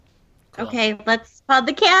Cool. Okay, let's pod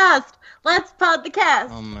the cast. Let's pod the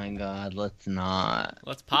cast. Oh my god, let's not.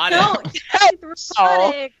 Let's pod No, it. we're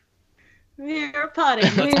potting. We're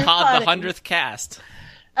potting. Let's pod the 100th cast.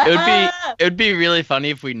 It would be really funny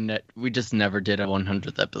if we just never did a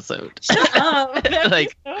 100th episode.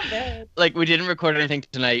 like we didn't record anything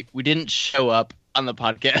tonight. We didn't show up on the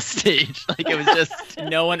podcast stage. Like it was just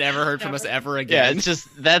No one ever heard from us ever yeah. again. It's just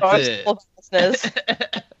that's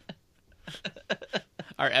it.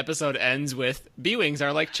 Our episode ends with B-Wings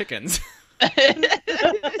are like chickens.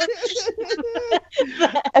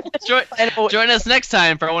 Join us next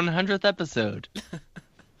time for our 100th episode.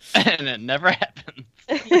 And it never happens.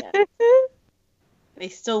 They're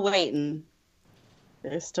still waiting.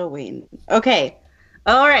 They're still waiting. Okay.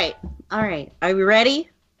 All right. Are we ready?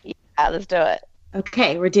 Yeah, let's do it.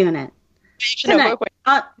 Okay, we're doing it. No, quick.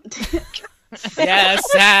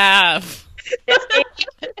 Yes, Sav!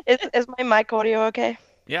 Is my mic audio okay?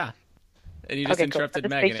 Yeah. And you just Okay, cool. interrupted Let's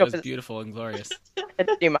Megan. make It was sure- beautiful and glorious.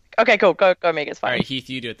 It's new mic. Okay, cool. Go, Meg. It's All fine. right, Heath,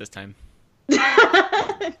 you do it this time.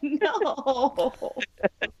 No.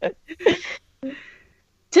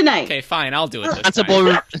 Tonight. Okay, fine. I'll do it this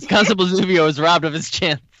time. Constable Zuvio is robbed of his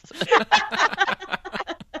chance. I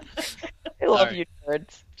love Sorry. you,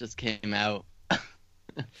 nerds. Just came out.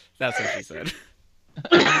 That's what she said.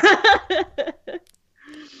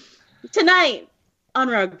 Tonight on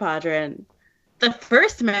Rogue Padron, the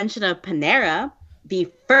first mention of Panera, the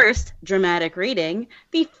first dramatic reading,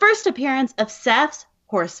 the first appearance of Seth's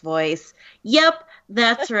horse voice. Yep,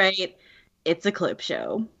 that's right. It's a clip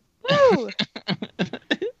show. Woo!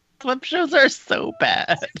 Clip shows are so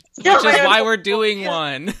bad. Which is why we're doing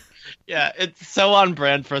one. Yeah, it's so on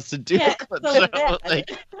brand for us to do Yeah, a clip so show. bad. Like,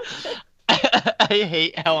 I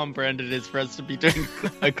hate how on brand it is for us to be doing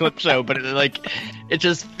a clip show, but it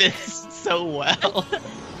just fits so well.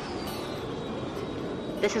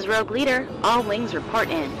 This is Rogue Leader. All wings report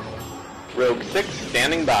in. Rogue 6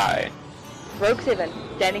 standing by. Rogue 7,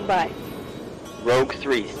 standing by. Rogue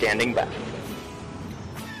 3 standing by.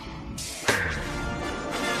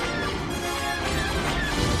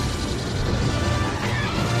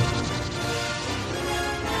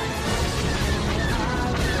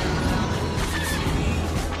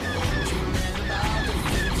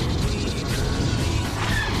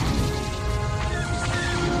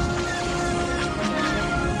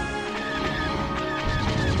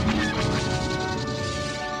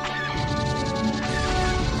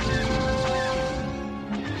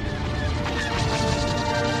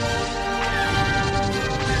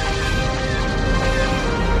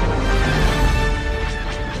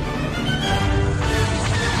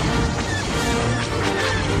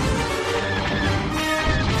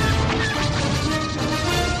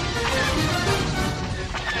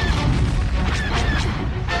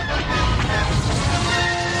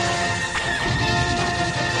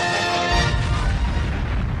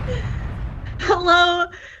 Hello,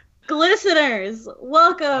 listeners.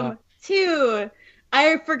 Welcome to...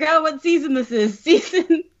 I forgot what season this is.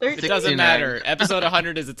 Season 13. It doesn't 69. matter. Episode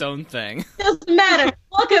 100 is its own thing. Doesn't matter.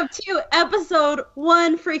 Welcome to episode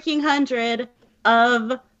 100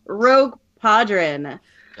 of Rogue Padron.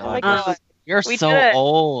 Oh my god. You're We so did it.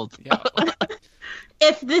 old. Yeah.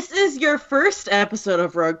 If this is your first episode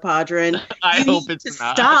of Rogue Padron, I you hope need it's to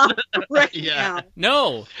not. stop right Yeah. now.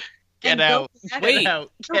 No! Get And go out. back- Wait. Get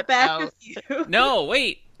out. Go Get back out. a few. No,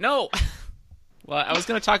 wait, no! Well, I was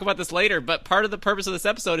going to talk about this later, but part of the purpose of this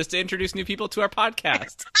episode is to introduce new people to our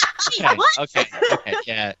podcast. Okay, What? okay,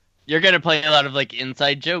 yeah. You're gonna play a lot of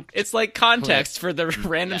inside jokes. It's like context for the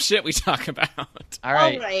random Yeah. shit we talk about. All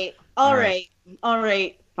right. All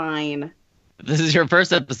right, fine. This is your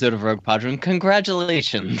first episode of Rogue Padron.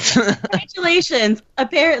 Congratulations. Congratulations.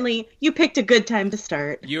 Apparently, you picked a good time to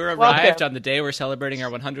start. You arrived Welcome. on the day we're celebrating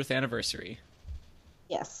our 100th anniversary.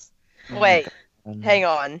 Yes. Wait, hang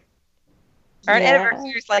on. Aren't Yeah.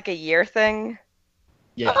 anniversaries like a year thing?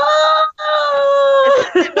 Yeah,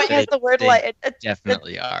 Oh! Wait, has the word They like it,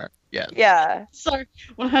 definitely are. Yeah. yeah. Sorry,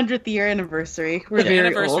 100th year anniversary. We're The very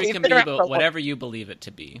anniversary old. can We've been be around for a whatever you believe it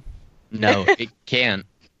to be. No, it can't,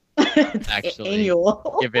 It's actually,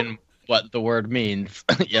 annual. given what the word means.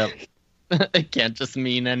 Yep. It can't just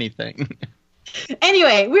mean anything.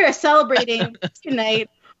 Anyway, we are celebrating tonight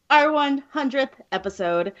our 100th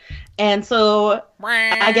episode, and so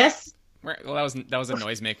I guess Well, that was a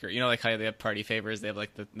noisemaker. You know, like how they have party favors. They have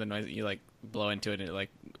like the noise that you like blow into it, and it like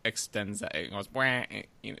extends that. It goes.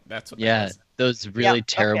 You know, that's what. That Yeah, is. those really Yeah,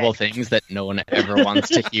 terrible okay. things that no one ever wants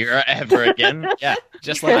to hear ever again. Yeah.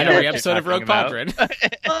 Just like I know every what episode of you're Rogue talking Padron.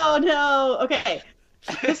 oh no. Okay,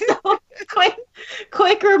 So,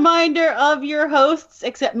 quick reminder of your hosts,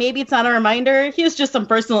 except maybe it's not a reminder. Here's just some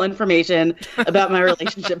personal information about my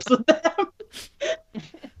relationships with them.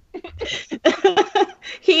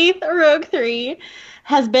 Heath, Rogue 3,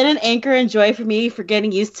 has been an anchor and joy for me for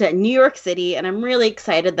getting used to New York City, and I'm really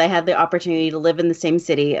excited that I had the opportunity to live in the same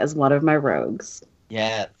city as one of my rogues.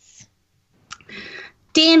 Yes.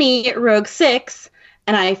 Danny, Rogue 6,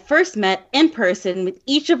 and I first met in person, with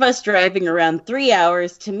each of us driving around 3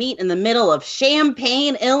 hours to meet in the middle of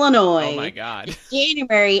Champaign, Illinois. Oh my god.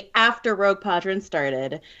 January after Rogue Padron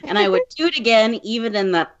started, and I would do it again even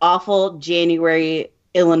in that awful January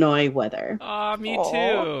Illinois weather. Aw, me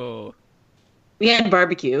too. We had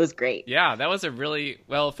barbecue. It was great. Yeah, that was a really,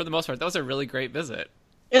 well, for the most part, that was a really great visit.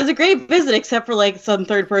 It was a great visit, except for like some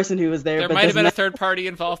third person who was there. There but might have been a doesn't third party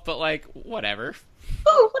involved, but like, whatever. matter.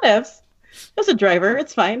 Oh, whatevs. There's a driver.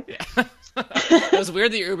 It's fine. Yeah. It was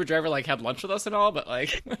weird that your Uber driver like had lunch with us and all, but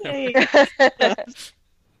like.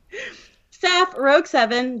 Saf, Rogue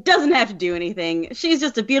 7, doesn't have to do anything. She's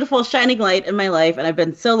just a beautiful shining light in my life, and I've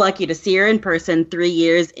been so lucky to see her in person 3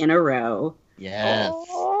 years in a row. Yes.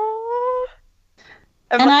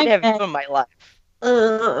 I'm And lucky to I have bet- you in my life.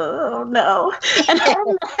 Oh, no. And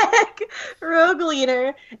I'm back, Rogue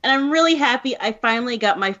Leader, and I'm really happy I finally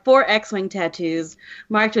got my 4 X-Wing tattoos,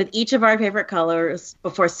 marked with each of our favorite colors,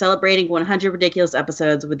 before celebrating 100 ridiculous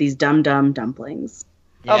episodes with these dumb dumplings.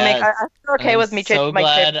 Oh, Mick, Yes. I'm okay I'm with me so changing my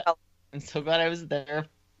glad- favorite color. I'm so glad I was there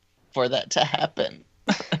for that to happen.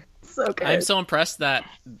 So good. I'm so impressed that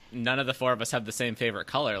none of the four of us have the same favorite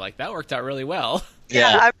color. Like, that worked out really well.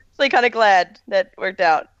 Yeah, I'm actually kind of glad that worked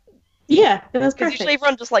out. Yeah, it was Because perfect. usually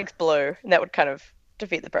everyone just likes blue, and that would kind of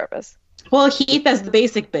defeat the purpose. Well, Heath, as the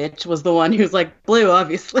basic bitch, was the one who's like, blue,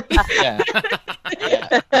 obviously. Yeah.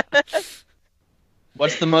 Yeah.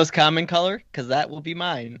 What's the most common color? Because that will be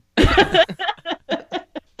mine.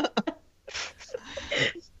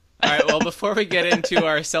 All right, well, before we get into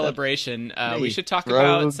our celebration, we should talk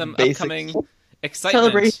about Rogue some basics. upcoming excitement.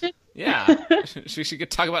 Celebration? Yeah, we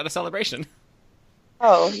should talk about the celebration.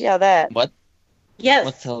 Oh, yeah, that. What? Yes,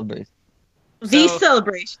 What celebration? the So-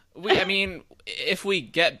 celebration. I mean, if we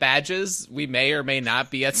get badges, we may or may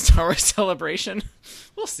not be at Star Wars Celebration.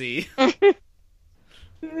 We'll see.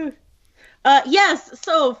 Yes,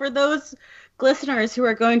 so for those listeners who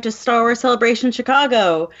are going to Star Wars Celebration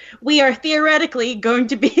Chicago, we are theoretically going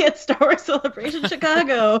to be at Star Wars Celebration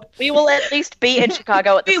Chicago. We will at least be in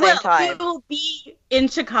Chicago at the same time. We will be in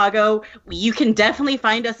Chicago. You can definitely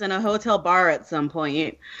find us in a hotel bar at some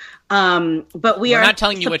point. But We're are not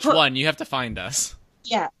telling you which one. You have to find us.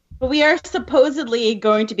 Yeah, but we are supposedly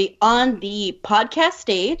going to be on the podcast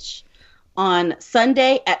stage on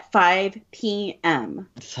Sunday at 5 p.m.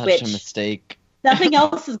 Such Which- a mistake. Nothing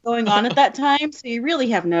else is going on at that time, so you really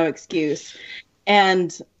have no excuse.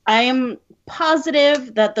 And I am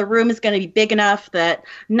positive that the room is going to be big enough that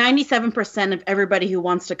 97% of everybody who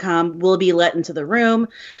wants to come will be let into the room.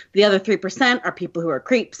 The other 3% are people who are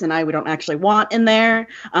creeps and we don't actually want in there,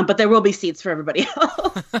 but there will be seats for everybody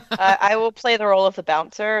else. I will play the role of the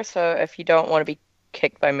bouncer, so if you don't want to be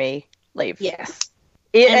kicked by me, leave. Yes.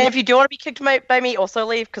 And if you do want to be kicked by me, also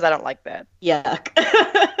leave, because I don't like that. Yuck.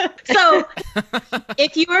 So,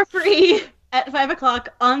 if you are free at 5 o'clock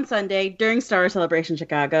on Sunday during Star Wars Celebration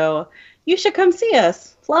Chicago, you should come see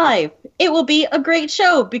us live. It will be a great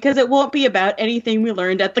show because it won't be about anything we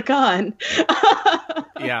learned at the con.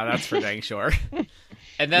 Yeah, that's for dang sure.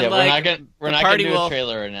 And then, Yeah, like, we're the not party gonna do will- a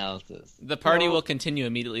trailer analysis. the party No. will continue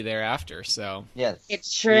immediately thereafter, so... Yes. It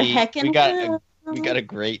sure heckin' we got a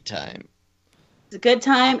great time. It's a good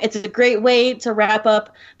time. It's a great way to wrap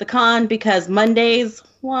up the con because Mondays,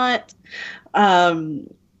 what?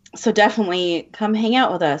 So definitely come hang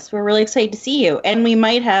out with us. We're really excited to see you. And we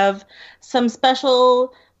might have some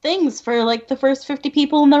special things for like the first 50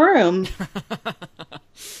 people in the room.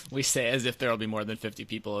 We say as if there will be more than 50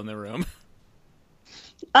 people in the room.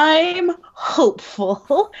 I'm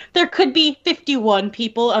hopeful. There could be 51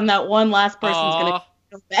 people and that one last person's going to Aw,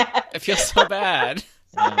 feel bad. I feel so bad.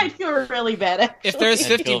 I feel really bad, actually. If there's I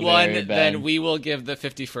feel 51, very bad. then we will give the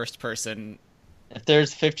 51st person... If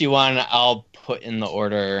there's 51, I'll put in the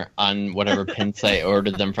order on whatever pin site I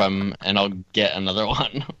ordered them from, and I'll get another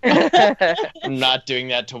one. I'm not doing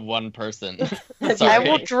that to one person. I Sorry.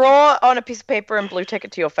 will draw on a piece of paper and blue tick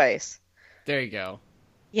it to your face. There you go.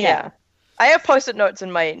 Yeah. I have post-it notes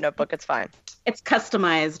in my notebook. It's fine. It's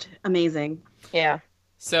customized. Amazing. Yeah.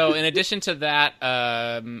 So, in addition to that,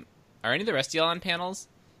 are any of the rest of y'all on panels?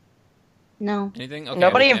 No. Anything? Okay,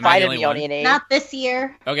 Nobody am I the invited only me on one? E&E. Not this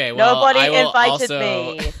year. Okay, well, Nobody I will invited also,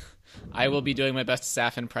 me. I will be doing my best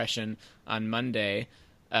Saf impression on Monday.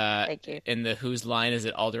 Thank you. In the Whose Line Is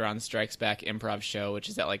It Alderaan Strikes Back improv show, which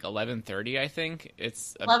is at like 11:30, I think.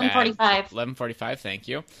 It's 11:45. 11:45, thank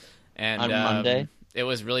you. And On Monday? It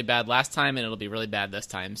was really bad last time, and it'll be really bad this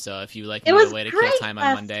time. So if you like It need was a way to great kill time on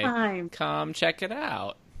last Monday, time. come check it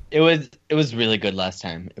out. It was really good last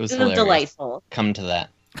time. It was It was hilarious. delightful. Come to that.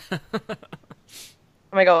 Oh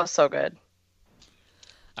my god, it was so good.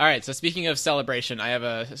 All right, so speaking of Celebration, I have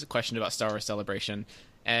a question about Star Wars Celebration.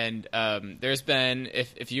 And there's been,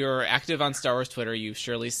 if you're active on Star Wars Twitter, you've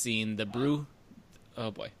surely seen the brouhaha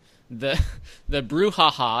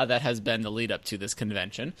that has been the lead up to this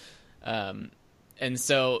convention. And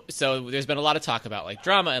so there's been a lot of talk about like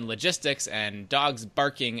drama and logistics and dogs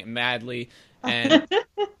barking madly.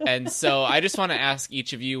 And so I just want to ask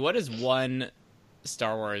each of you, what is one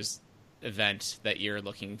Star Wars event that you're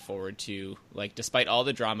looking forward to, like, despite all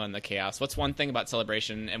the drama and the chaos? What's one thing about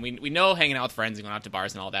Celebration? And we know hanging out with friends and going out to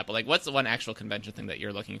bars and all that, but like, what's the one actual convention thing that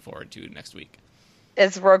you're looking forward to next week?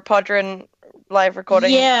 Is Rogue Podron live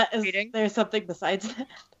recording? Yeah, meeting? there's something besides that.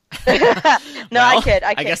 No, Well, I kid.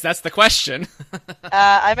 I guess that's the question.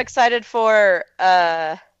 I'm excited for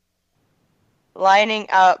lining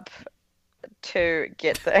up to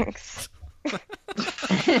get things.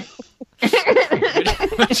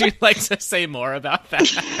 Would you like to say more about that?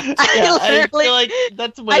 I feel like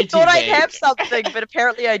that's way I too thought I'd vague. have something, but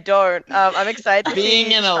apparently I don't. I'm excited to Being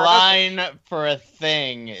see in a Chicago- line for a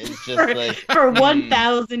thing is just like For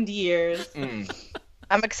 1,000 years.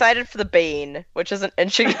 I'm excited for the Bean, which isn't in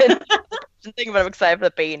Chicago. thing, but I'm excited for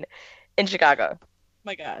the Bean in Chicago.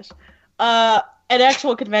 My gosh. An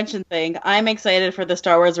actual convention thing. I'm excited for the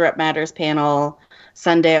Star Wars Rep Matters panel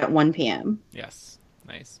Sunday at 1 p.m. Yes,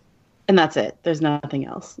 nice. And that's it. There's nothing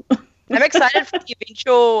else. I'm excited for the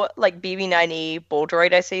eventual like BB-9E ball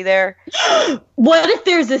droid I see there. What if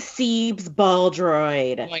there's a Siebes ball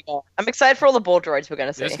droid? Oh my god! I'm excited for all the ball droids we're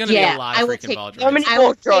gonna see. There's going to be Yeah, a lot I of will freaking take ball droids. so many I ball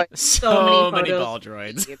will take droids. So many photos. ball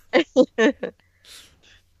droids.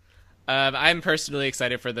 I'm personally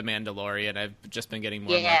excited for The Mandalorian. I've just been getting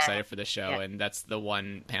more and more Yeah. excited for the show, Yeah. and that's the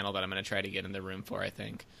one panel that I'm going to try to get in the room for, I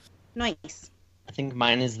think. Nice. I think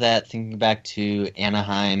mine is that, thinking back to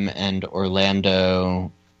Anaheim and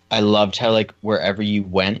Orlando, I loved how, like, wherever you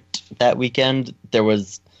went that weekend, there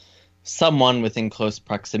was someone within close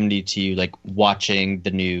proximity to you, like, watching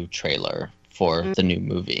the new trailer for the new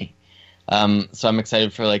movie. So I'm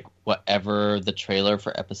excited for, like, whatever the trailer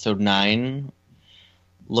for Episode 9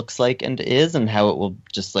 looks like and is, and how it will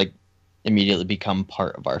just, like, immediately become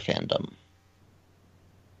part of our fandom.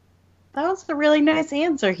 That was a really nice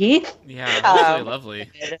answer, Heath. Yeah, that's really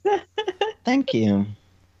lovely. Thank you.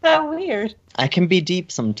 That weird. I can be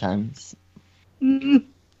deep sometimes. Mm.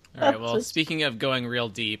 All right, well, speaking of going real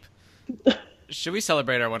deep, should we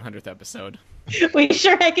celebrate our 100th episode? We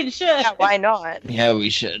sure heckin' should. Yeah, why not? Yeah, we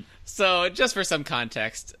should. So, just for some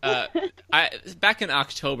context, back in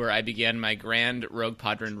October, I began my grand Rogue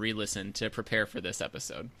Podron re-listen to prepare for this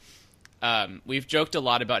episode. We've joked a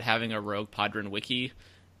lot about having a Rogue Podron wiki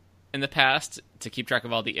in the past to keep track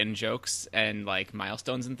of all the in-jokes and, like,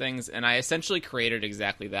 milestones and things, and I essentially created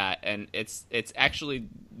exactly that, and it's actually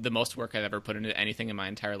the most work I've ever put into anything in my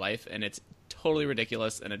entire life, and it's totally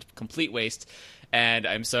ridiculous and a complete waste, and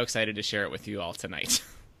I'm so excited to share it with you all tonight.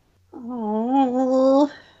 Oh,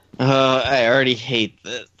 I already hate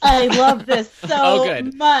this. I love this so Oh,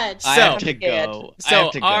 good. much. I So- have to go. I So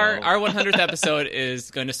have to go. our 100th episode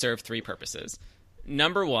is going to serve three purposes.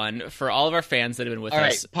 Number one, for all of our fans that have been with All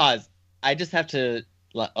right, us. pause. I just have to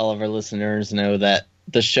let all of our listeners know that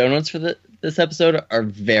the show notes for this episode are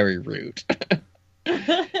very rude.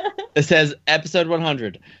 It says episode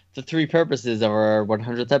 100, the three purposes of our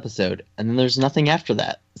 100th episode, and then there's nothing after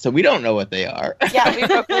that. So we don't know what they are. Yeah, we have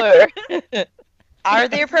no clue. Are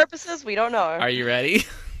there purposes? We don't know. Are you ready?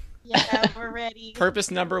 Yeah, we're ready.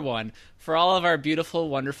 Purpose number one, for all of our beautiful,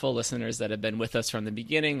 wonderful listeners that have been with us from the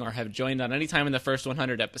beginning or have joined on any time in the first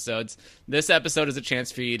 100 episodes, this episode is a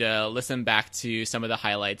chance for you to listen back to some of the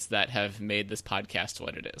highlights that have made this podcast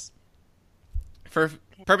what it is. For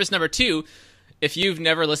purpose number two, if you've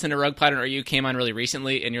never listened to Rogue Podron or you came on really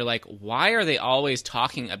recently and you're like, why are they always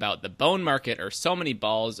talking about the bone market or so many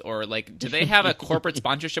balls, or like, do they have a corporate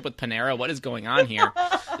sponsorship with Panera? What is going on here?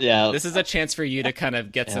 Yeah. This is a chance for you to kind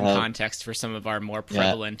of get some Yeah. context for some of our more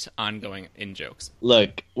prevalent ongoing in-jokes.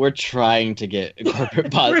 Look, we're trying to get a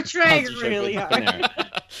corporate We're trying sponsorship really with hard. Panera.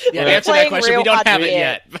 Yeah, We're to answer that playing question, we real don't have hard it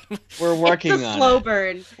yet. We're working It's a on slow it.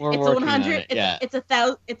 burn. We're It's a working on 100. it, yeah. It's a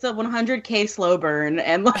 100K slow burn,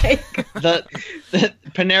 and like The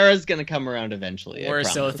Panera's gonna come around eventually. I We're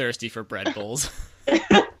so promise. thirsty for bread bowls.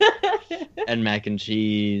 And mac and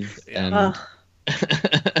cheese and ugh,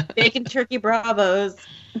 bacon turkey bravos.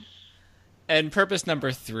 And purpose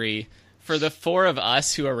number 3, for the 4 of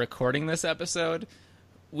us who are recording this episode,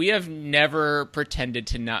 we have never pretended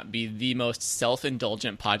to not be the most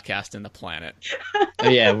self-indulgent podcast in the planet. Oh,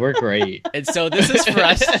 yeah, we're great. And so this is for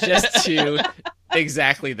us just to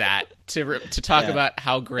exactly that, to talk about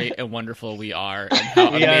how great and wonderful we are and how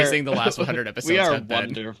amazing the last 100 episodes have been.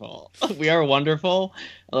 Wonderful. We are wonderful.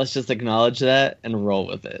 Let's just acknowledge that and roll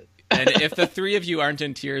with it. And if the 3 of you aren't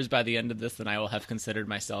in tears by the end of this, then I will have considered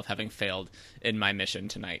myself having failed in my mission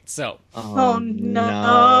tonight. So, Oh,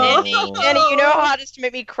 no. Danny, you know how it is to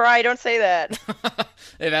make me cry. Don't say that.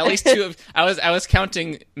 if at least 2 of I was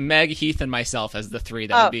counting Meg, Heath, and myself as the 3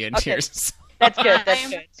 that would be in tears. That's good. That's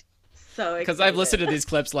good. So Because I've listened to these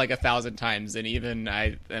clips like 1,000 times, and even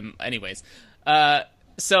I am. Anyways, so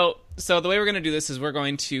the way we're going to do this is we're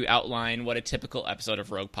going to outline what a typical episode of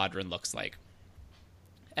Rogue Podron looks like.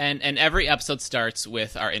 And every episode starts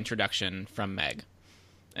with our introduction from Meg.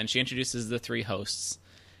 And she introduces the 3 hosts.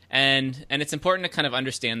 And it's important to kind of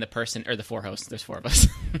understand the person, or the 4 hosts, there's 4 of us.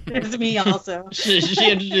 There's me also. She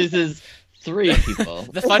introduces 3 people.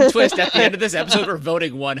 The fun twist, at the end of this episode, we're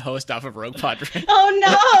voting 1 host off of Rogue Podron. Oh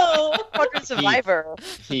no! Podron Survivor.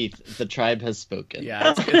 Heath, the tribe has spoken.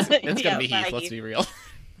 Yeah, it's going to Yeah, be Heath, bye, let's Heath. be real.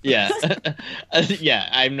 Yeah. Yeah,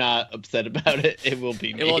 I'm not upset about it. It will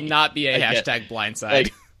be me. It will not be a I get- hashtag blindside.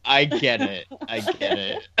 Like, I get it. I get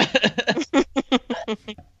it.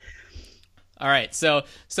 All right, so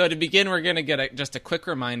to begin, we're going to get just a quick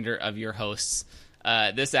reminder of your hosts.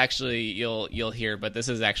 This actually, you'll hear, but this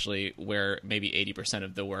is actually where maybe 80%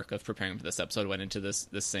 of the work of preparing for this episode went into this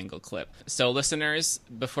single clip. So listeners,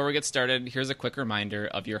 before we get started, here's a quick reminder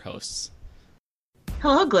of your hosts.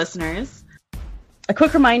 Hello, listeners. A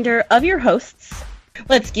quick reminder of your hosts.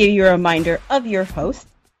 Let's give you a reminder of your hosts.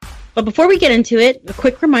 But before we get into it, a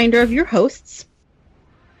quick reminder of your hosts.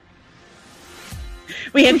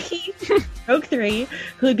 We have Heath, Rogue 3,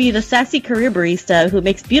 who would be the sassy career barista who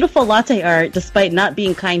makes beautiful latte art despite not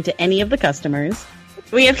being kind to any of the customers.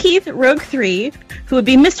 We have Heath, Rogue 3, who would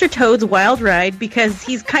be Mr. Toad's wild ride because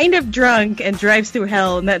he's kind of drunk and drives through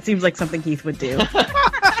hell, and that seems like something Heath would do.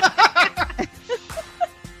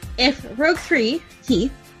 If Rogue 3,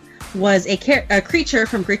 Heath, was a creature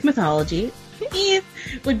from Greek mythology, Heath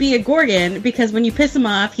would be a Gorgon because when you piss him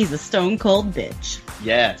off, he's a stone cold bitch.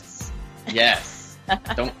 Yes. Yes.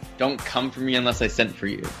 Don't come for me unless I sent for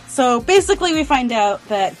you. So basically, we find out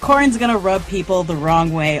that Corin's gonna rub people the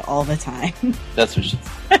wrong way all the time. That's what she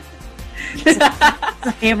said. It's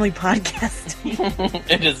a family podcast.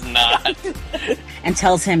 It is not. And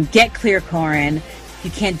tells him, "Get clear, Corin.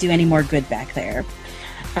 You can't do any more good back there."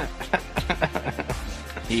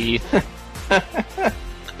 Heath.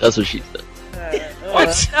 That's what she said.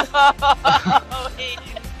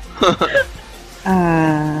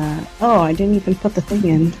 I didn't even put the thing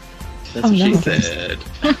in. That's what she said.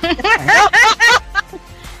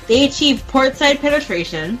 They achieved portside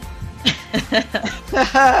penetration.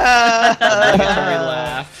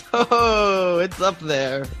 Laugh. Oh, it's up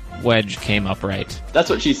there. Wedge came upright. That's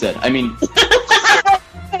what she said. I mean,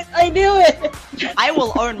 I knew it. I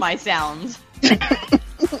will own my sounds.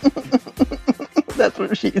 that's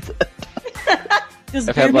what she said. Does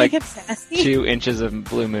I've Bear had, make like, it sassy? 2 inches of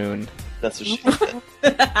blue moon. That's what she said.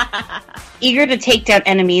 Eager to take down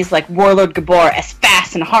enemies like Warlord Gabor as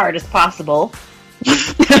fast and hard as possible.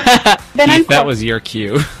 That was your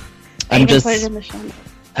cue. I'm just. Put it in the show notes.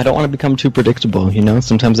 I don't want to become too predictable, you know?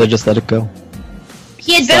 Sometimes I just let it go.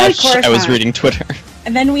 He had been with I was reading Twitter.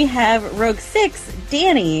 And then we have Rogue 6,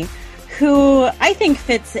 Danny, who I think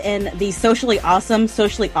fits in the socially awesome,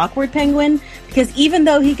 socially awkward penguin, because even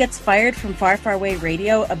though he gets fired from Far, Far Away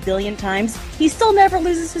Radio a billion times, he still never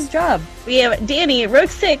loses his job. We have Danny, Rogue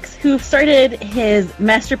 6, who started his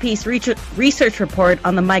masterpiece research report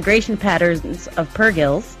on the migration patterns of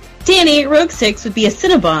Purgils. Danny, Rogue 6, would be a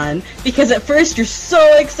Cinnabon, because at first you're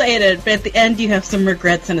so excited, but at the end you have some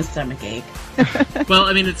regrets and a stomachache. Well,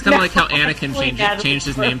 I mean, it's kind of like how Anakin Natalie changed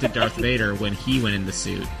his name to Darth Vader when he went in the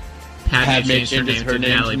suit. Padme Padme changed her changes name to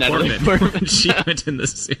Natalie Portman Portman. when she went in the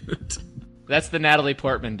suit. That's the Natalie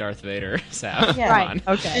Portman Darth Vader, Sav. Yeah. Come on.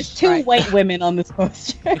 Okay. There's 2 white women on this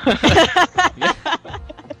poster. It's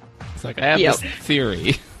like, I have this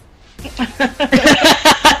theory.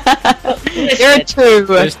 There are 2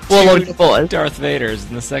 There's Warlord 2 Gabors. Darth Vaders,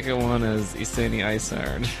 and the second one is Ysani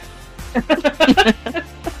Isard.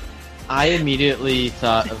 I immediately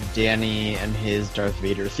thought of Danny and his Darth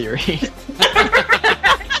Vader theory.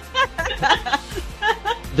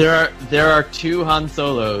 There are 2 Han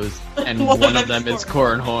Solos, and one of them is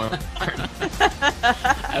Corin Horn.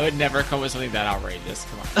 I would never come with something that outrageous.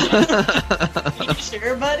 Come on. You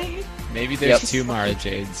sure, buddy? Maybe there's 2 Mara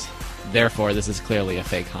Jades. Therefore, this is clearly a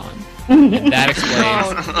fake Han. And that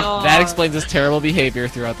explains his terrible behavior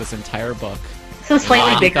throughout this entire book. So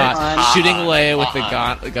slightly bigger thought Han. shooting Leia with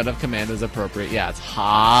the gun of command is appropriate. Yeah, it's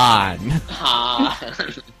Han.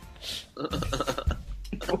 Han.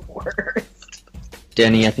 The worst.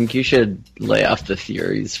 Danny, I think you should lay off the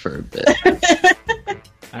theories for a bit.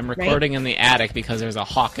 I'm recording in the attic because there's a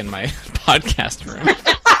hawk in my podcast room.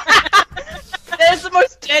 That's the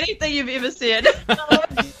most Danny thing you've ever seen.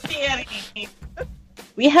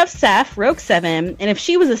 We have Saf, Rogue 7, and if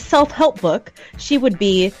she was a self-help book, she would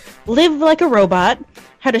be Live Like a Robot,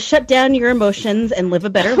 How to Shut Down Your Emotions and Live a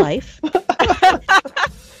Better Life.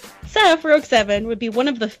 Saf, Rogue 7, would be one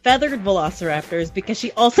of the feathered velociraptors because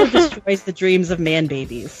she also destroys the dreams of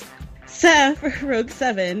man-babies. Saf, Rogue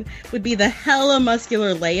 7, would be the hella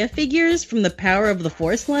muscular Leia figures from the Power of the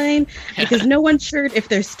Force line because no one's sure if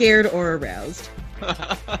they're scared or aroused.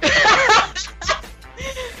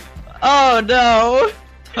 Oh no.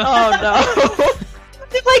 Oh no.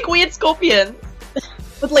 They're like weird scorpions.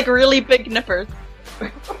 With like really big nippers.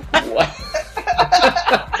 What?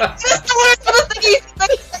 Just the words of the thingies.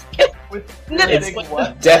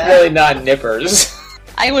 It's definitely not nippers.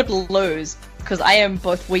 I would lose, because I am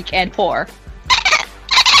both weak and poor.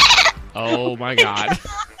 Oh my god.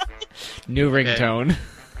 New ringtone.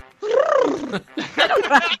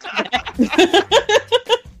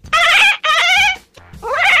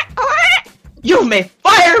 You may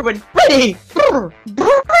fire when ready! Oh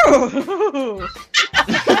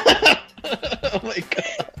my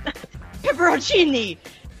god. Pepperoncini!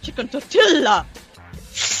 Chicken tortilla!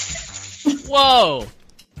 Whoa!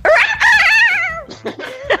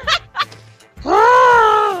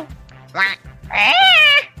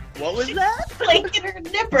 What was that? Like in her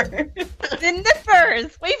nipper! The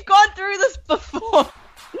nippers! We've gone through this before!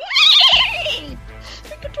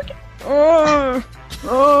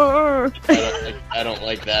 I don't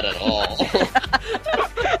like that at all.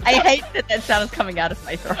 I hate that sound is coming out of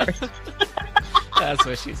my throat. That's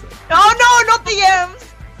what she said. Oh no, not the M's!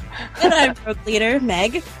 And I'm Rogue Leader,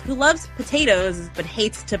 Meg, who loves potatoes but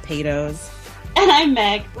hates potatoes. And I'm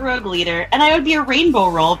Meg, Rogue Leader, and I would be a rainbow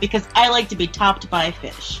roll because I like to be topped by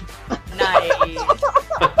fish. Nice.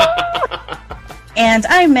 And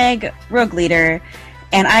I'm Meg, Rogue Leader,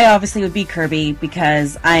 and I obviously would be Kirby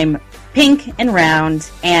because I'm pink and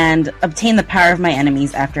round and obtain the power of my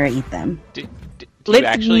enemies after I eat them. Do Let's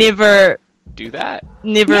actually never do that?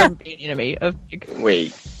 be an enemy of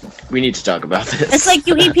Wait, we need to talk about this. It's like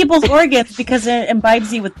you eat people's organs because it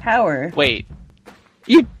imbibes you with power. Wait.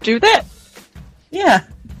 You do that? Yeah.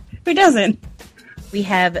 Who doesn't? We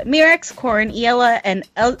have Mirax, Corrin, Iella, and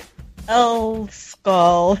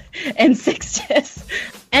Skull and Sixtus.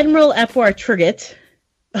 Admiral Epwar Trigget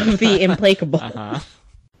of the Implacable. Uh-huh.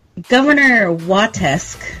 Governor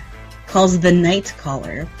Watesk calls the Night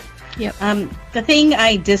Caller. Yep. The thing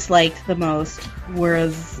I disliked the most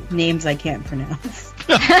was names I can't pronounce.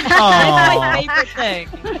 That's my favorite thing.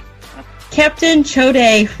 Captain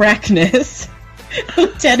Chode Frackness,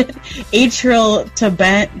 Lieutenant Atrial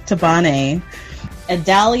Tabane,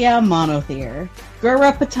 Adalia Monothere,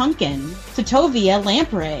 Gura Patunkin, Tatovia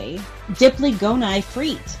Lamprey, Dipley Gonai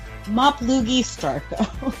Freet, Mop Lugi Starko.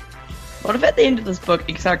 What if at the end of this book,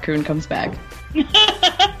 Ixar Kun comes back?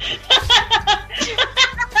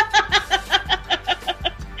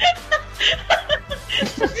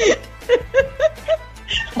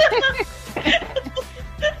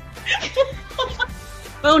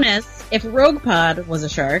 Bonus, if Rogue Pod was a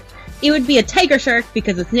shark, it would be a tiger shark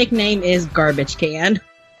because its nickname is Garbage Can.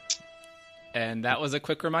 And that was a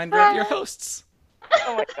quick reminder of your hosts.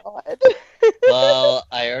 Oh my god. Well,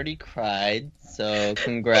 I already cried, so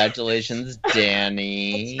congratulations,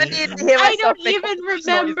 Danny. I don't even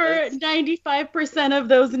remember 95% of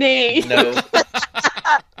those names. No.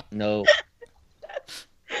 No.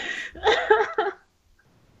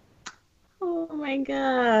 Oh my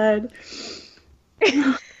god.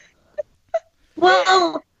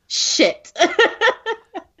 Well, shit.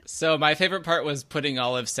 So my favorite part was putting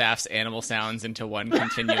all of Saf's animal sounds into one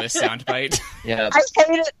continuous soundbite. Yeah. I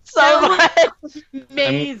hate it so much.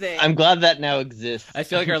 Amazing. I'm glad that now exists. I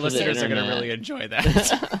feel like our for the listeners are going to internet. really enjoy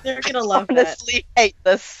that. They're gonna love that. Honestly, hate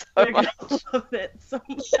this so They're much. gonna love it so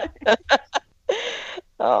much.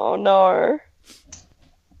 Oh no.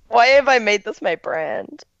 Why have I made this my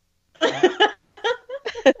brand?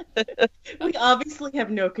 We obviously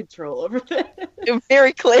have no control over that.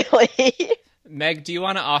 Very clearly. Meg, do you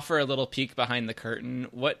want to offer a little peek behind the curtain?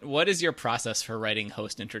 What is your process for writing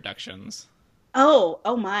host introductions? Oh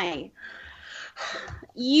my.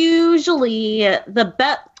 Usually the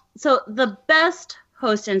best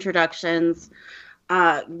host introductions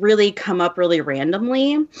really come up really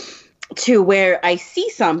randomly to where I see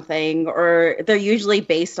something, or they're usually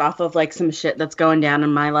based off of like some shit that's going down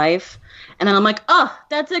in my life. And then I'm like, oh,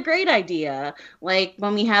 that's a great idea. Like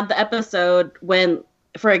when we had the episode when,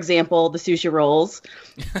 for example, the sushi rolls,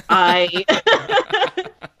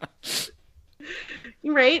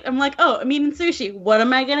 right? I'm like, oh, I'm eating sushi. What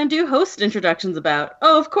am I going to do host introductions about?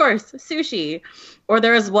 Oh, of course, sushi. Or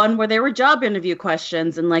there was one where there were job interview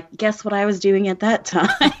questions, and like, guess what I was doing at that time?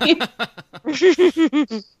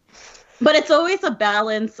 But it's always a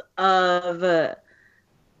balance of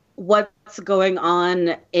what's going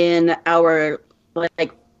on in our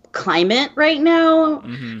like climate right now.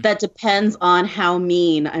 Mm-hmm. That depends on how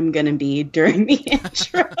mean I'm going to be during the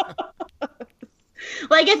intro.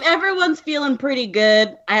 Like, if everyone's feeling pretty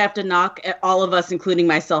good, I have to knock all of us, including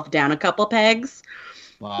myself, down a couple pegs.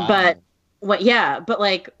 Wow. But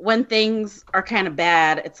like when things are kind of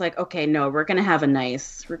bad, it's like, okay, no, we're gonna have some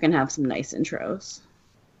nice intros.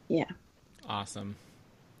 Yeah. Awesome.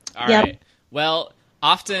 All right. Well,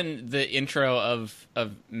 often the intro of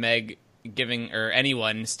Meg giving, or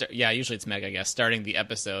anyone, usually it's Meg, I guess, starting the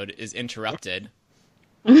episode is interrupted.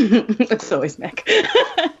 It's always Meg.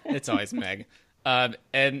 It's always Meg.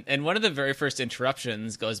 And one of the very first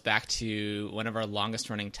interruptions goes back to one of our longest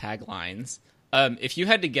running taglines. If you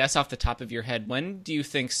had to guess off the top of your head, when do you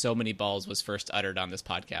think "So Many Balls" was first uttered on this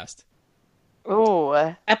podcast? Ooh.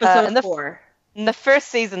 Episode 4. In the first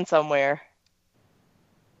season somewhere.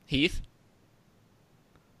 Heath?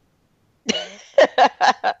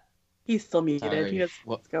 He's still muted. Sorry. He knows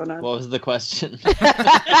what's going on. What was the question?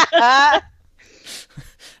 I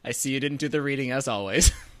see you didn't do the reading as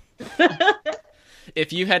always.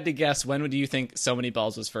 If you had to guess, when would you think "So Many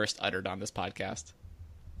Balls" was first uttered on this podcast?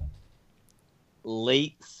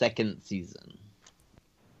 Late second season.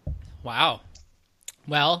 Wow.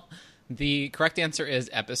 Well, the correct answer is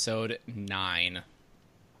episode 9.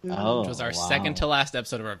 Oh, Which was our second to last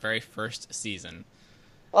episode of our very first season.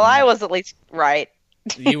 Well, I was at least right.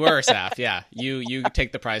 You were, Saf. Yeah, you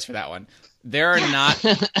take the prize for that one. There are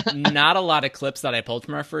not a lot of clips that I pulled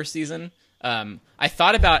from our first season. At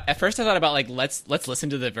first I thought about like let's listen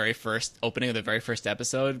to the very first opening of the very first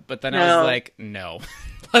episode, but then I was like, no,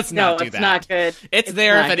 let's not do that. It's not good. It's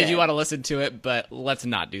there if any of you want to listen to it, but let's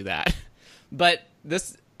not do that. But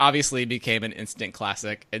this obviously became an instant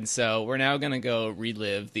classic, and so we're now going to go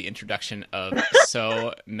relive the introduction of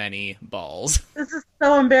So Many Balls. This is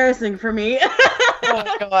so embarrassing for me. Oh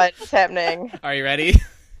my god, it's happening. Are you ready?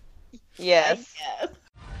 Yes.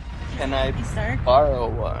 Can I Start? borrow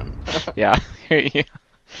one? Yeah. Here you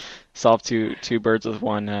solve two birds with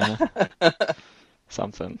one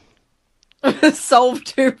something. Solve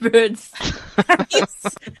 2 birds.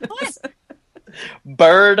 What?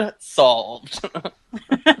 Bird solved.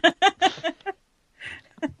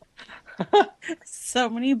 So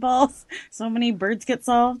many balls, so many birds get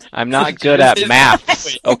solved. I'm not good at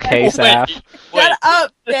maths. Okay, Saf. Shut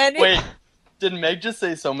up, Danny. Wait, did Meg just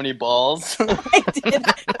say "so many balls"? I did.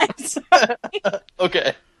 I'm sorry.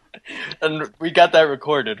 Okay. And we got that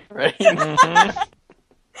recorded, right? Mm-hmm.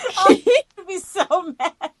 Oh, you'd be so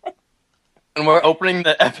mad. And we're opening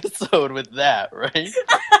the episode with that, right?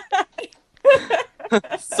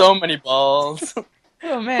 So many balls.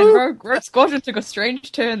 Oh man, Rogue Squadron took a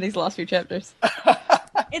strange turn these last few chapters.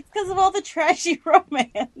 It's because of all the trashy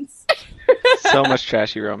romance. So much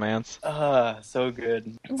trashy romance. So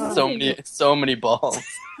good. So many balls.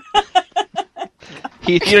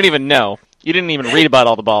 Heath, you don't even know. You didn't even read about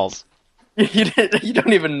all the balls. You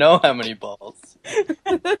don't even know how many balls.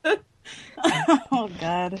 Oh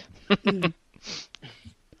god.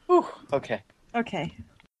 Okay. Okay.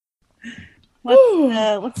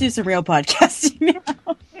 Let's do some real podcasting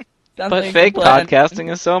now. But fake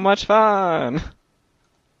podcasting is so much fun.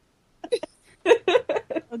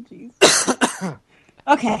 Oh jeez.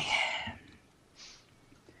 Okay.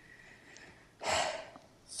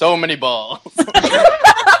 So many balls.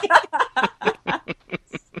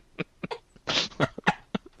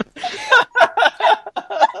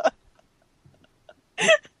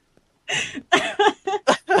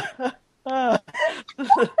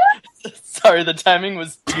 Sorry, the timing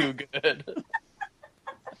was too good.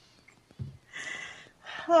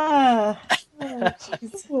 Oh,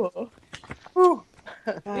 jeez.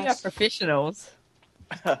 We are professionals.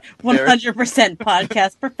 100%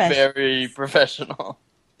 podcast professional. Very professional.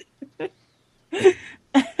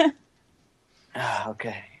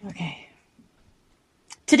 Okay. Okay.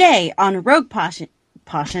 Today on Rogue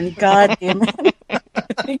Potion, God damn it.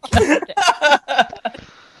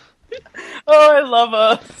 Oh, I love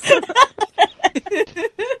us.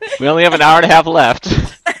 We only have an hour and a half left.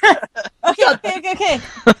 Okay.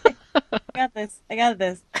 got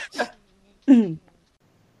this.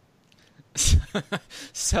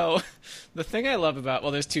 So, the thing I love about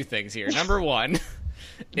there's two things here. Number one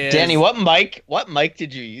is Danny, what mic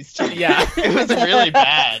did you use? Yeah, it was really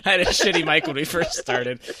bad. I had a shitty mic when we first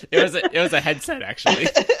started. It was a headset actually.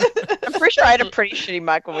 I'm pretty sure I had a pretty shitty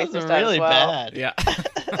mic when we first started Really as well. bad. Yeah.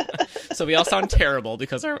 So we all sound terrible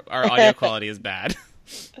because our audio quality is bad.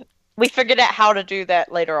 We figured out how to do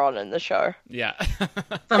that later on in the show. Yeah.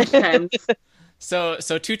 Sometimes. So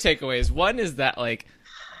two takeaways. One is that like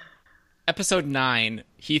episode 9,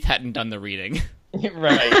 Heath hadn't done the reading.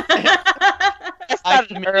 Right. I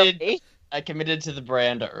committed to the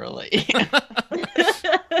brand early.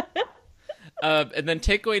 And then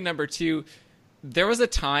takeaway number 2, there was a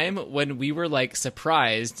time when we were like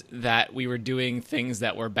surprised that we were doing things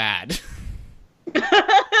that were bad.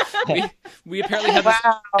 we apparently had this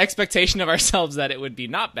expectation of ourselves that it would be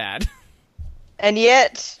not bad. And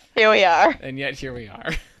yet, here we are. And yet, here we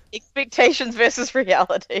are. Expectations versus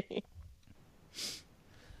reality.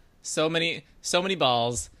 So many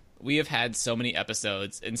balls. We have had so many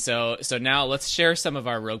episodes. And so now let's share some of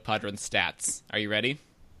our Rogue Podron stats. Are you ready?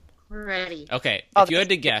 We're ready. Okay. If you had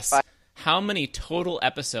to guess, how many total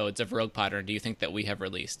episodes of Rogue Podron do you think that we have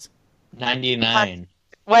released? 99.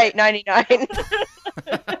 Wait, 99.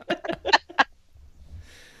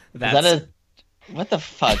 What the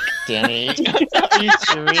fuck, Danny? Are you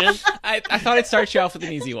serious? I thought I'd start you off with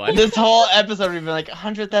an easy one. This whole episode we've been like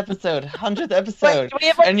 100th episode.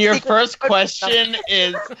 Wait, and your first question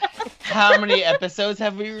is how many episodes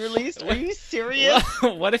have we released? Are you serious?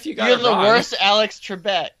 What if you got You're it the wrong? worst Alex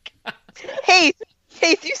Trebek. Hey,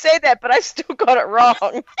 you say that, but I still got it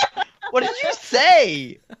wrong. What did you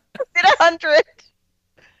say? I did 100.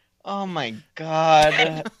 Oh my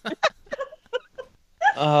god.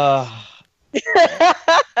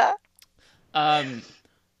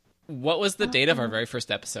 What was the date of our very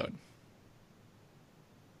first episode?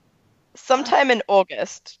 Sometime in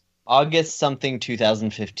August. August something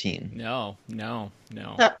 2015. No.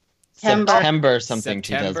 September something 2015.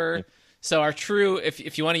 September. So our true,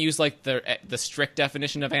 if you want to use like the strict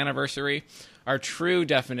definition of anniversary, our true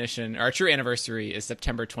anniversary is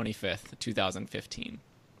September 25th, 2015.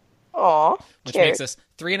 Aw, which cute. makes us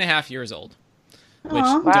 3.5 years old. Which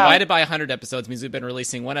Aw. divided by 100 episodes means we've been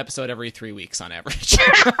releasing one episode every 3 weeks on average.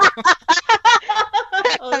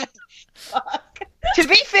 To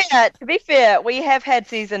be fair, we have had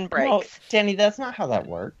season breaks. No, Danny, that's not how that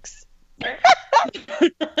works. That's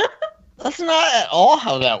not at all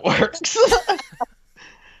how that works.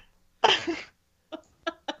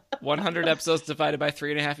 100 episodes divided by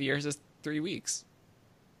 3.5 years is 3 weeks.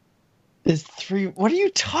 What are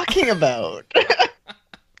you talking about?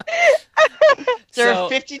 There are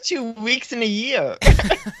 52 weeks in a year.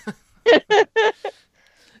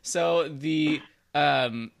 So the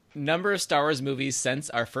number of Star Wars movies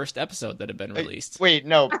since our first episode that have been released. Wait,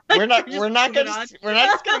 no, we're not just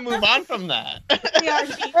gonna move on from that.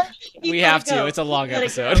 We have to. It's a long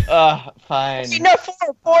episode. Fine. No,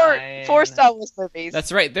 four Star Wars movies.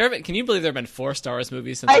 That's right. Can you believe there have been 4 Star Wars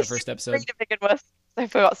movies since our first episode? To begin with. I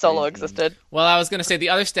forgot Solo existed. Well, I was going to say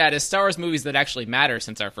the other stat is Star Wars movies that actually matter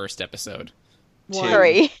since our first episode.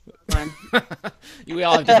 3. We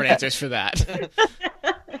all have different answers for that.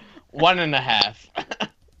 1.5.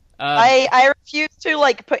 I refuse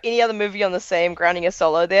to put any other movie on the same grounding as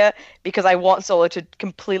Solo there because I want Solo to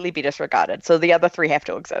completely be disregarded. So the other 3 have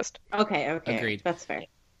to exist. Okay. Agreed. That's fair.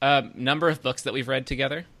 Number of books that we've read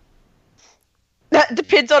together? That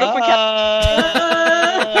depends on if we count.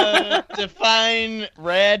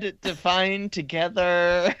 Define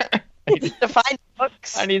together. Define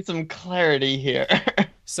books. I need some clarity here.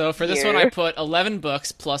 So for this one, I put 11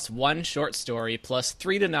 books plus 1 short story plus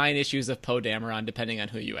 3 to 9 issues of Poe Dameron, depending on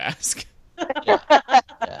who you ask. I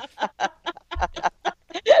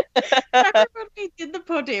remember when we did the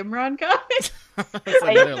Poe Dameron comic. That's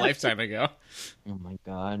another lifetime ago. Oh my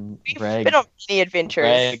god. We've been on many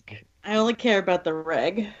adventures. I only care about the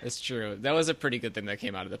reg. It's true. That was a pretty good thing that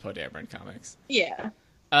came out of the Poe Dameron comics. Yeah.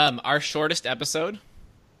 Our shortest episode?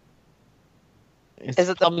 Is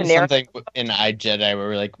it the Panera? Something in iJedi where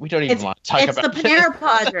we're like, we don't even want to talk about It's the Panera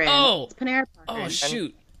Padron. Oh! It's Panera Padron. Oh,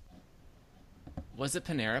 shoot. Was it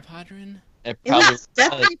Panera Padron? It It was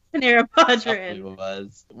probably definitely Panera probably Padron.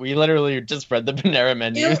 was. We literally just read the Panera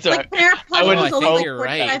menu. It was So like Panera I Oh, would Padron I was think only you're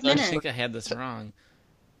 45 right. I minutes. think I had this wrong.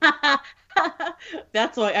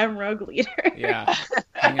 That's why I'm rogue leader. Yeah.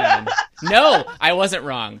 Hang on. No, I wasn't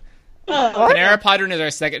wrong. Oh. Panera Padron is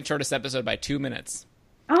our second shortest episode by 2 minutes.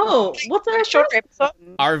 Oh, what's our Short first episode?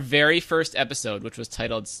 one? Our very first episode, which was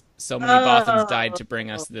titled "So Many Bothans Died to Bring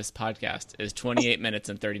Us This Podcast," is 28 minutes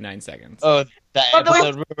and 39 seconds. Oh, that Oh, the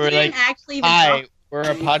episode where we were We didn't like, actually even "Hi, talk- we're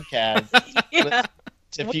a podcast." Yeah.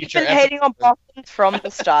 To We've future been hating on episodes. Boston from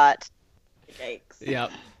the start. Yikes.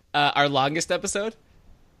 Yep. Our longest episode.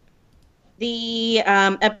 The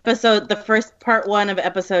episode, the first part 1 of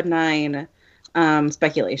episode 9,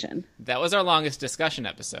 speculation. That was our longest discussion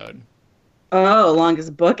episode. Oh,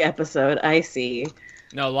 longest book episode. I see.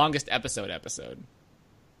 No, longest episode.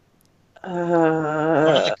 One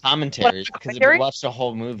of the commentaries, because commentary? we watched a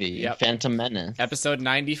whole movie, Yep. Phantom Menace. Episode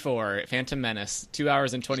 94, Phantom Menace, 2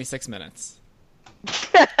 hours and 26 minutes.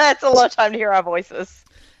 That's a lot of time to hear our voices.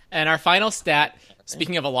 And our final stat,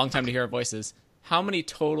 speaking of a long time to hear our voices, how many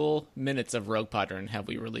total minutes of Rogue Podron have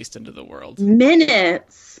we released into the world?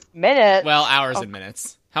 Minutes. Minutes. Well, hours and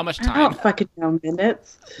minutes. How much I time? don't fucking know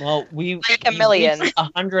minutes. Well, we Like a million.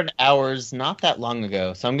 100 hours not that long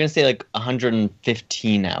ago, so I'm gonna say like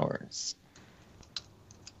 115 hours.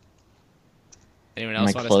 Anyone Am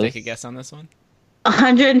else I want close? to take a guess on this one?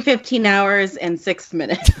 115 hours and 6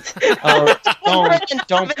 minutes. Oh, don't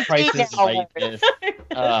 117 prices right hours. this.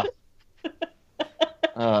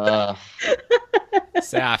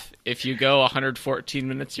 Saf, if you go 114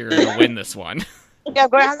 minutes, you're going to win this one. Yeah, I'm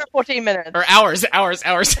going 114 minutes. Or hours.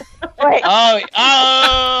 Wait, Oh,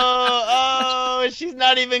 she's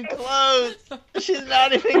not even close. She's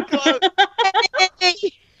not even close.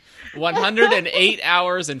 108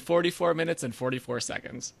 hours and 44 minutes and 44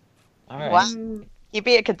 seconds. All right. wow. You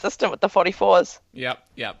be consistent with the 44s. Yep.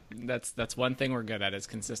 That's one thing we're good at is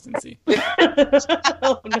consistency.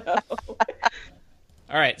 Oh no.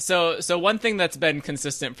 All right, so one thing that's been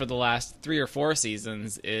consistent for the last 3 or 4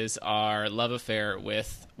 seasons is our love affair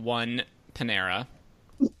with one Panera.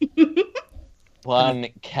 One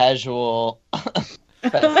casual fast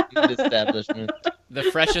food establishment. The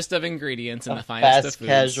freshest of ingredients and the finest of Fast foods.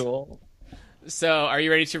 casual. So, are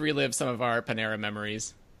you ready to relive some of our Panera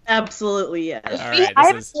memories? Absolutely, yes. All See, right,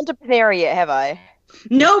 I this haven't is been to Panera yet, have I?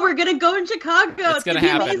 No, we're gonna go in Chicago. it's going to be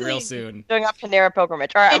happen amazing. real soon. Doing a Panera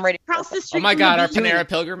pilgrimage. All right, I'm It's ready. across the Oh street. my from god, the our Bean. Panera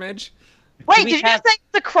pilgrimage? Wait, We did you have- say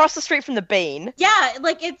it's across the street from the Bean? Yeah,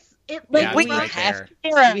 like it. Yeah, Like it's we right have. there.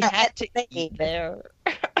 Panera We at had the to eat Bean. there.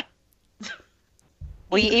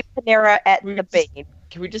 We eat Panera at We the just- Bean.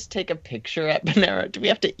 Can we just take a picture at Panera? Do we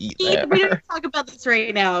have to eat We there? don't talk about this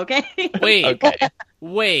right now, okay? Wait, Okay.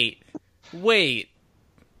 wait.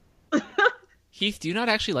 Heath, do you not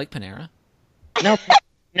actually like Panera? No,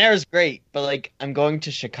 Panera's great, but like I'm going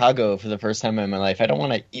to Chicago for the first time in my life. I don't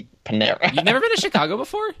want to eat Panera. You've never been to Chicago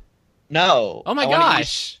before? No. Oh my I wanna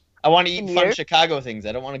gosh. I want to eat Can fun you? Chicago things.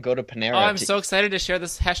 I don't want to go to Panera. Oh, I'm to so excited to share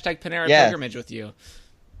this hashtag Panera Yes. pilgrimage with you.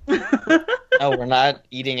 No, we're not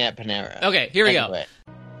eating at Panera. Okay, here we go. Anyway,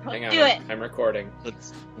 Hang on, Do it. I'm recording.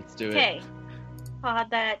 let's do it. Okay. Pod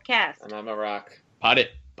that cast. I'm on my rock. Pot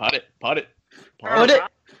it.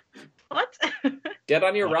 What? Get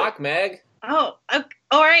on your rock, Meg. Oh, okay.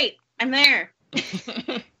 All right. I'm there.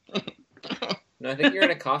 No, I think you're in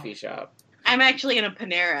a coffee shop. I'm actually in a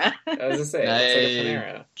Panera. I was gonna say, it looks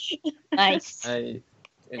like a Panera. Nice.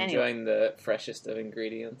 Enjoying the freshest of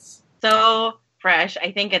ingredients. So fresh.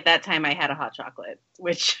 I think at that time I had a hot chocolate,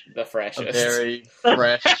 which The A freshest. very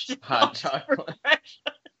fresh hot chocolate.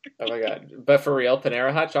 Oh my god. But for real,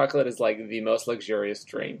 Panera hot chocolate is like the most luxurious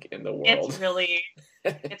drink in the world. it's really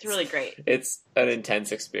great. It's an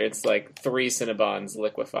intense experience, like 3 Cinnabons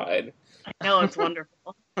liquefied. No, it's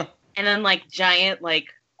wonderful. And then like giant like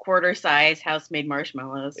quarter size house made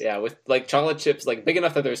marshmallows. Yeah, with like chocolate chips, like big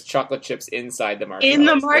enough that there's chocolate chips inside the marshmallows. In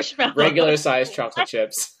the Like, marshmallows. regular sized chocolate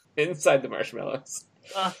chips inside the marshmallows.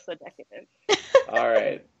 Oh, so decadent. All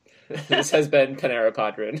right. This has been Panera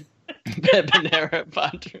Podron. Panera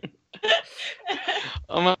Podron.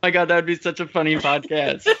 Oh my god, that would be such a funny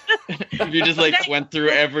podcast. If you just like went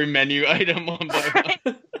through every menu item one by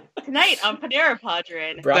one. Tonight on Panera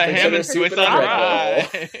Podron. Broccoli The ham sugar and soup Swiss and a on Red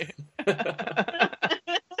Bull. rye.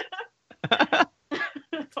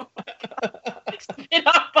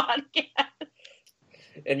 Spin-off podcast.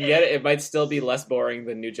 And yet it might still be less boring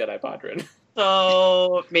than New Jedi Podron.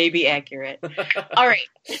 So maybe accurate. All right.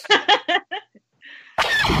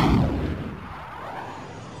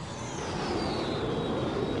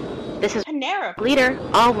 This is Panera. Leader.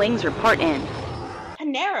 All wings report in.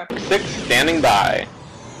 Panera. 6 standing by.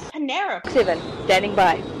 Panera. 7, standing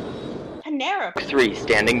by. Panera. 3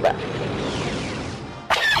 standing by.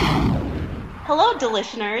 Hello,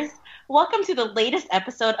 Delitioners. Welcome to the latest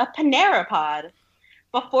episode of Panera Pod.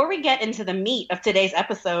 Before we get into the meat of today's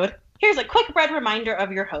episode, here's a quick bread reminder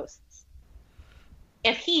of your hosts.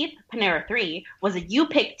 If Heath, Panera 3, was a You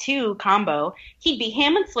Pick 2 combo, he'd be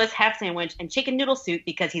ham and Swiss half sandwich and chicken noodle soup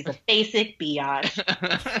because he's a basic biatch.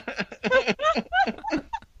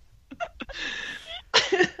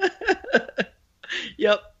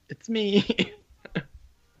 Yep, it's me.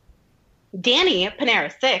 Danny,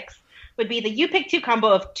 Panera 6, would be the You Pick 2 combo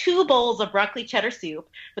of 2 bowls of broccoli cheddar soup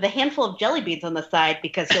with a handful of jelly beans on the side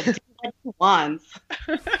because he'll do what he wants.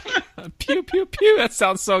 Pew, pew, pew. That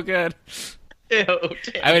sounds so good. Ew,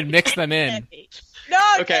 I would mix them in. No,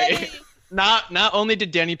 Okay. Danny! Not only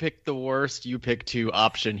did Danny pick the worst You Pick 2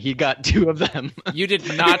 option, he got 2 of them. You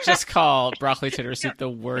did not just call broccoli cheddar soup the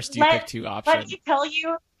worst You Pick 2 option. Let me tell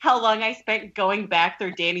you how long I spent going back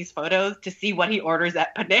through Danny's photos to see what he orders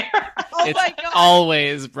at Panera. Oh It's my god!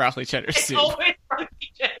 always broccoli cheddar soup. Always broccoli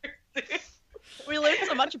cheddar soup. We learned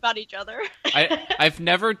so much about each other. I've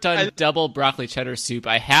never done double broccoli cheddar soup.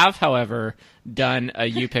 I have, however, done a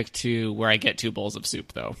You Pick 2 where I get 2 bowls of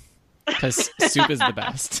soup, though. Because soup is the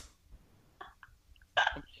best.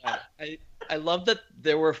 I love that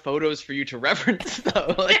there were photos for you to reference,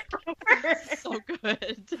 though. Like, So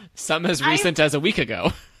good. Some as recent as a week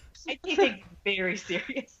ago. I take it very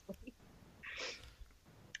seriously.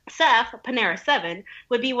 Seth, Panera 7,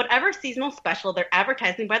 would be whatever seasonal special they're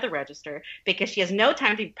advertising by the register because she has no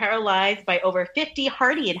time to be paralyzed by over 50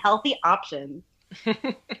 hearty and healthy options.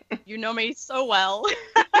 You know me so well.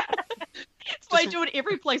 That's what I do at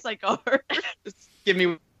every place I go. just give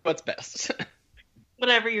me what's best.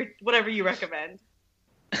 Whatever you recommend.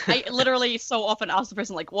 I literally so often ask the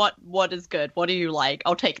person, like, what is good? What do you like?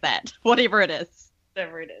 I'll take that. Whatever it is.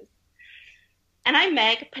 Whatever it is. And I'm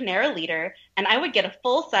Meg, Panera leader, and I would get a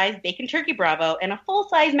full-size bacon turkey bravo and a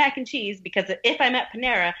full-size mac and cheese because if I'm at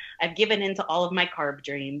Panera, I've given in to all of my carb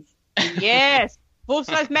dreams. Yes.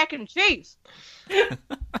 Full-size mac and cheese. With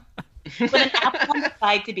an apple on the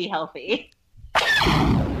side to be healthy.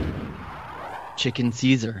 Chicken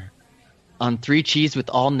Caesar. On 3 cheese with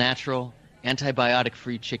all natural,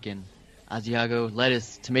 antibiotic-free chicken. Asiago,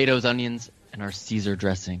 lettuce, tomatoes, onions, and our Caesar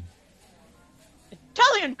dressing.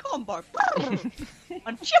 Italian combo.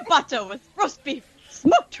 On ciabatta with roast beef,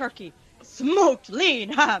 smoked turkey, smoked lean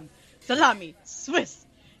ham, salami, Swiss,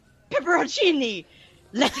 pepperoncini,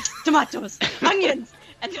 lettuce, tomatoes, onions,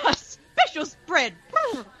 and a special spread.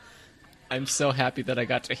 I'm so happy that I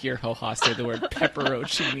got to hear Ho-Ha say the word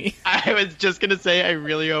pepperoncini. I was just gonna say, I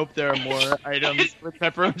really hope there are more items with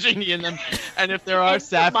pepperoncini in them, and if there are,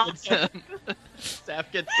 Saf gets them. Saf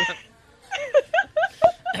gets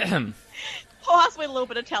them. Ho-Ha's with a little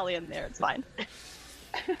bit Italian there. It's fine.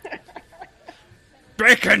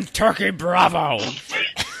 Bacon turkey bravo!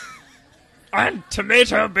 And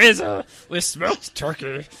tomato basil with smoked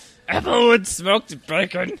turkey, applewood smoked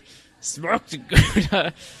bacon, smoked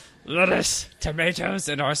Gouda, lettuce, tomatoes,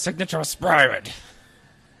 and our signature spread.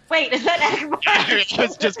 Wait, is that Akbar? I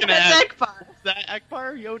was just gonna That's ask, Akbar. is that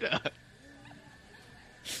Akbar or Yoda?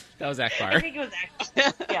 That was I Akbar. think it was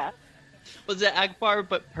Akbar. Yeah. Was it Akbar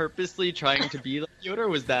but purposely trying to be like Yoda, or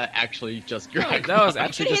was that actually just your Akbar? That was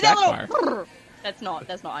actually Did you just hear that Akbar. little? That's not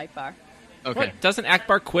Akbar. Okay. What, doesn't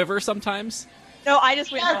Akbar quiver sometimes? No, I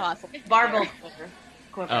just went Yes. Ho-Ha. Barbell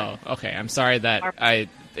quiver. Oh, okay. I'm sorry that I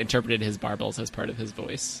interpreted his barbels as part of his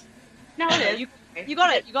voice. No, it is. You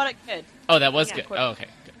got it. You got it good. Oh, that was Yeah, good. quiver. Oh, okay,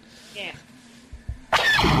 good. Yeah.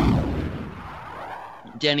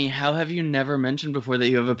 Danny, how have you never mentioned before that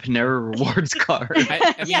you have a Panera Rewards card?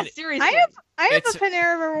 I mean, Yeah, seriously. I have It's- a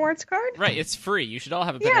Panera Rewards card. right, it's free. You should all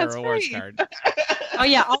have a Yeah, Panera it's Rewards free. card. Oh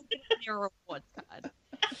yeah, I'll get your rewards card.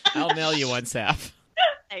 I'll mail you one, Saf.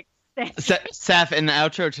 Saf, in the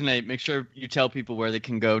outro tonight, make sure you tell people where they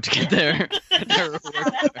can go to get their rewards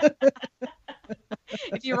card.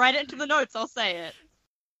 If you write it into the notes, I'll say it.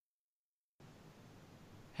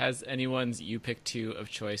 Has anyone's You Pick 2 of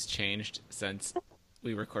choice changed since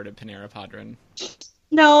we recorded Panera Padron?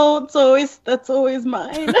 No, that's always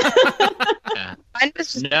mine. Yeah. Mine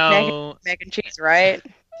was just No. mac and cheese, right?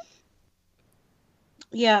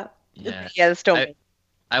 Yeah. Yeah. Yeah, that's still me.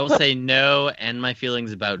 I will say no, and my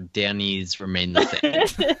feelings about Danny's remain the same.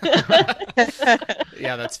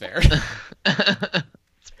 Yeah, that's fair.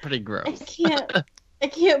 It's pretty I gross.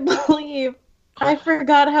 can't believe I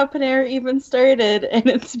forgot how Panera even started, and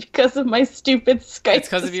it's because of my stupid Skype. It's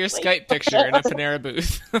because of your display. Skype picture in a Panera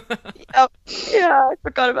booth. Yeah, I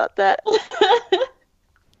forgot about that.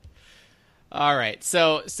 All right,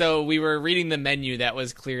 so we were reading the menu. That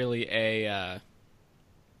was clearly An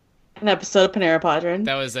episode of Panera Padron.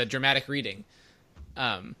 that was a dramatic reading.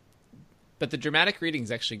 But the dramatic readings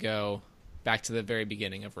actually go back to the very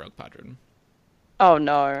beginning of Rogue Padron. Oh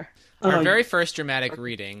no. Our very first dramatic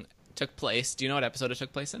reading took place. Do you know what episode it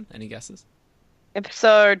took place in? Any guesses?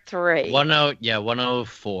 Episode 3.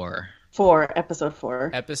 104. Episode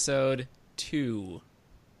 4. Episode 2.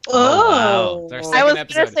 Oh, It's our I second was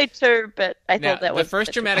episode. going to say 2, but I Now, thought that was the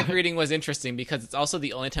first dramatic reading was interesting because it's also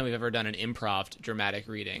the only time we've ever done an improv dramatic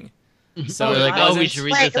reading. So We're it like, wasn't- we should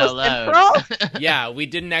read Wait, this it out was loud. improv? Yeah, we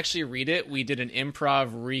didn't actually read it. We did an improv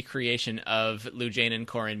recreation of Lou Jane and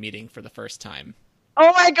Corin meeting for the first time.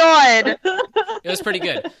 Oh my god! It was pretty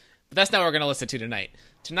good. But that's not what we're going to listen to tonight.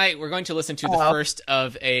 Tonight, we're going to listen to the first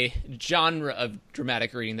of a genre of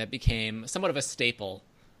dramatic reading that became somewhat of a staple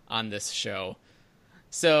on this show.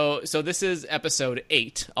 So this is episode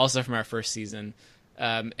 8, also from our first season.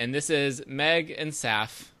 And this is Meg and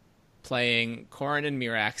Saf playing Corin and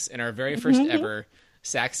Mirax in our very first ever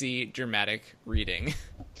Saxy dramatic reading.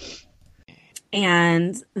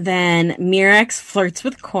 And then Mirax flirts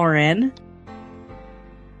with Corin.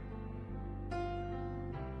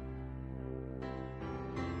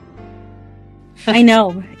 I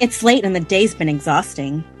know, it's late and the day's been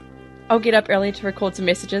exhausting. I'll get up early to record some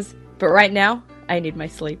messages, but right now, I need my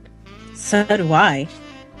sleep. So do I.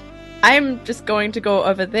 I'm just going to go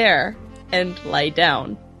over there and lie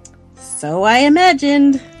down. So I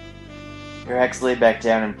imagined. Mirax lay back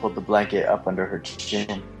down and pulled the blanket up under her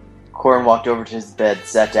chin. Corin walked over to his bed,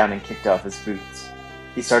 sat down, and kicked off his boots.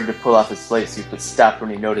 He started to pull off his slave suit, but stopped when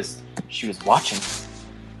he noticed she was watching.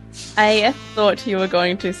 I thought you were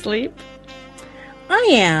going to sleep. I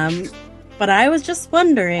am, but I was just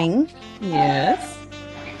wondering. Yes?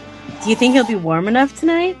 Do you think it'll be warm enough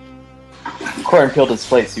tonight? Corin peeled his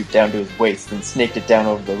slave suit down to his waist and snaked it down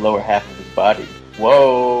over the lower half of his body.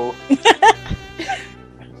 Whoa!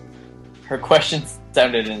 Her question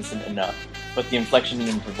sounded innocent enough, but the inflection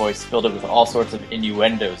in her voice filled it with all sorts of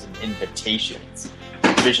innuendos and invitations.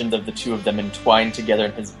 Visions of the two of them entwined together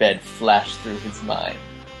in his bed flashed through his mind.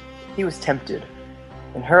 He was tempted.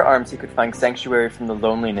 In her arms he could find sanctuary from the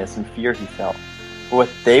loneliness and fear he felt. But what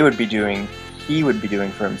they would be doing, he would be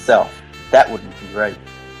doing for himself. That wouldn't be right.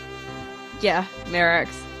 Yeah, Mirax.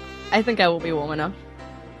 I think I will be warm enough.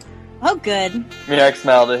 Oh, good. Mirax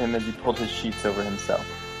smiled at him as he pulled his sheets over himself.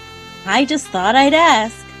 I just thought I'd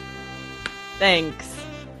ask. Thanks.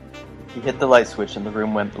 He hit the light switch and the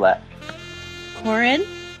room went black. Corin,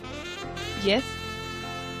 Yes?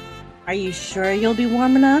 are you sure you'll be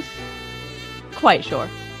warm enough? Quite sure.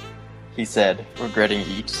 He said, regretting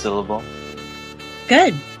each syllable.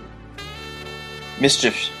 Good.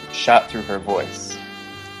 Mischief shot through her voice.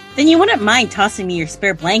 Then you wouldn't mind tossing me your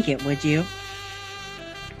spare blanket, would you?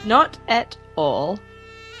 Not at all.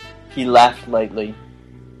 He laughed lightly.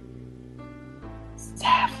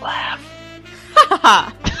 Saf laugh.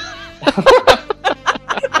 Haha!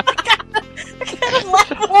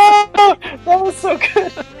 Oh, that was so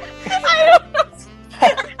good.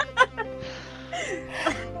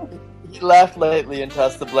 He laughed lightly and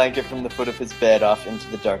tossed the blanket from the foot of his bed off into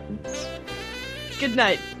the darkness. Good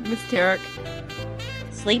night, Miss Tarek.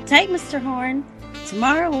 Sleep tight, Mr. Horn.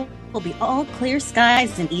 Tomorrow will be all clear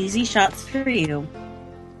skies and easy shots for you.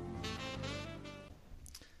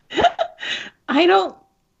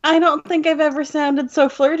 I don't think I've ever sounded so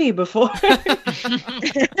flirty before.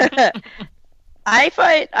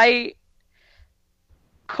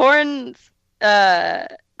 Corin's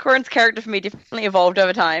character for me definitely evolved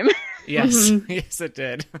over time. Yes, yes, it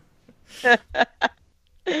did.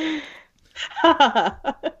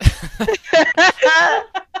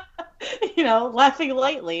 Laughing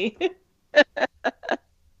lightly.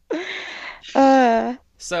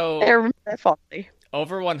 So, I remember that fondly.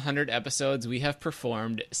 over 100 episodes, we have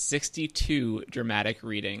performed 62 dramatic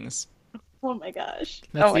readings. Oh my gosh.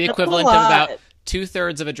 That's the God, equivalent that's of a lot. about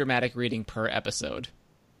 2/3 of a dramatic reading per episode.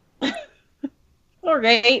 All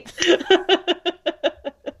right.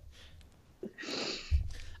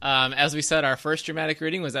 As we said, our first dramatic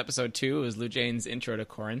reading was episode 2. It was Lou Jane's intro to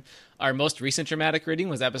Corin. Our most recent dramatic reading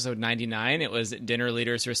was episode 99. It was Dinner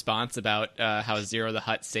Leader's response about how Zero the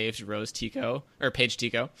Hutt saved Paige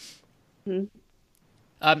Tico. Hmm.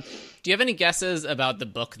 Do you have any guesses about the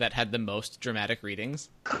book that had the most dramatic readings?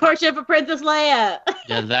 Courtship of Princess Leia.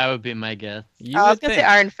 Yeah, that would be my guess. You I was would gonna think.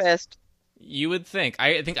 say Iron Fist. You would think.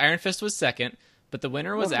 I think Iron Fist was second, but the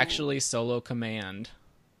winner was actually Solo Command.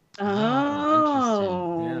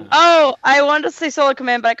 Oh. Yeah. Oh, I wanted to say Solo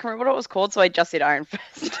Command, but I can't remember what it was called, so I just said Iron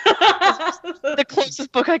Fist. The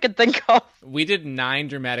closest book I could think of. We did 9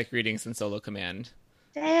 dramatic readings in Solo Command.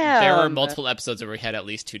 Damn. There were multiple episodes where we had at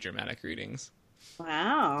least 2 dramatic readings.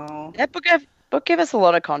 Wow. That book gave us a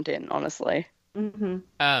lot of content, honestly.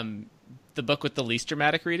 Mm-hmm. The book with the least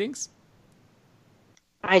dramatic readings?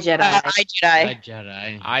 I Jedi. I Jedi.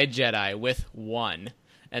 Jedi. I Jedi with 1.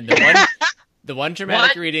 And the one The one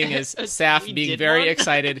dramatic What? reading is Saf We being did very one?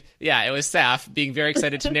 excited. Yeah, it was Saf being very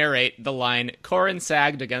excited to narrate the line, Corin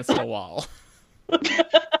sagged against a wall.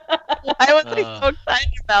 I was so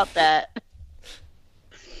excited about that.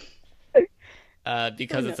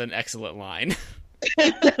 Because it's an excellent line.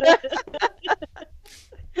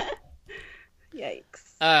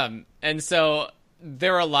 Yikes. And so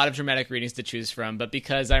there are a lot of dramatic readings to choose from, but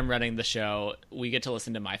because I'm running the show, we get to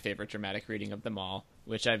listen to my favorite dramatic reading of them all,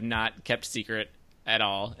 which I've not kept secret at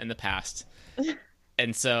all in the past.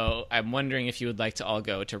 And so I'm wondering if you would like to all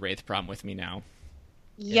go to Wraith Prom with me now.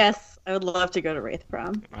 Yes, I would love to go to Wraith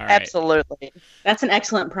Prom. All right. Absolutely. That's an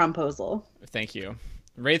excellent promposal. Thank you.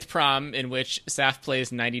 Wraith Prom, in which Saf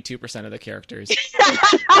plays 92% of the characters.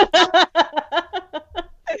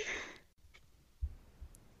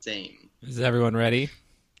 Same. Is everyone ready?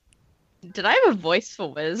 Did I have a voice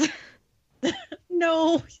for Wiz?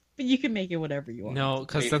 No, but you can make it whatever you want. No,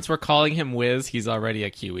 because since we're calling him Wiz, he's already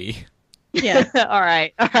a QE. Yeah. All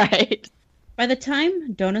right. By the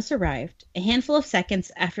time Donus arrived, a handful of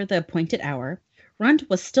seconds after the appointed hour, Runt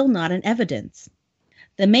was still not in evidence.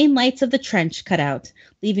 The main lights of the trench cut out,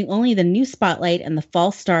 leaving only the new spotlight and the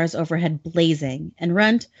false stars overhead blazing, and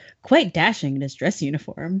Runt, quite dashing in his dress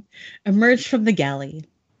uniform, emerged from the galley.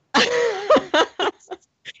 I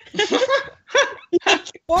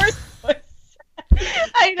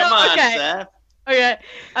know. Come on, okay. Saf. Okay,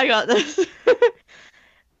 I got this.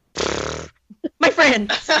 My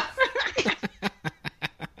friend.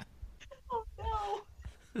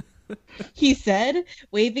 He said,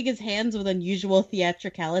 waving his hands with unusual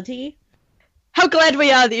theatricality. How glad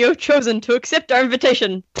we are that you have chosen to accept our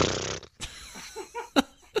invitation.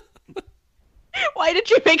 Why did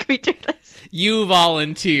you make me do this? You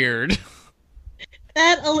volunteered.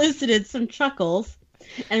 That elicited some chuckles,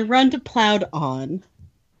 and Runt plowed on.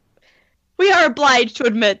 We are obliged to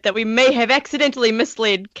admit that we may have accidentally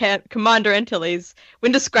misled Commander Antilles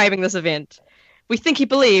when describing this event. We think he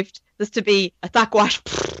believed this to be a Thakwash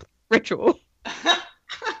ritual.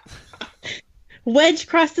 Wedge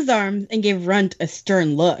crossed his arms and gave Runt a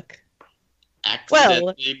stern look.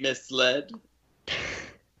 Accidentally misled.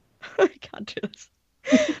 I can't do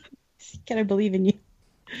this. Can I believe in you?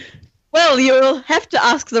 Well, you will have to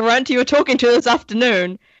ask the Runt you were talking to this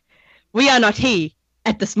afternoon. We are not he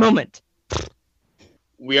at this moment.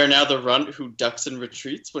 We are now the Runt who ducks and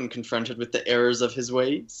retreats when confronted with the errors of his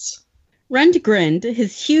ways. Runt grinned,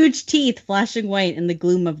 his huge teeth flashing white in the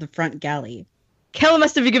gloom of the front galley. Kel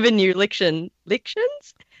must have given you lections? I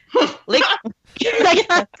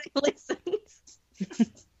can't say lessons.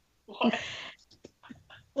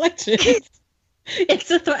 Lections.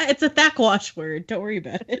 It's a Thakwash word. Don't worry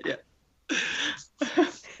about it. Yeah.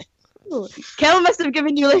 Kel must have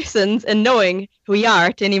given you lessons in knowing who we are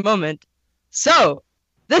at any moment. So,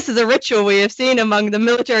 this is a ritual we have seen among the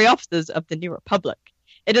military officers of the New Republic.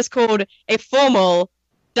 It is called a formal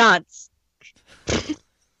dance.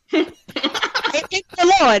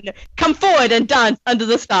 Lord, come forward and dance under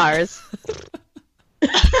the stars.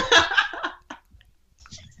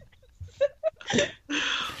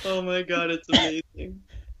 Oh my god, it's amazing.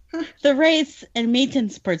 The Wraiths and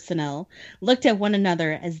maintenance personnel looked at one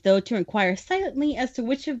another as though to inquire silently as to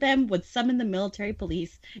which of them would summon the military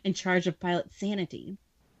police in charge of pilot sanity.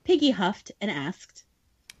 Piggy huffed and asked,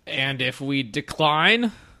 And if we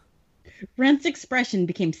decline? Runt's expression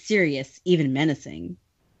became serious, even menacing.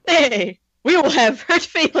 Hey, we will have hurt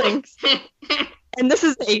feelings. And this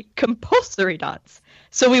is a compulsory dance,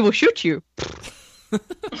 so we will shoot you.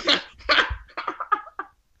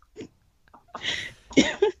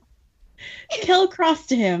 Kel crossed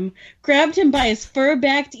to him, grabbed him by his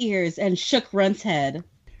fur-backed ears, and shook Runt's head.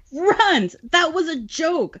 Runt! That was a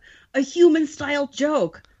joke! A human-style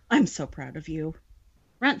joke! I'm so proud of you.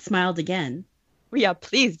 Runt smiled again. We are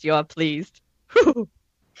pleased you are pleased. You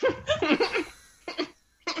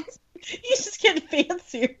just get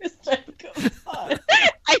fancier as time goes on.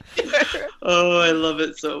 I do. Oh, I love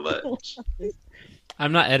it so much.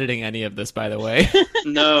 I'm not editing any of this, by the way.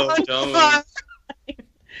 No, don't.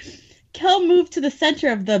 Kel moved to the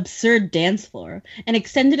center of the absurd dance floor and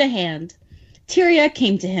extended a hand. Tyria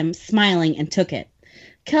came to him, smiling, and took it.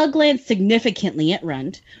 Kel glanced significantly at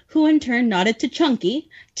Runt, who in turn nodded to Chunky,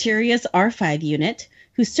 Tyria's R5 unit,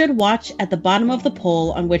 who stood watch at the bottom of the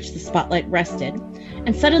pole on which the spotlight rested,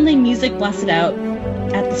 and suddenly music blasted out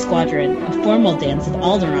at the squadron, a formal dance of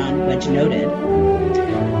Alderaan, Wedge noted.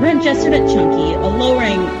 Runt gestured at Chunky, a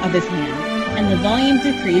lowering of his hand, and the volume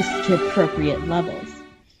decreased to appropriate levels.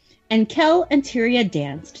 And Kel and Tyria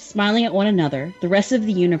danced, smiling at one another, the rest of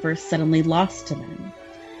the universe suddenly lost to them.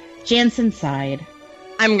 Jansen sighed.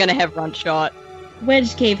 I'm gonna have Runt shot.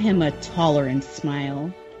 Wedge gave him a tolerant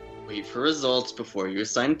smile. Wait for results before you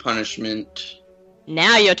assign punishment.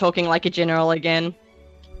 Now you're talking like a general again.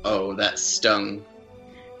 Oh, that stung.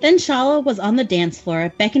 Then Shala was on the dance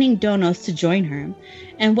floor, beckoning Donos to join her,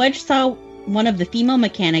 and Wedge saw one of the female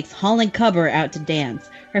mechanics hauling Cubber out to dance,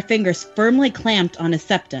 her fingers firmly clamped on his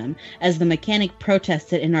septum as the mechanic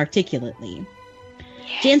protested inarticulately.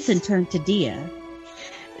 Yes. Jansen turned to Dia.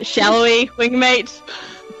 Shall we, wingmate?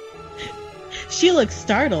 She looked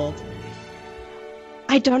startled.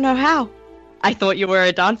 I don't know how. I thought you were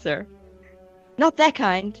a dancer. Not that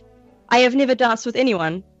kind. I have never danced with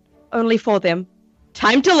anyone. Only for them.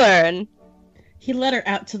 Time to learn. He led her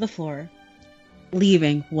out to the floor,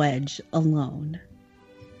 leaving Wedge alone.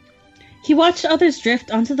 He watched others drift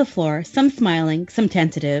onto the floor, some smiling, some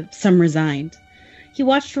tentative, some resigned. He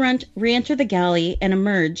watched Runt re-enter the galley and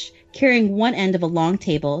emerge, carrying one end of a long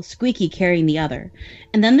table, Squeaky carrying the other,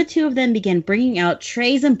 and then the two of them began bringing out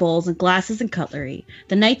trays and bowls and glasses and cutlery,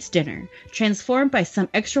 the night's dinner, transformed by some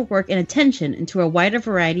extra work and attention into a wider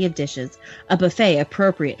variety of dishes, a buffet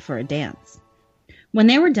appropriate for a dance. When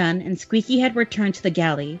they were done and Squeaky had returned to the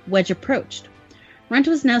galley, Wedge approached. Runt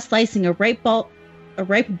was now slicing a ripe ball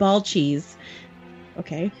cheese,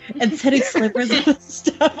 and setting slivers of the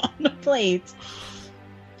stuff on the plate.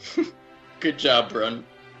 Good job, Runt.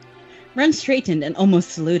 Runt straightened and almost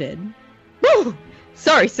saluted. Woo!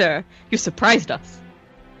 Sorry, sir. You surprised us.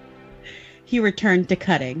 He returned to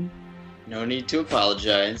cutting. No need to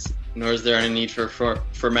apologize, nor is there any need for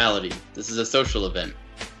formality. This is a social event.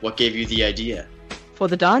 What gave you the idea? For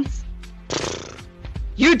the dance?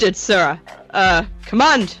 You did, sir.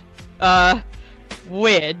 Command.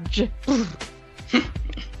 Wedge.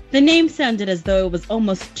 The name sounded as though it was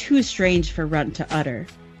almost too strange for Runt to utter.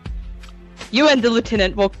 You and the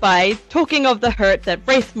lieutenant walked by, talking of the hurt that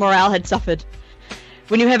Wraith Morale had suffered.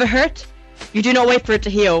 When you have a hurt, you do not wait for it to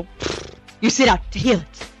heal. You set out to heal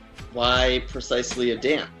it. Why precisely a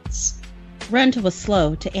dance? Runt was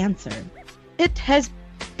slow to answer. It has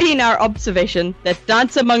been our observation that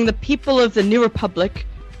dance among the people of the New Republic,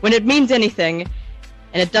 when it means anything,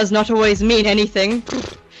 and it does not always mean anything,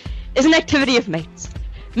 is an activity of mates.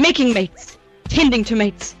 Making mates, tending to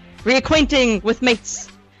mates, reacquainting with mates.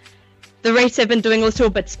 The Wraiths have been doing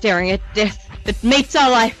little but staring at death, but mates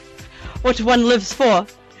are life, what one lives for.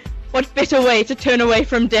 What better way to turn away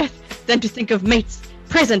from death than to think of mates,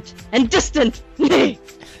 present and distant, nay.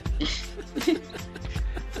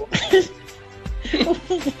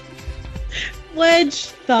 Wedge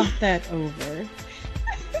thought that over.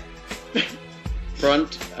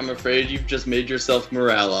 Runt, I'm afraid you've just made yourself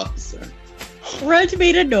morale officer. Runt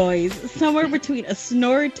made a noise, somewhere between a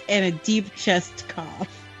snort and a deep chest cough.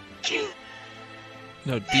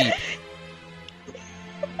 No, deep.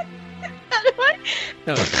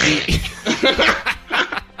 No, deep.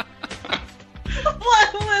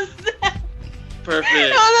 What was that?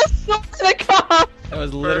 Perfect. Oh, that's so a cough. That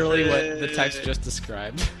was literally what the text just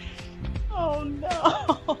described. Oh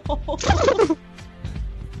no.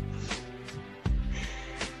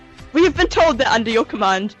 We have been told that under your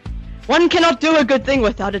command, one cannot do a good thing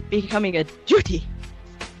without it becoming a duty.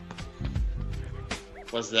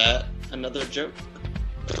 Was that another joke?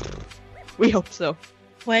 We hope so.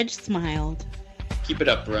 Wedge smiled. Keep it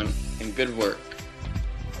up, Runt, and good work.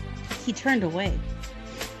 He turned away.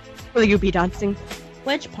 Will you be dancing?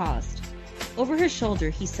 Wedge paused. Over his shoulder,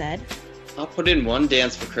 he said, I'll put in one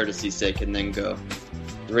dance for courtesy's sake and then go.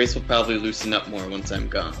 The race will probably loosen up more once I'm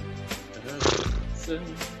gone.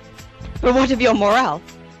 But what of your morale?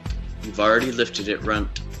 You've already lifted it,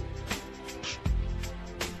 Runt.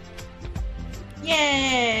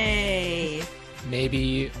 Yay!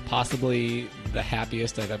 Maybe, possibly, the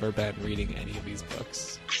happiest I've ever been reading any of these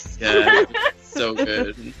books. Yeah, so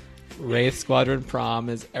good. Wraith Squadron Prom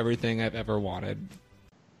is everything I've ever wanted.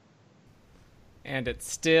 And it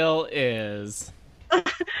still is.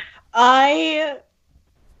 I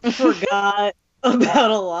forgot about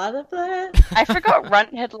a lot of that. I forgot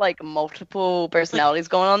Runt had like multiple personalities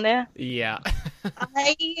going on there. Yeah.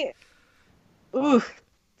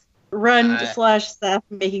 Run / Seth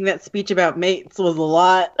making that speech about mates was a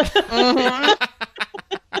lot.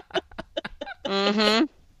 Mm-hmm.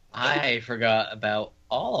 I forgot about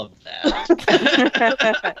all of that.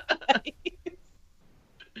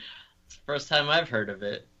 It's the first time I've heard of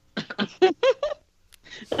it.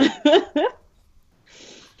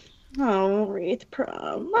 Oh, Wraith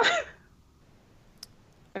Prom.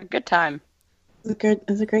 A good time. It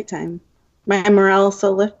was a great time. My morale is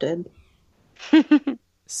so lifted.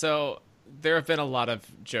 So, there have been a lot of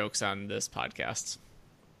jokes on this podcast.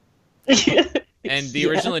 And the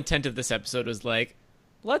original intent of this episode was like,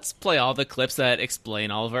 let's play all the clips that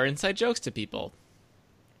explain all of our inside jokes to people.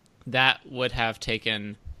 That would have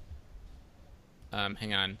taken,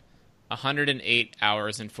 108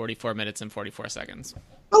 hours and 44 minutes and 44 seconds.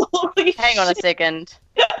 Hang on a second.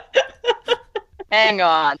 Hang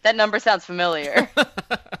on. That number sounds familiar.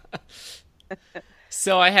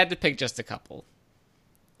 So I had to pick just a couple.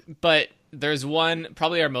 But there's one,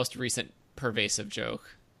 probably our most recent pervasive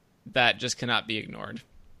joke, that just cannot be ignored.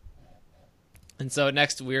 And so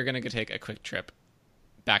next we're going to take a quick trip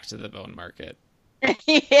back to the bone market.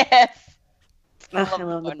 Yes. I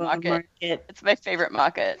love the bone market. It's my favorite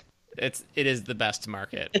market. It is the best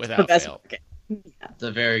market, It's without the best fail. market. It's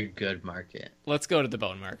a very good market. Let's go to the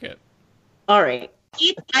bone market. All right.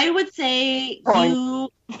 Keith, I would say you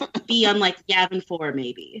be on like Yavin 4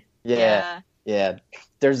 maybe. Yeah.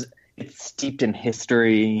 It's steeped in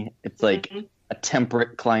history. It's like a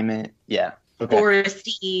temperate climate. Yeah. Okay.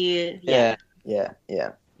 Foresty. Yeah.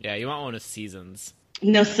 Yeah, you want one with seasons.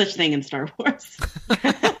 No such thing in Star Wars.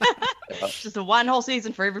 Just a one whole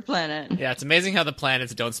season for every planet. Yeah, it's amazing how the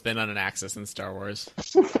planets don't spin on an axis in Star Wars.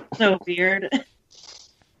 So weird.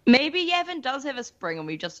 Maybe Yavin does have a spring, and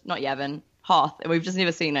we've just not Yavin, Hoth, and we've just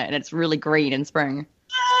never seen it, and it's really green in spring.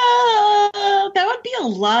 That would be a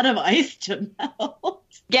lot of ice to melt.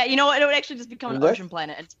 Yeah, you know what? It would actually just become an ocean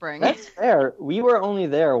planet in spring. That's fair. We were only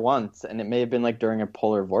there once, and it may have been like during a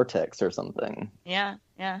polar vortex or something. Yeah.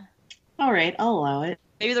 All right, I'll allow it.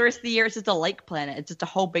 Maybe the rest of the year it's just a lake planet. It's just a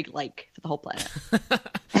whole big lake for the whole planet.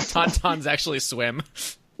 Tauntauns actually swim.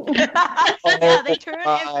 Yeah, they turn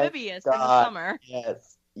amphibious in the summer.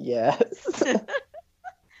 Yes.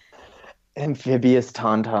 Amphibious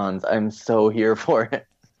Tauntauns. I'm so here for it.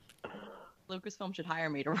 Lucasfilm should hire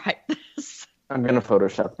me to write this. I'm gonna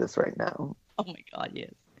Photoshop this right now. Oh my god,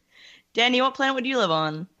 yes. Danny, what planet would you live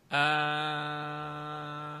on?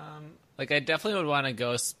 Like I definitely would want to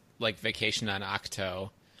go like vacation on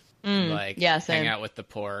Octo, same. hang out with the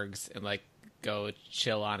Porgs and like go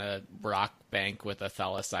chill on a rock bank with a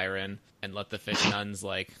Thalasiren and let the fish nuns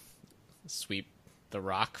like sweep the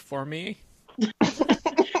rock for me.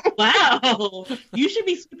 Wow, you should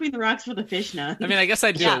be sweeping the rocks for the fish nuns. I mean, I guess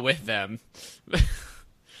I'd do it with them.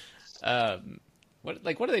 What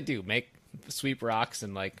do they do? Sweep rocks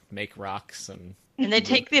and like make rocks and they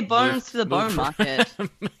take their bones to the bone market.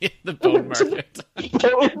 The bone market.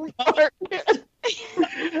 Bone market.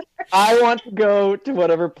 I want to go to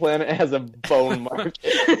whatever planet has a bone market.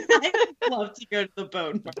 I would love to go to the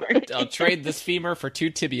bone market. I'll trade this femur for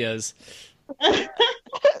 2 tibias.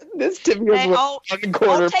 This tibia Hey, was I'll take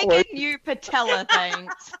a new patella,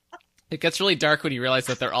 thanks. It gets really dark when you realize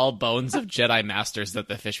that they're all bones of Jedi Masters that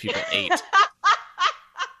the fish people ate.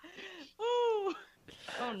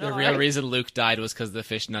 Oh, no, The real reason Luke died was because the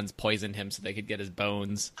fish nuns poisoned him so they could get his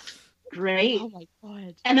bones. Great. Oh my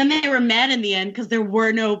god. And then they were mad in the end because there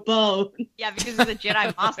were no bones. Yeah, because of the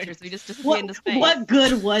Jedi Masters, we just disappeared into space. What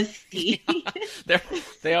good was he?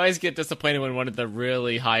 They always get disappointed when one of the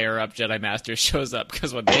really higher up Jedi Masters shows up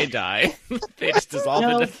because when they die, they just dissolve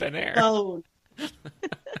into thin air. Bone.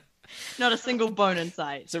 Not a single bone in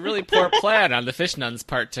sight. It's a really poor plan on the fish nuns'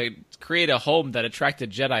 part to create a home that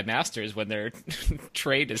attracted Jedi Masters when they're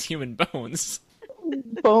trade as human bones.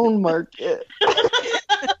 Bone market.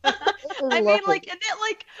 I mean, like, in that,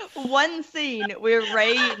 like, one scene where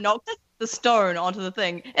Rey knocks the stone onto the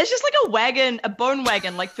thing, it's just like a bone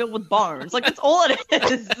wagon, like, filled with bones. Like, that's all it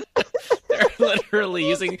is. They're literally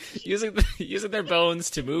using their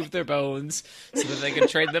bones to move their bones so that they can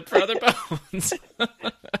trade them for other bones.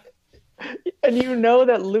 And you know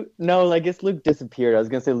that Luke... No, I guess Luke disappeared. I was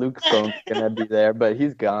going to say Luke's phone's going to be there, but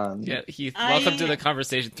he's gone. Yeah, Heath, welcome to the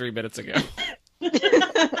conversation 3 minutes ago. Did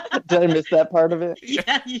I miss that part of it?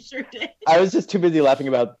 Yeah, you sure did. I was just too busy laughing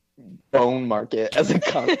about bone market as a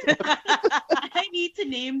concept. I need to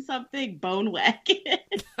name something Bone Wagon.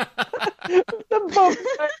 The bone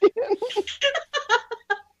wagon.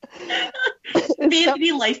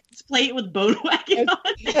 Fancy license plate with Bone Wagon on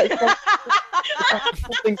it.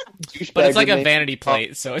 But it's like a vanity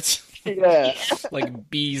plate, so it's yeah. like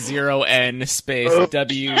B0N space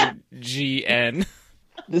WGN.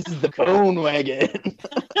 This is the bone wagon.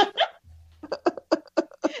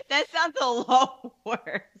 That sounds a lot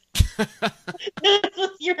worse. This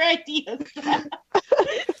was your idea, Saf.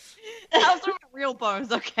 I was talking about real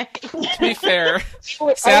bones, okay? To be fair,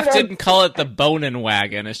 Saf didn't call it the bonin'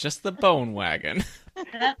 wagon. It's just the bone wagon.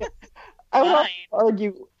 I would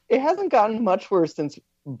argue it hasn't gotten much worse since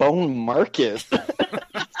Bone Market.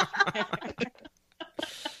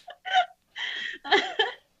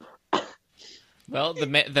 Well,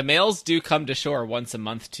 the males do come to shore once a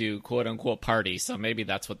month to quote unquote party, so maybe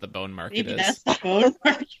that's what the bone market Maybe is. that's the bone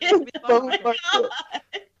market. Oh my God.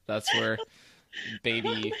 That's where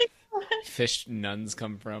baby fish nuns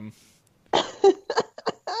come from. There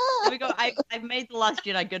we go. I've made The Last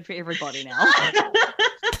Jedi good for everybody now.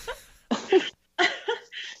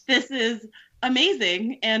 This is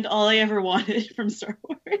amazing and all I ever wanted from Star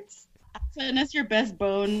Wars. Send us your best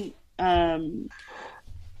bone.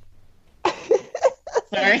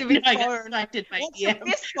 Sorry, no, I got distracted by DM.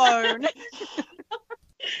 This bone?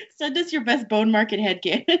 Send us your best bone market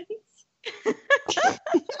headcanons.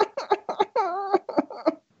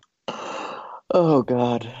 Oh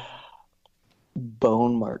God.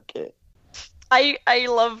 Bone market. I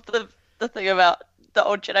love the thing about the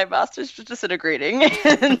old Jedi Masters just disintegrating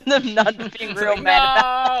and them not being real mad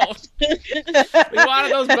about it. We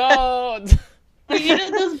wanted those bones. We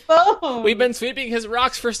needed those bones. We've been sweeping his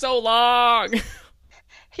rocks for so long.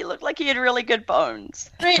 He looked like he had really good bones.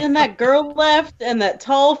 Right, and that girl left, and that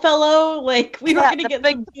tall fellow, like, we were gonna get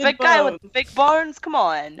big guy with big bones. Come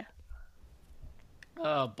on.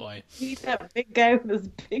 Oh boy. He's that big guy with his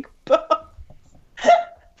big bones.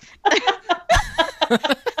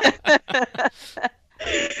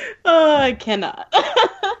 Oh, I cannot.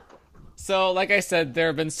 So, like I said, there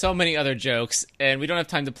have been so many other jokes, and we don't have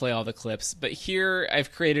time to play all the clips, but here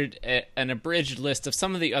I've created an abridged list of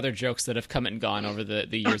some of the other jokes that have come and gone over the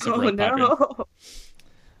years of Rogue Podron.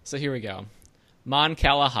 So here we go. Mon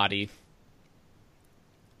Kalahati.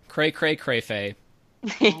 Cray Cray Crayfay.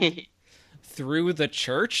 Through the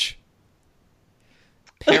Church.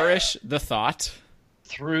 Perish the Thought.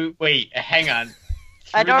 Wait, hang on.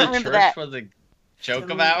 I don't remember that. Was a joke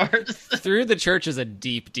of ours? Through the Church is a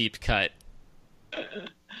deep, deep cut.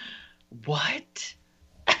 What?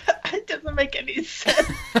 It doesn't make any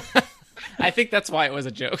sense. I think that's why it was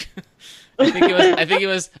a joke. I think it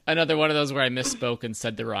was another one of those where I misspoke and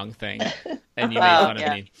said the wrong thing, and you made fun of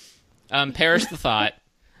me. Perish the Thought.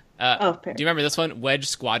 Do you remember this one? Wedge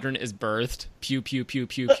Squadron is birthed. Pew pew pew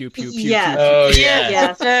pew pew pew pew. Yeah. Oh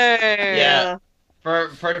yeah. Yeah.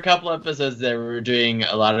 For a couple episodes there, we were doing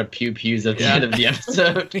a lot of pew pews at the end of the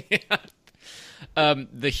episode. Yeah.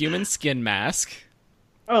 The Human Skin Mask.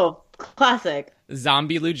 Oh, classic.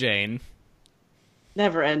 Zombie Lou Jane.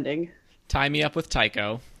 Never ending. Tie Me Up with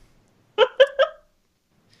Tycho.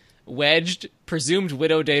 Wedged, presumed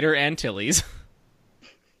widow dater Antilles.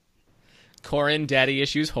 Corin, Daddy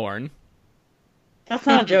Issues Horn. That's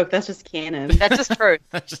not a joke, that's just canon. That's just truth.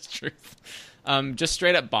 That's just truth. Just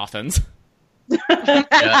straight up boffins.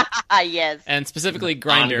 Yes. And specifically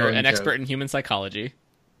Grinder, Ongoing an joke. expert in human psychology.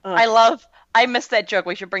 I missed that joke.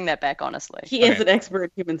 We should bring that back, honestly. He is an expert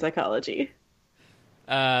in human psychology.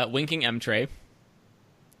 Winking M-Tray.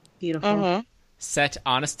 Beautiful. Mm-hmm. Set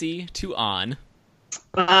honesty to on.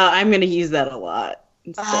 I'm going to use that a lot.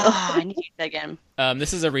 I need to use that again.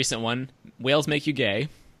 This is a recent one. Whales make you gay.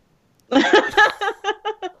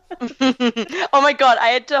 Oh my god, I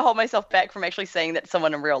had to hold myself back from actually saying that to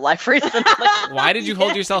someone in real life recently. Why did you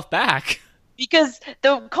hold yourself back? Because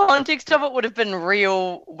the context of it would have been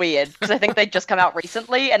real weird, because I think they'd just come out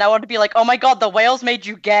recently, and I wanted to be like, oh my god, the whales made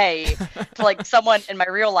you gay, to like someone in my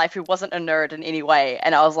real life who wasn't a nerd in any way,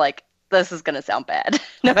 and I was like, this is gonna sound bad,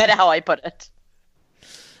 no matter how I put it.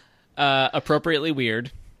 Appropriately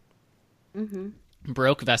weird. Mm-hmm.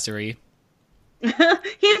 Broke Vessery.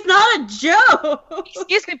 He's not a joke!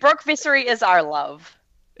 Excuse me, Brooke Vissery is our love.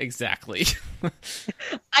 Exactly.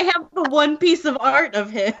 I have the one piece of art of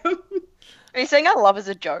him. Are you saying our love is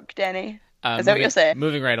a joke, Danny? Is that what you're saying?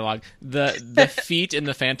 Moving right along. The feet in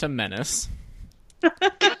the Phantom Menace. Why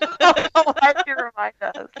do you remind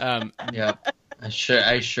us? Yeah,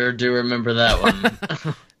 I sure do remember that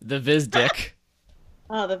one. The Viz Dick.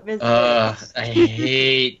 Oh, the Viz Dick. I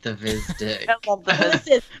hate the Viz Dick. I love the Viz.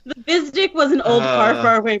 Listen, the Viz Dick was an old Far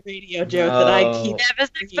Far Away radio joke that I keep. Yeah, Viz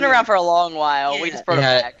Dick's been around for a long while. Yeah. We just brought it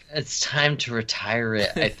back. It's time to retire it,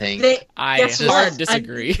 I think. I hard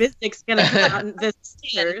disagree. Viz Dick's gonna come out in this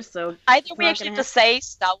year, so Either we actually just say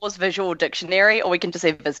Star Wars Visual Dictionary, or we can just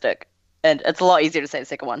say Viz Dick. And it's a lot easier to say the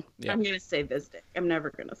second one. Yeah. I'm gonna say Viz Dick. I'm never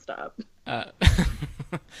gonna stop.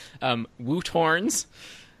 Woot horns.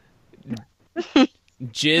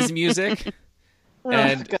 Jizz music.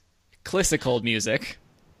 And classical music.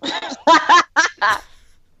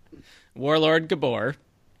 Warlord Gabor.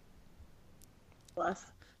 Plus.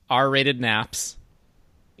 R-rated naps.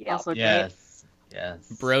 Also Yes.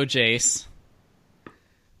 Bro Jace.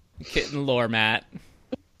 Kitten Lore Mat.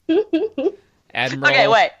 Admiral. Okay,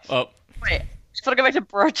 wait. Oh. Wait. Just want to go back to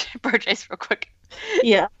Bro Jace real quick.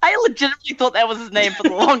 Yeah. I legitimately thought that was his name for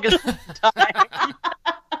the longest time.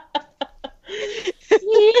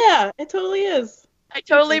 Yeah, it totally is. I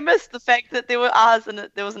totally missed the fact that there were R's and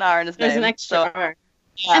there was an R in his There's name. an extra R.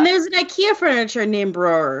 Yeah. And there's an IKEA furniture named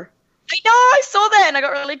Roar. I know, I saw that and I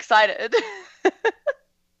got really excited.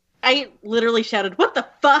 I literally shouted, "What the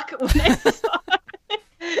fuck?" when I saw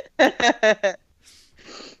it.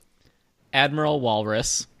 Admiral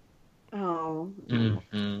Walrus. Oh.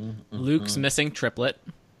 Luke's missing triplet.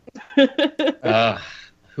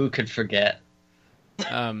 Who could forget?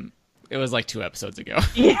 It was like 2 episodes ago.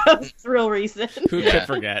 Yeah, it's real recent. Who could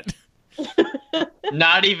forget?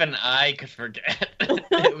 Not even I could forget.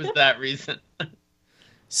 It was that recent.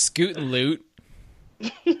 Scoot and Loot.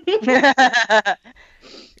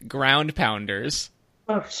 Ground Pounders.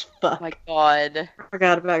 Oh, fuck. Oh my god. I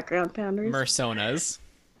forgot about ground pounders. Mersonas.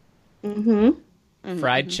 Mm-hmm.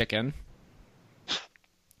 Fried chicken.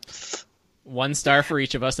 1 star for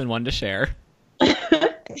each of us and 1 to share.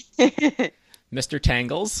 Mr.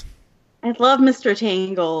 Tangles. I love Mr.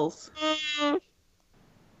 Tangles.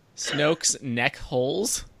 Snoke's neck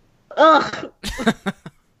holes. Ugh.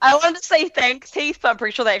 I wanted to say thanks, Heath, but I'm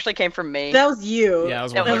pretty sure they actually came from me. That was you. Yeah,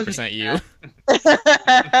 that was 100% you.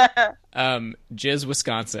 Jizz,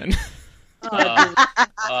 Wisconsin.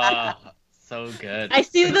 So good. I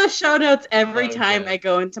see those show notes every So time good. I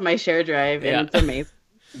go into my share drive, and it's amazing.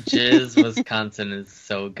 Jizz, Wisconsin is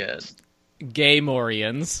so good. Gay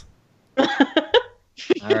Morians. All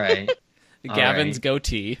right. Gavin's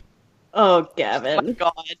goatee. Oh, Gavin. Oh my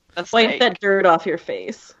god. That's Wipe that dirt off your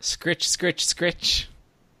face. Scritch, scritch, scritch.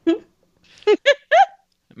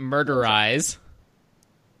 Murder Eyes.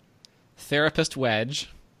 Therapist Wedge.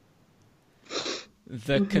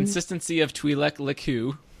 The consistency of Twi'lek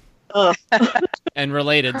Liku. And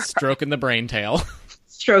related, Stroke in the Brain Tail.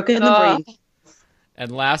 Stroke in the brain.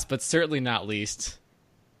 And last but certainly not least,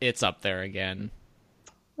 It's Up There Again.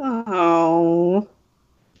 Oh.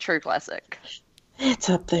 True classic. It's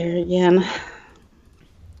up there again.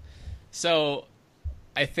 So,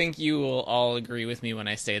 I think you will all agree with me when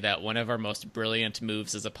I say that one of our most brilliant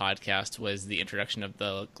moves as a podcast was the introduction of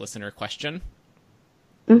the listener question.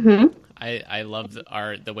 Mm-hmm. I love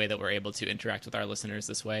the way that we're able to interact with our listeners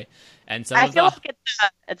this way. And I feel like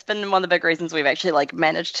it's been one of the big reasons we've actually like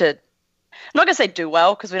managed to, I'm not gonna say do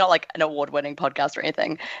well because we're not like an award-winning podcast or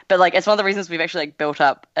anything, but like it's one of the reasons we've actually like built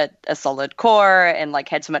up a solid core and like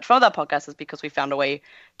had so much fun with our podcast is because we found a way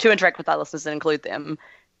to interact with our listeners and include them.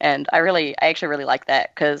 And I actually really like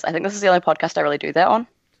that because I think this is the only podcast I really do that on.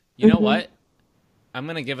 You know what? I'm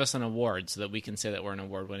gonna give us an award so that we can say that we're an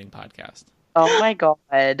award-winning podcast. Oh my god!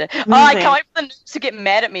 Oh, I can't wait for the news to get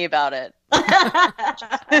mad at me about it.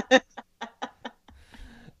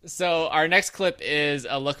 So our next clip is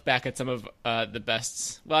a look back at some of the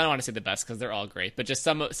best. Well, I don't want to say the best because they're all great, but just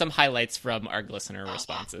some highlights from our listener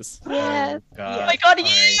responses. Yes. Oh, God. Oh my god!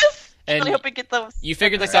 Yes. And I really hope we get those. You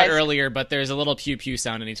figured this out earlier, but there's a little pew pew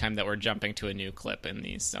sound anytime that we're jumping to a new clip in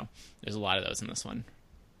these. So there's a lot of those in this one.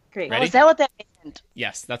 Great. Ready? Oh, is that what that meant?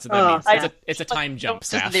 Yes, that's what that means. It's a time jump,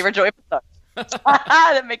 This is Saf. the original episode.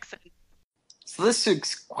 That makes sense. So this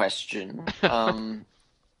week's question. Anyway,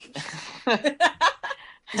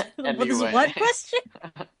 What question?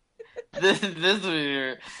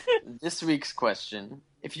 this week's question: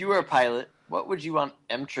 if you were a pilot, what would you want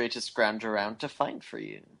M-Tray to scrounge around to find for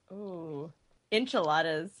you? Ooh,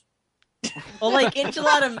 enchiladas. Well, like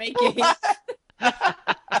enchilada making.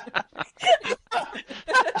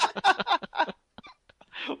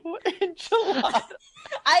 What enchilada?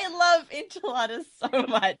 I love enchiladas so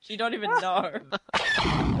much. You don't even know.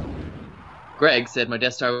 Greg said my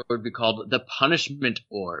Death Star would be called the Punishment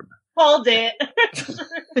Orb. Hold it.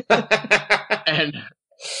 And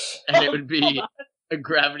it would be a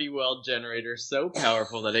gravity well generator so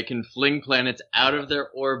powerful that it can fling planets out of their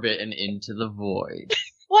orbit and into the void.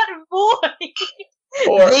 What void?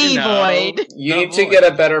 Or, The void. You The need to void. get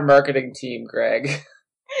a better marketing team, Greg.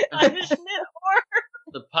 Punishment orb.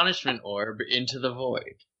 The Punishment Orb into the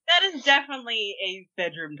void. That is definitely a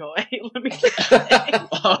bedroom toy. Let me just say.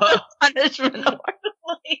 Punishment orb.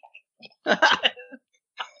 That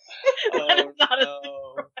is not a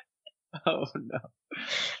Oh no.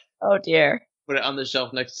 Oh dear. Put it on the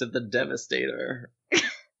shelf next to the Devastator.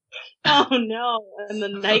 Oh no! And the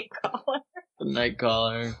night collar, The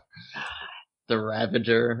Nightcaller. The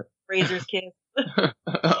Ravager. Razor's kiss.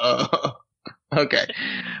 Okay,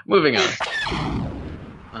 moving on.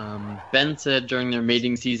 Ben said during their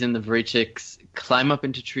mating season, the Vrachicks climb up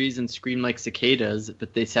into trees and scream like cicadas,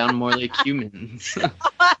 but they sound more like humans.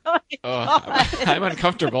 I'm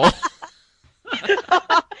uncomfortable. It's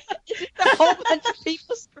a whole bunch of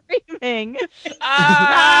people screaming.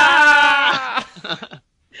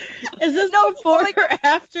 Is this before or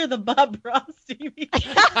after the Bob Ross TV?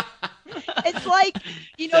 like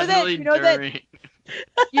you know Definitely that during.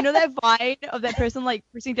 you know that vine of that person like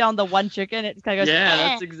pressing down the one chicken. It kind of goes. Yeah, "Eh."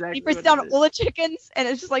 that's exactly. He presses what down it is. all the chickens, and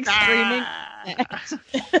it's just like screaming.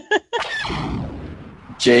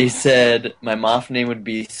 Jay said, my moth name would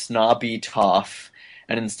be Snobby Toff,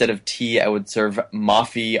 and instead of tea, I would serve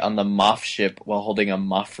Moffy on the Moff ship while holding a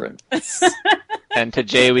Moffrin. And to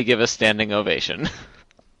Jay, we give a standing ovation.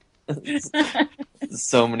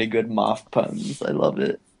 So many good Moff puns. I love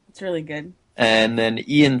it. It's really good. And then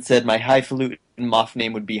Ian said, my highfalutin Moff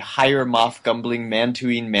name would be Higher Moff Gumbling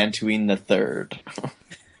Mantuine the Third.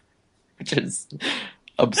 Which is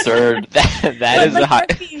absurd. that is a high,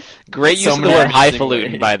 great use So of the word many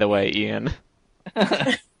highfalutin, ways. by the way, Ian.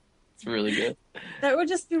 It's really good. That would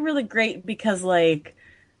just be really great because, like,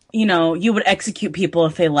 you know, you would execute people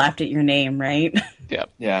if they laughed at your name, right? Yep.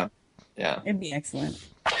 Yeah. It'd be excellent.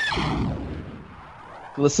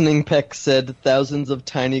 Glistening Peck said thousands of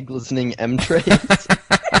tiny glistening M trays.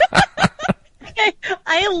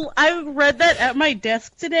 I read that at my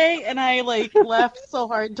desk today, and I like laughed so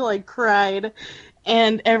hard till I cried,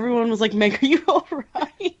 and everyone was like, "Meg, are you all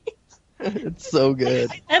right?" It's so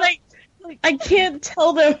good. And I can't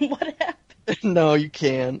tell them what happened. No, you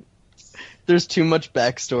can't. There's too much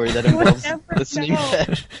backstory that involves Glistening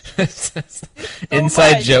Peck.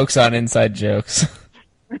 Inside much. jokes on inside jokes.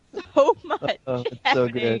 So much Oh, it's so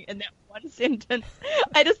happening good. in that one sentence.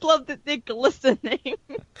 I just love that they're glistening.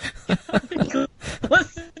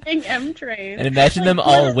 Glistening M trays. And imagine them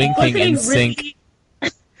all winking in sync.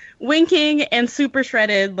 Winking and super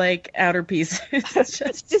shredded like outer pieces. It's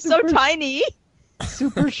just so tiny.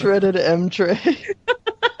 Super shredded M tray.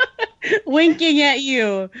 Winking at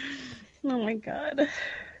you. Oh my god.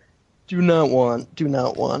 Do not want.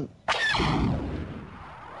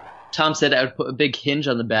 Tom said I would put a big hinge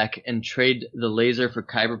on the back and trade the laser for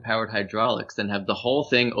Kyber-powered hydraulics and have the whole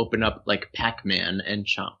thing open up like Pac-Man and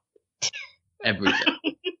chomp everything.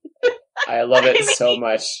 I love it so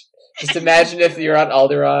much. Just imagine if you're on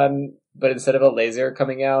Alderaan, but instead of a laser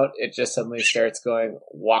coming out, it just suddenly starts going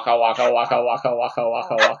waka waka waka waka waka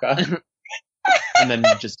waka waka, And then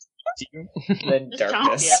just and then Just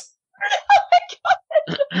darkness.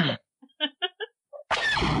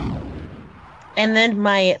 And then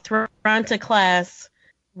my Thronta class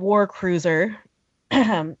war cruiser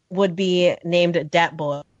would be named Dat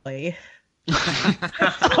Boy.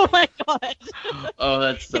 Oh my god. Oh,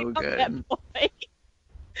 that's so That good. boy.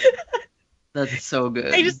 That's so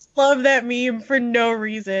good. I just love that meme for no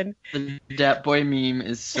reason. The Dat Boy meme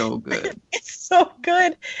is so good. It's so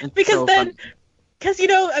good. It's Because so then, funny. because, you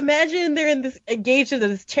know, imagine they're in this engaged in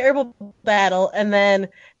this terrible battle, and then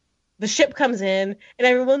the ship comes in, and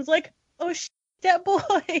everyone's like, "Oh, that boy!"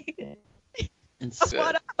 It's so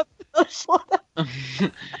What good. up? Oh, what up?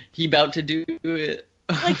 He about to do it.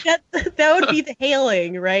 Like that would be the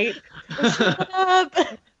hailing, right? What up?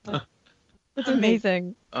 That's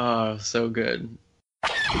amazing. Oh, so good.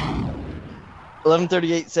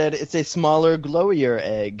 1138 said it's a smaller, glowier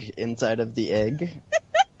egg inside of the egg.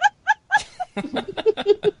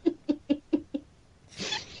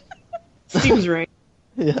 Seems right.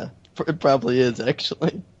 Yeah, it probably is,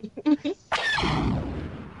 actually.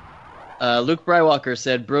 Luke Brywalker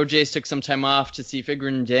said, Bro Jace took some time off to see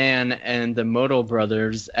Figrin Dan and the Moto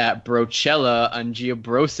brothers at Brochella on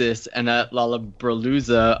Geobrosis and at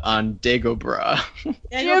Lollapalooza on Dagobra.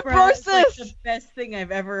 Dagobra is like the best thing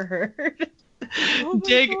I've ever heard.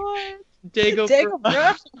 Dagobra.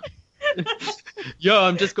 Dagobra. Yo,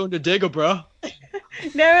 I'm just going to Dagobra.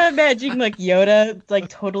 Now I'm imagining like Yoda, like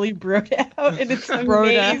totally broed out, and it's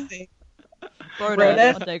Broda. amazing.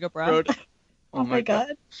 Broda. on Dagobra. Oh my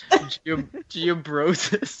god.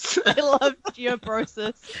 Geobrosis. I love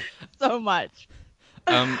Geobrosis so much.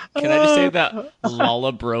 Can I just say that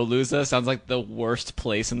Lollapalooza sounds like the worst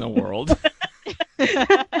place in the world?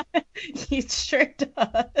 He sure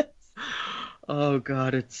does. Oh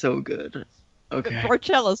god, it's so good. Okay.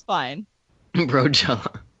 Brochella's fine.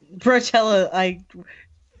 Brochella. Brochella, I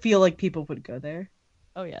feel like people would go there.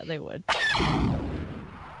 Oh yeah, they would.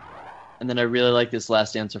 And then I really like this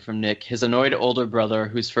last answer from Nick. His annoyed older brother,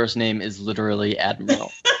 whose first name is literally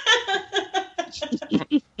Admiral.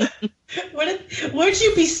 Wouldn't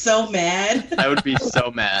you be so mad? I would be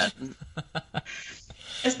so mad.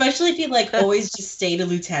 Especially if he like always just stayed a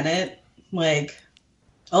lieutenant. Like,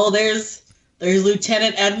 oh, there's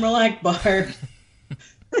Lieutenant Admiral Akbar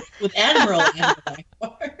with Admiral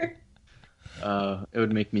Akbar. It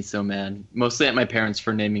would make me so mad. Mostly at my parents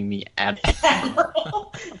for naming me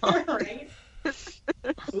Admiral. Right.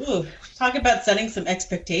 Ooh, talk about setting some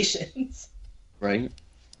expectations. Right?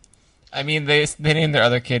 I mean, they named their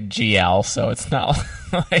other kid GL, so it's not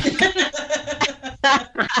like...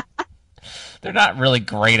 They're not really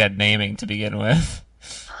great at naming to begin with.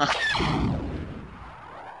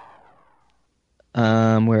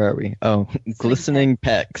 Where are we? Oh, glistening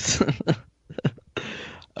pecs.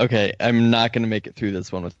 Okay, I'm not gonna make it through this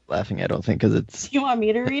one with laughing. I don't think because it's. Do you want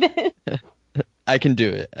me to read it? I can do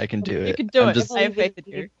it. I can do it. You can do I'm it. just- I have faith in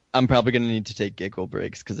you. I'm probably gonna need to take giggle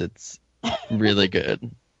breaks because it's really good.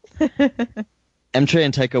 Emtre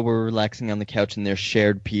and Tycho were relaxing on the couch in their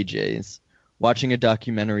shared PJs, watching a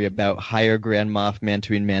documentary about Higher Grand Moff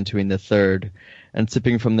Mantuin III, and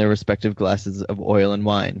sipping from their respective glasses of oil and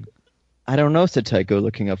wine. I don't know, said Tycho,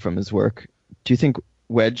 looking up from his work. Do you think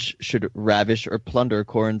Wedge should ravish or plunder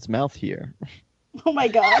Corrin's mouth here? Oh my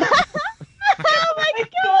god. Oh my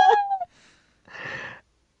god.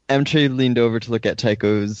 Emtre leaned over to look at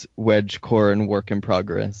Tycho's Wedge Corrin work in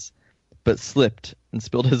progress, but slipped and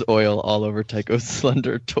spilled his oil all over Tycho's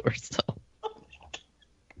slender torso.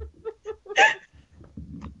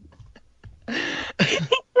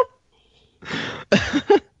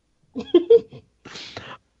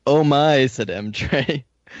 Oh my, said Emtre.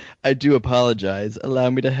 I do apologize. Allow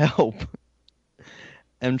me to help.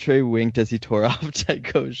 Emtre winked as he tore off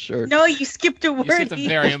Tycho's shirt. No, you skipped a word. You skipped a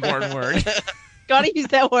very important word. Gotta use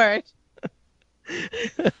that word.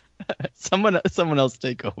 Someone else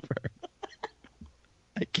take over.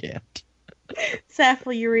 I can't. Saf,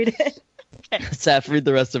 will you read it? Saf, read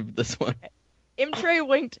the rest of this one. Imtre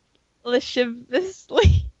winked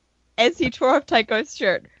lasciviously as he tore off Tycho's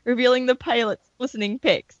shirt, revealing the pilot's glistening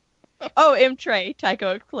pecs. Oh, Imtre, Tycho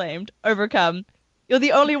exclaimed, overcome. You're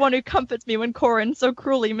the only one who comforts me when Corrin so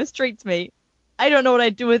cruelly mistreats me. I don't know what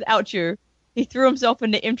I'd do without you. He threw himself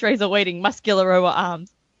into Imtre's awaiting muscular lower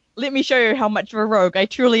arms. Let me show you how much of a rogue I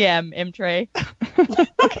truly am, Imtre.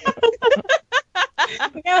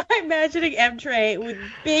 Now I'm imagining Emtre with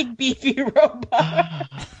big beefy robot.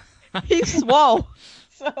 He's swole.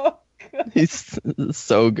 So good. He's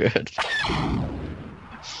so good.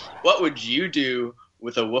 What would you do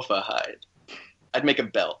with a woofa hide? I'd make a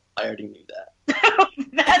belt. I already knew that.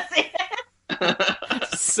 That's it.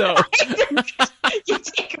 So You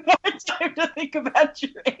take more time to think about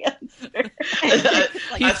your answer.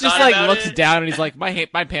 he just like looks down and he's like,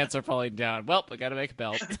 my pants are falling down. Well, I gotta make a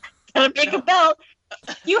belt. Gotta make a belt.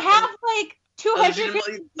 You have like I 200.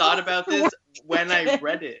 legitimately thought about this when I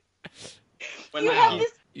read it. When You have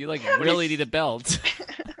this. You like really need a belt.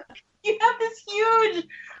 You have this huge,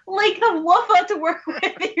 like, the woofa to work with.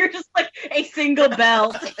 And you're just like a single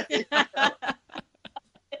belt. I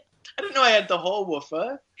didn't know I had the whole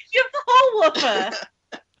woofa. You have the whole woofa.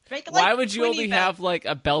 Why would you only have like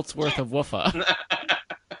a belt's worth of woofa?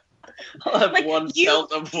 I'll have Like, one you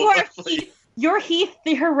belt of are woofa, please. You're Heath,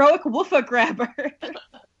 the heroic woofa grabber. And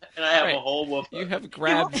I have Right. a whole woofa. You have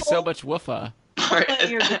grabbed so much woofa. Alright,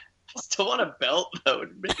 I still want a belt, though.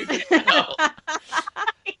 It'd make a good belt.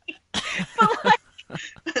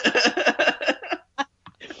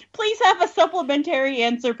 Please have a supplementary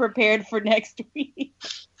answer prepared for next week.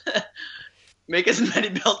 Make as many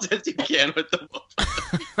belts as you can with the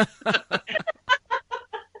woofa.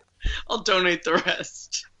 I'll donate the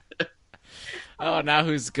rest. Oh, now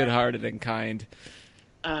who's good-hearted and kind?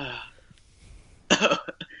 Sounds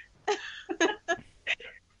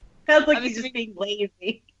like he's just being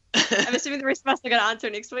lazy. I'm assuming the response are going to answer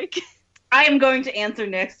next week. I am going to answer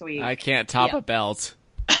next week. I can't top a belt.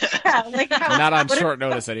 Yeah, like Not on what short if-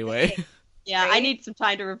 notice, anyway. Yeah, I need some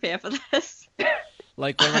time to prepare for this.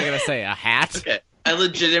 Like, what am I gonna say? A hat? Okay. I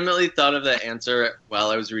legitimately thought of that answer while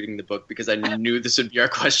I was reading the book because I knew this would be our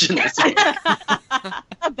question this week.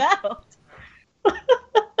 A belt.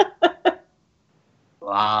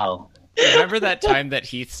 Wow. Remember that time that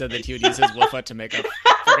Heath said that he would use his woofa to make a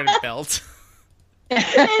friggin' belt?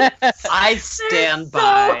 I stand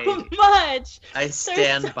by. So much. I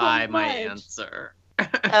stand so by my much. answer.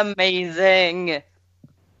 Amazing.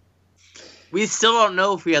 We still don't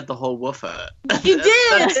know if we had the whole woofa. You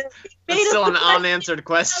did. That's Made still a an unanswered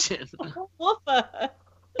question. woofa.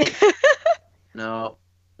 No.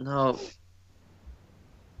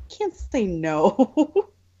 Can't say no.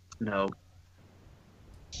 No.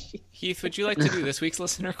 Heath, would you like to do this week's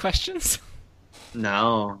listener questions?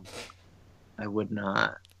 No. I would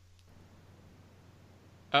not.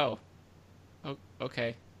 Oh,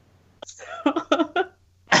 okay.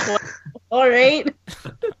 All right.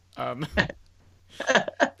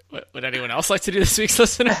 Would anyone else like to do this week's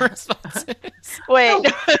listener responses? Wait,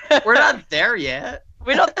 We're not there yet.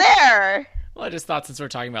 we're not there. Well, I just thought since we're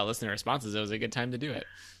talking about listener responses, it was a good time to do it.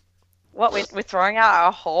 What, we're throwing out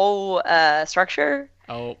our whole structure?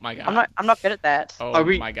 Oh my god. I'm not good at that. Oh Are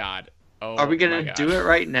we- my god. Oh, Are we my gonna god. do it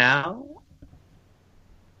right now?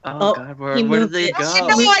 Oh, God, where he did moved they it. go?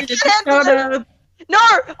 No, I can't. No!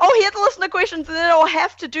 Oh, he had to listen to questions and then I'll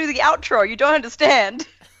have to do the outro. You don't understand.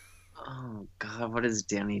 Oh God, what is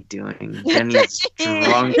Danny doing? Danny is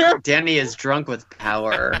drunk. Danny is drunk with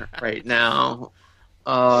power right now.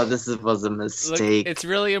 Oh, was a Look, mistake. it's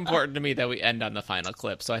really important to me that we end on the final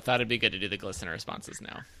clip, so I thought it'd be good to do the listener responses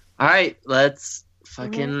now. All right, let's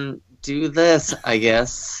fucking do this, I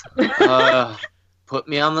guess. Put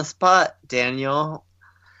me on the spot, Daniel.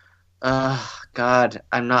 God,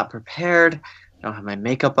 I'm not prepared. I don't have my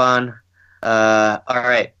makeup on. All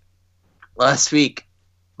right. Last week.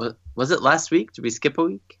 Was it last week? Did we skip a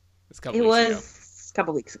week? It was a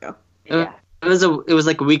couple weeks ago. Yeah. It was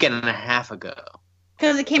like a week and a half ago.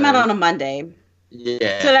 Because it came out on a Monday.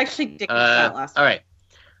 Yeah. So it actually did come out last week. All right.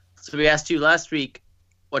 So we asked you last week,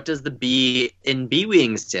 what does the B in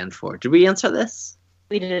B-Wing stand for? Did we answer this?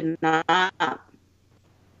 We did not.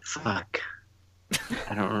 Fuck.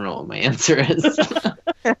 I don't know what my answer is.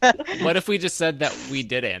 What if we just said that we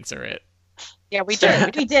did answer it? Yeah, we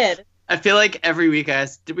did. We did. I feel like every week I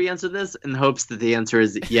ask, did we answer this? In hopes that the answer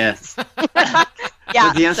is yes.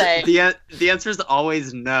 Yeah, But the answer is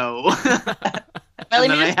always no. Well, And let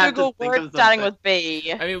then me I just have to Google think of words starting something. with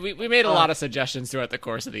B. I mean, we made a lot of suggestions throughout the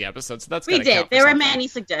course of the episode, so that's We gotta did. count for There were something. many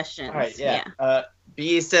suggestions. All right, yeah.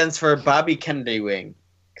 B stands for Bobby Kennedy Wing.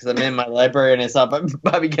 Because I'm in my library and I saw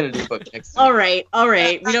Bobby Kennedy book next to me. All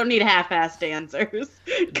right. We don't need half-assed answers.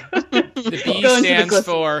 The B Go into the stands clip.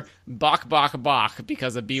 for bok bok bok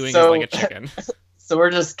because a B-wing So- is like a chicken. So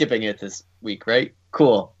we're just skipping it this week, right?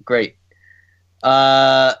 Cool. Great.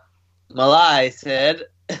 Malai said,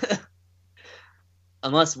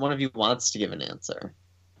 unless one of you wants to give an answer.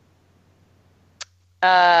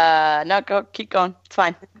 No, keep going. It's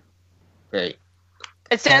fine. Great.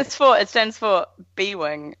 It stands for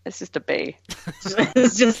B-wing. It's just a B.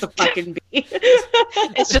 It's just a fucking B.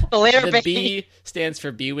 It's just the letter The B. B stands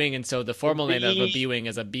for B-wing, and so the formal name of a B-wing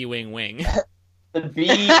is a B-wing wing. The B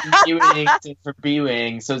B-Wing stands for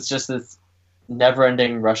B-Wing, so it's just this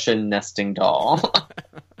never-ending Russian nesting doll.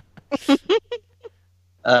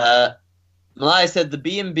 Malai said the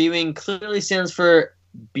B in B-Wing clearly stands for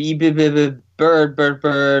bird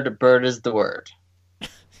is the word.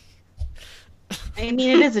 I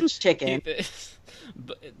mean, it is a chicken.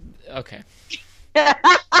 Okay.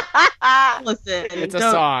 Listen, It's a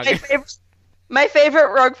song. My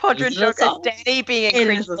favorite Rogue Podron Is it a joke is song? Danny being It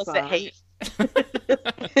is a incredulous song. at hate.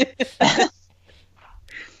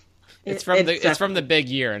 It's from the Big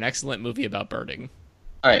Year, an excellent movie about birding.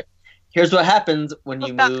 All right. Here's what happens when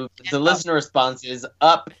you move the listener responses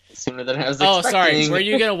up sooner than I was Oh, expecting. sorry. Were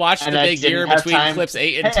you gonna watch the and I Big didn't Year have between time clips to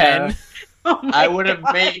 8 and prepare. 10? I would have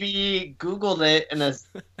maybe Googled it in a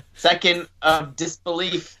second of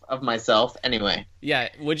disbelief of myself. Anyway, Yeah,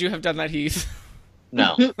 would you have done that, Heath?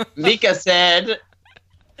 no. Mika said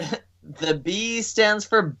the B stands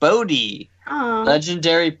for Bodhi, Aw.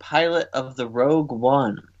 legendary pilot of the Rogue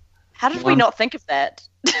One. How did we not think of that?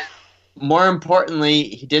 More importantly,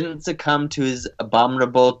 he didn't succumb to his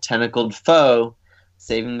abominable tentacled foe,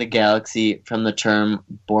 saving the galaxy from the term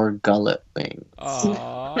Borgullet wing.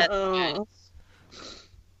 Aww. Oh.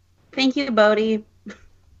 Thank you, Bodhi.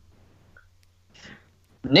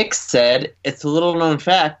 Nick said, it's a little known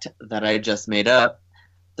fact that I just made up,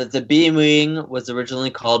 that the B-Wing was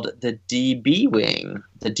originally called the DB Wing.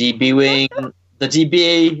 The DB Wing, the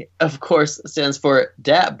DB, of course, stands for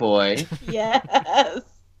Dat Boy. Yes.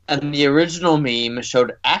 And the original meme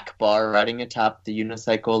showed Akbar riding atop the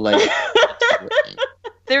unicycle like...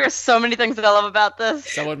 There are so many things that I love about this.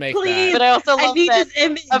 Someone make Please. that. But I also love need that this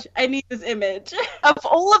image. I need this image. of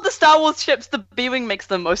all of the Star Wars ships, the B-Wing makes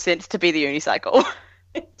the most sense to be the unicycle.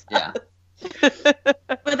 Yeah.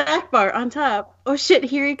 With Akbar on top. Oh shit,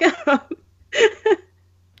 here he goes.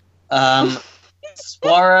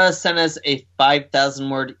 Swara sent us a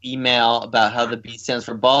 5,000-word email about how the B stands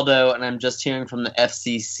for Baldo, and I'm just hearing from the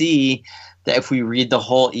FCC that if we read the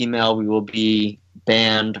whole email, we will be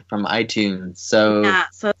banned from iTunes. So, Yeah,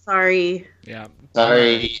 so sorry. Yeah.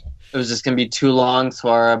 sorry. It was just going to be too long,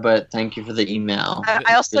 Swara, but thank you for the email.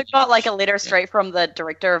 I also got like a letter straight from the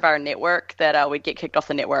director of our network that we'd get kicked off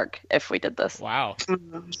the network if we did this. Wow.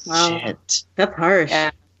 Wow. Shit. That's harsh.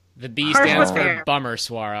 Yeah. The B Harsh stands but for fair. Bummer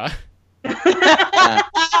Swara.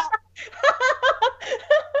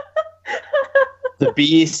 The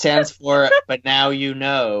B stands for But Now You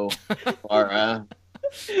Know, Swara.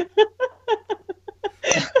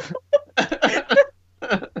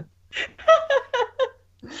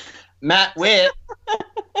 Matt Witt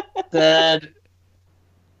said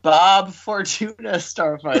Bob Fortuna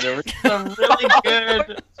Starfighter, which is a really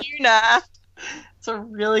good Tuna. it's a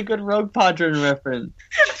really good Rogue Podron reference.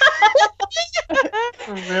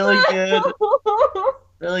 Really good.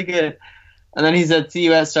 Really good. And then he said, see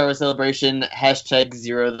you at Star Wars Celebration, hashtag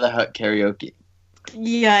Zero the Hut karaoke.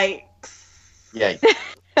 Yikes. Yikes.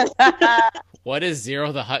 What is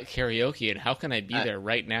Zero the Hut karaoke, and how can I be there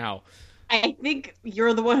right now? I think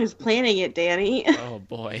you're the one who's planning it, Danny. Oh,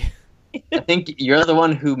 boy. I think you're the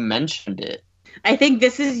one who mentioned it. I think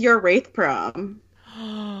this is your Wraith prom.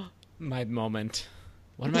 My moment.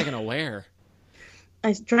 What am I going to wear?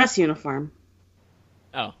 A dress uniform.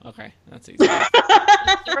 Oh, okay. That's easy.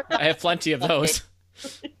 I have plenty of those.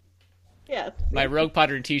 Yes. My Rogue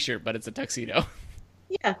Podron t-shirt, but it's a tuxedo.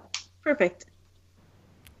 Yeah, perfect.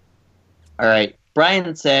 All right.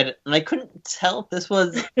 Brian said, and I couldn't tell if this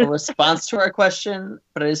was a response to our question,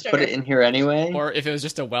 but I just put it in here anyway. Or if it was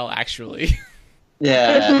just a well, actually.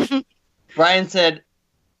 Yeah. Brian said,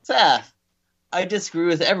 Saf, I disagree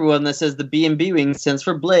with everyone that says the B&B wing stands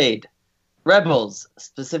for Blade. Rebels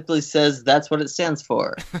specifically says that's what it stands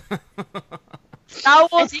for. Star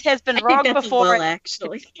Wars has been I think wrong that's before. well,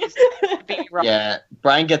 actually. Be wrong. Yeah,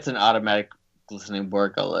 Brian gets an automatic glistening boar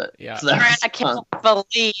gullet. Yeah. So that's I can't fun.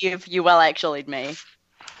 believe you well actually me.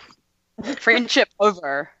 Friendship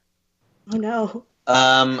over. Oh no.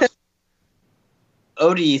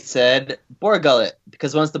 Odie said boar gullet,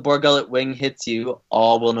 because once the boar gullet wing hits you,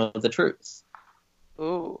 all will know the truth.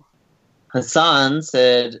 Ooh. Hassan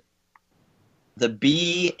said the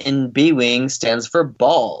B in B wing stands for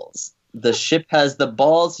balls. The ship has the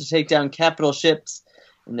balls to take down capital ships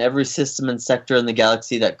in every system and sector in the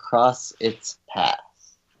galaxy that cross its path.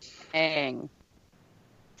 Dang.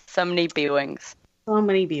 So many B-Wings. So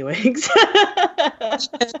many B-Wings.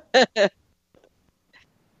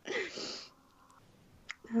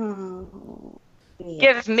 Oh,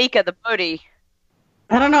 yeah. Give Mika the booty.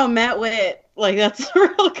 I don't know, Matt Witt. Like, that's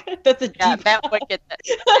real good. That's a Yeah, deep Matt Witt get that.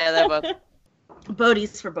 Yeah, they're both.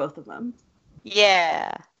 Bodhies for both of them.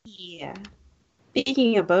 Yeah. Yeah.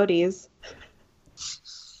 Speaking of Bodhies.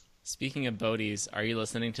 Speaking of Bodhies, are you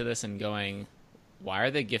listening to this and going, why are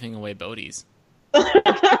they giving away Bodhies? Where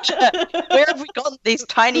have we gotten these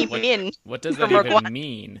tiny men? What does that even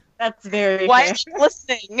mean? That's very Why fair. are you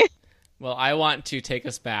listening? Well, I want to take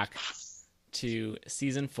us back to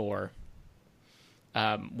season 4.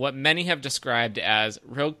 What many have described as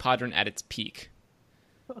Rogue Podron at its peak.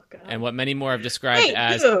 Oh, God. And what many more have described Hey,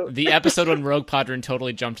 as you! the episode when Rogue Podron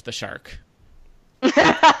totally jumped the shark.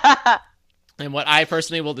 And what I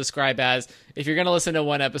personally will describe as, if you're going to listen to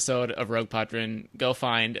one episode of Rogue Podron, go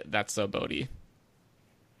find That's So Bodhi.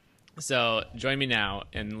 So join me now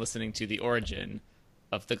in listening to the origin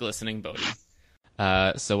of the glistening Bodhi.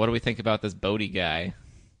 So what do we think about this Bodhi guy?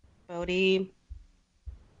 Bodhi.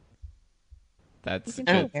 That's You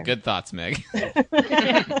good, can good thoughts, Meg.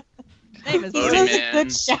 Name is Bodhi That's Man. a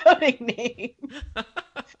good shouting name.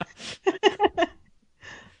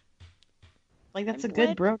 Like, that's a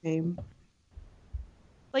good bro name.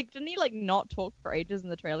 Like, didn't he not talk for ages in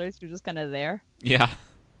the trailers? He was just kind of there. Yeah.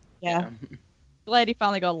 Yeah. Glad he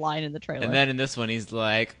finally got a line in the trailer. And then in this one, he's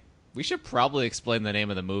like, we should probably explain the name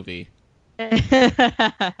of the movie. All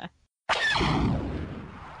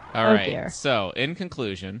right. dear. So, in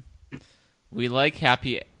conclusion, we like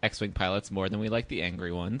happy X-Wing pilots more than we like the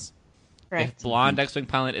angry ones. Correct. If blonde X-Wing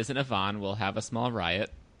pilot isn't Yvonne, we'll have a small riot.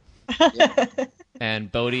 And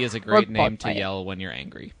Bodhi is a great Or name to riot. yell when you're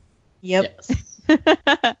angry. Yep. Yes.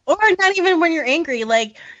 Or not even when you're angry.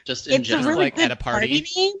 Like, Just in it's a general. really like good at a party?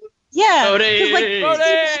 name. Yeah. Bodhi! 'cause, like, Bodhi!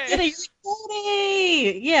 you're like,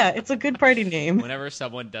 Bodhi! Yeah, it's a good party name. Whenever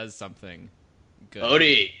someone does something good.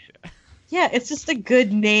 Bodhi. Yeah, it's just a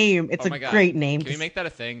good name. It's Oh a my God. great name. Can we make that a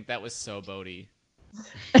thing? That was so Bodhi.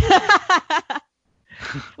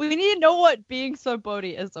 We need to know what being so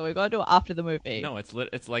Bodhi is, so we gotta do it after the movie. No, it's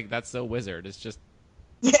like That's So Wizard. It's just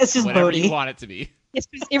Yeah, it's just whatever Bodhi. you want it to be. It's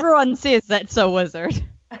because everyone says that's so wizard.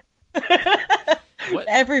 What?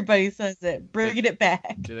 Everybody says it. Bringing it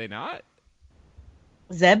back. Do they not?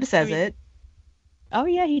 Zeb says it. Oh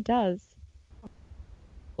yeah, he does.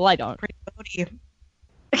 Well, I don't. Bodhi.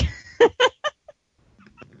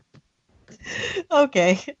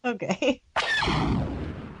 Okay. Can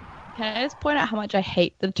I just point out how much I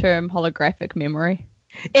hate the term holographic memory?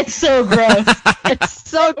 It's so gross. It's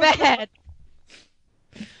so bad.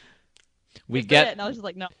 We I said it get and I was just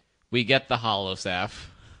like, no. we get the hollow Saf.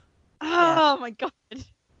 Oh my god.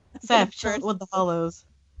 Seth, chill with the hollows.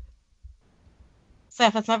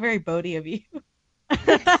 Seth, that's not very Bodhi of you.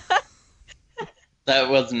 That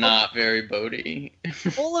was not very Bodhi.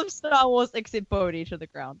 All of Star Wars except Bodhi to the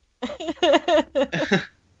ground.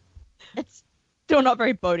 It's still not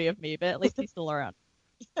very Bodhi of me, but at least he's still around.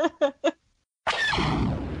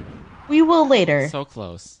 We will later. So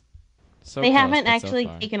close. So they close, haven't but so actually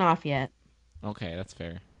far. taken off yet. Okay, that's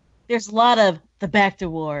fair. There's a lot of the back to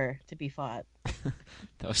war to be fought.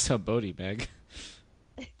 That was so Bodhi, Meg.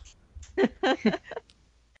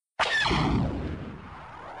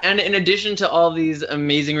 And in addition to all these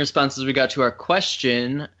amazing responses we got to our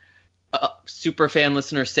question, super fan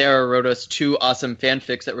listener Sarah wrote us 2 awesome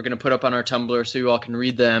fanfics that we're going to put up on our Tumblr so you all can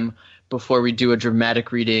read them before we do a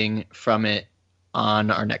dramatic reading from it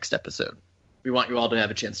on our next episode. We want you all to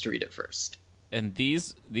have a chance to read it first. And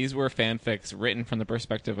these were fanfics written from the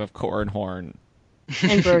perspective of Core and Horn.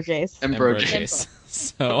 And Brojace. And Brojace.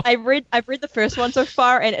 So I've read the first one so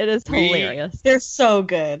far, and it is hilarious. They're so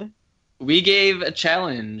good. We gave a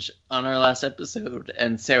challenge on our last episode,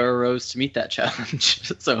 and Sarah rose to meet that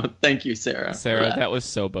challenge. So thank you, Sarah. Sarah, that was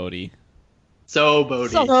so Bodhi. So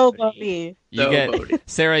Bodhi. So Bodhi.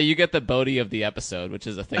 Sarah, you get the Bodhi of the episode, which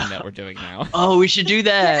is a thing that we're doing now. Oh, we should do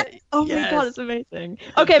that. Oh my god, it's amazing.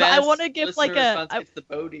 Okay, but I want to give like the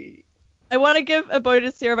Bodhi. I want to give a Bodhi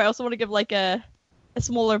to Sarah, but I also want to give like a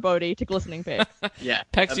smaller Bodhi to Glistening Pex. Yeah,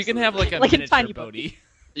 Pex, you can have like a Like a miniature tiny Bodhi.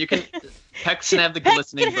 You can. Pex can have the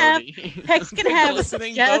glistening Bodhi. Pex can have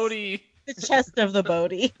Glistening the chest, Bodhi. the chest of the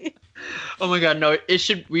Bodhi. Oh my god, no!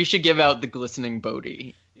 We should give out the glistening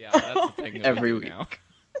Bodhi. Yeah, that's the thing that every we week. do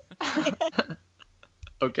now.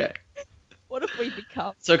 Okay. What have we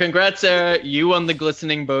become? So congrats, Sarah. You won the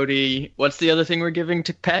glistening Bodhi. What's the other thing we're giving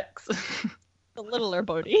to Pex? The littler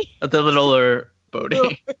Bodhi. The littler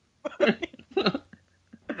Bodhi.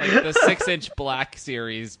 Like the 6-inch black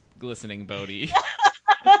series glistening Bodhi.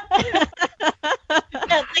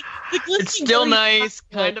 It's still nice,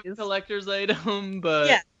 kind of a collector's item,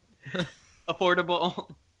 but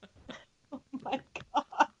affordable. Oh my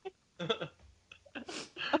god.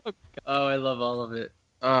 Oh, I love all of it.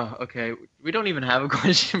 Oh, okay. We don't even have a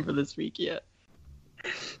question for this week yet.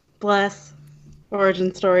 Bless.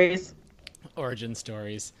 Origin stories. Origin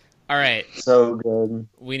stories. All right. So good.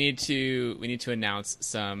 We need to announce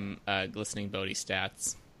some glistening Bodhi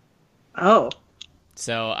stats. Oh.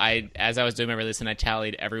 So as I was doing my release, and I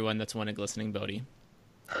tallied everyone that's won a glistening Bodhi.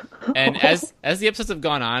 And as the episodes have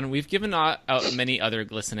gone on, we've given out many other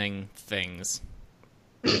glistening things.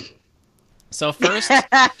 So first,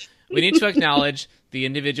 we need to acknowledge the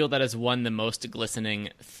individual that has won the most glistening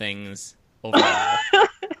things overall.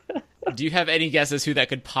 Do you have any guesses who that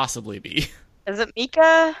could possibly be? Is it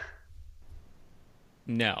Mika?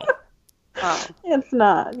 No. Oh. It's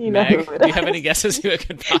not. You know Meg, who it do you is. have any guesses who it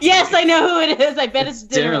could possibly Yes, I know who it is. I bet it's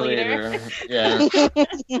Dinner Leader. Yeah.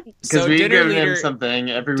 Because we've given him something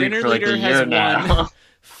every week Dinner for like a Leader year has now. won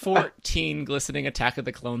 14 glistening Attack of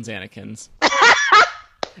the Clones Anakins.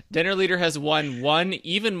 Dinner Leader has won 1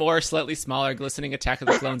 even more slightly smaller glistening Attack of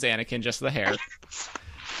the Clones Anakin, just the hair.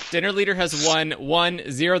 Dinner Leader has won 1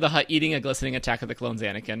 Zero the Hutt eating a glistening Attack of the Clones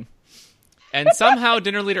Anakin. And somehow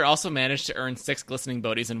Dinner Leader also managed to earn 6 glistening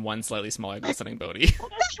Bodhis and 1 slightly smaller glistening Bodhi.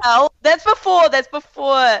 Hell, that's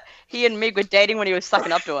before he and Meg were dating when he was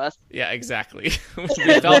sucking up to us. Yeah, exactly.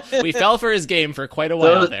 we fell for his game for quite a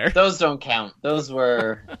while there. Those don't count. Those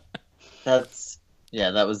were. That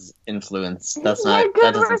was influence. That's not.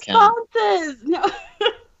 That doesn't count. No.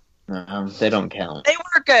 No, they don't count. They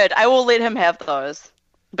were good. I will let him have those.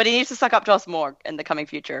 But he needs to suck up to us more in the coming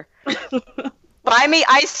future. Buy me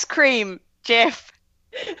ice cream, Jeff.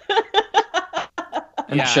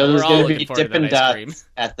 I'm sure there's we're all going to looking be forward to Dippin' that ice cream. Dots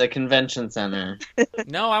at the convention center.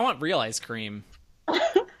 No, I want real ice cream.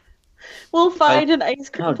 We'll find an ice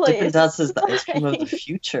cream No, place. Dippin' Dots is the ice cream of the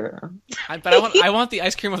future. But I want the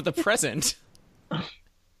ice cream of the present.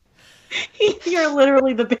 You're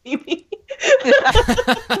literally the baby.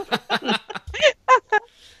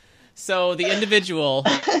 So the individual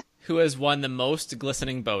who has won the most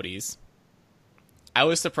glistening Bodhis, I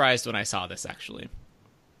was surprised when I saw this, actually.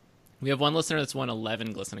 We have one listener that's won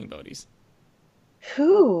 11 glistening Bodhis.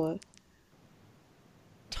 Who?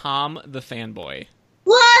 Tom the Fanboy.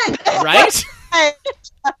 What? Right?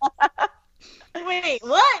 Wait,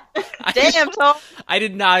 what? Damn, Tom. I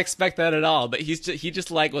did not expect that at all, but he just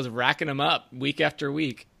like was racking them up week after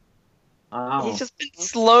week. Oh. He's just been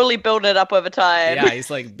slowly building it up over time. Yeah, he's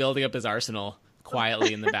like building up his arsenal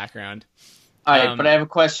quietly in the background. All right, but I have a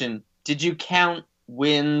question. Did you count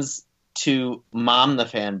wins to Mom the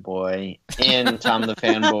Fanboy in Tom the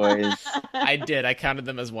Fanboy's? I did. I counted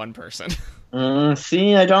them as one person.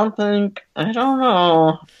 See, I don't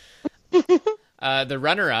know. The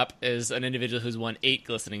runner-up is an individual who's won 8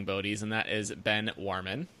 glistening Bodhis, and that is Ben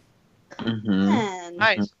Warman. Mm-hmm.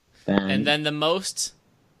 Nice. And then the most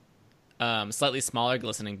slightly smaller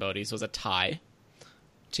glistening Bodhis was a tie.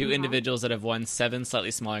 2 individuals that have won 7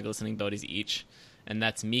 slightly smaller glistening Bodhis each, and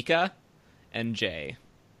that's Mika and Jay.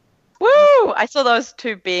 Woo! Woo! I saw those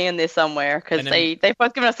two being in there somewhere because And they've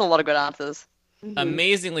both given us a lot of good answers.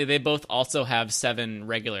 Amazingly, they both also have 7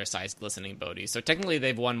 regular-sized glistening Bodies, so technically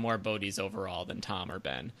they've won more Bodies overall than Tom or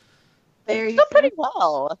Ben. They're still pretty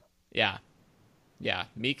well. Yeah. Yeah,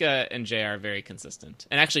 Mika and Jay are very consistent.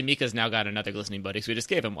 And actually, Mika's now got another glistening Bodhi, so we just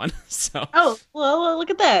gave him one. So Oh, well,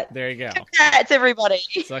 look at that. there you go. Congrats, everybody.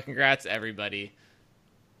 So congrats, everybody,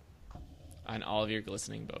 on all of your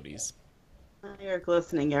glistening Bodies. You're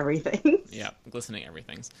glistening everything. Yeah, glistening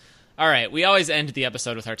everything's. All right, we always end the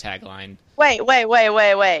episode with our tagline. Wait.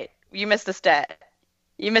 You missed a stat.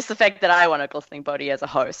 You missed the fact that I won a glistening Bodhi as a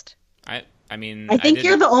host. I mean, I think didn't-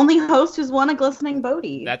 you're the only host who's won a glistening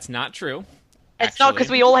Bodhi. That's not true. It's not because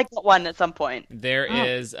we all got one at some point. There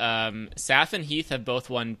is, Saf and Heath have both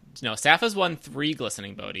won. No, Saf has won 3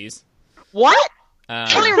 glistening Bodies. What?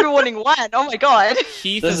 I only remember winning one. Oh my god.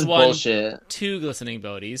 Heath This has is won bullshit. 2 glistening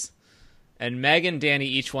Bodies. And Meg and Danny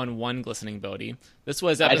each won 1 glistening Bodhi. This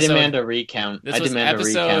was I episode... demand a recount. This I was demand a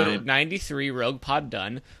episode recount. 93, Rogue Pod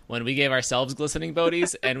Done, when we gave ourselves glistening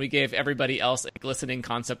Bodies, and we gave everybody else a glistening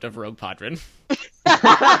concept of Rogue Podron.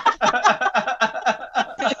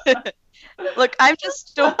 Look, I'm just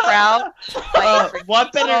still proud.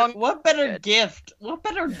 What better gift? What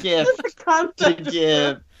better gift to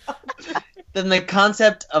give than the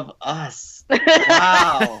concept of us?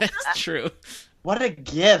 Wow. It's true. What a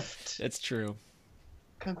gift. It's true.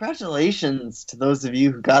 Congratulations to those of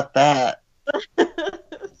you who got that.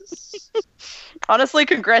 Honestly,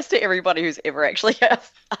 congrats to everybody who's ever actually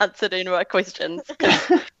answered any of our questions.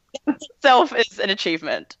 That itself is an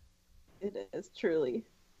achievement. It is, truly.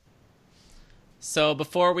 So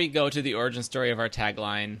before we go to the origin story of our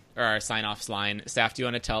tagline, or our sign-offs line, Saf, do you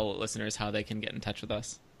want to tell listeners how they can get in touch with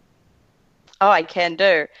us? Oh, I can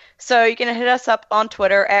do. So you can hit us up on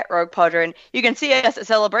Twitter at RoguePodron. You can see us at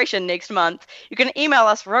Celebration next month. You can email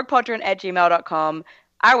us roguepodron@gmail.com.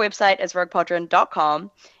 Our website is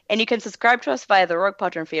roguepodron.com. And you can subscribe to us via the Rogue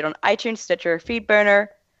Podron feed on iTunes, Stitcher, Feedburner.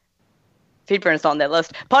 Feedburner's not on that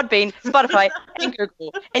list. Podbean, Spotify, and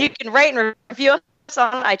Google. And you can rate and review us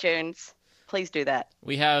on iTunes. Please do that.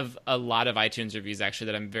 We have a lot of iTunes reviews, actually,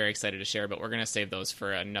 that I'm very excited to share, but we're going to save those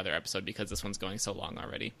for another episode because this one's going so long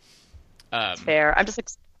already. Fair. I'm just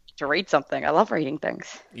excited to read something. I love reading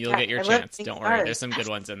things. You'll get your chance. Don't worry. There's some good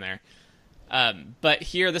ones in there. But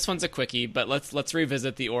here, this one's a quickie, but let's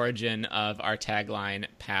revisit the origin of our tagline,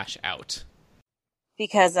 Pash Out.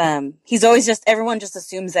 Because he's always everyone just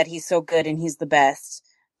assumes that he's so good and he's the best,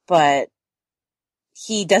 but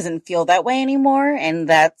he doesn't feel that way anymore, and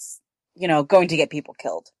that's, going to get people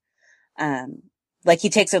killed. He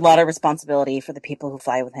takes a lot of responsibility for the people who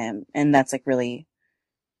fly with him, and that's really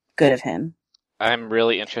good of him. I'm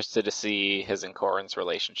really interested to see his and Corrin's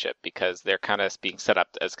relationship because they're kind of being set up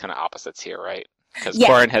as kind of opposites here, right? Because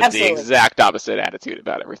Corrin has absolutely. the exact opposite attitude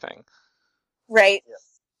about everything. Right.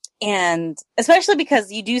 And especially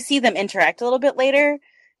because you do see them interact a little bit later,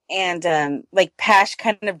 and Pash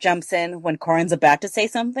kind of jumps in when Corrin's about to say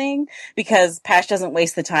something, because Pash doesn't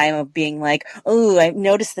waste the time of being like, "Oh, I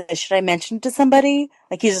noticed this. Should I mention it to somebody?"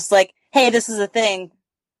 He's just like, "Hey, this is a thing.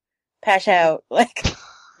 Pash out."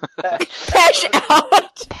 Pash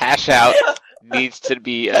out. Pash Out needs to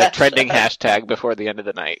be a trending hashtag before the end of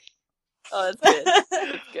the night. Oh, that's good.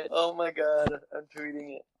 That's good. Oh my god, I'm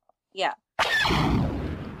tweeting it. Yeah.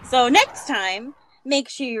 So next time, make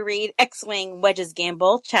sure you read X-Wing Wedge's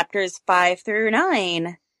Gamble, chapters 5 through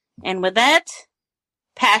 9. And with that,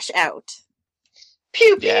 Pash out.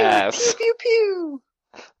 Pew, pew, Yes. pew, pew,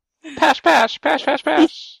 pew. Pash, pash, pash, pash,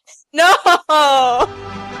 pash. No!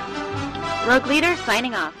 Rogue Leader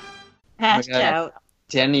signing off. Pash God. out.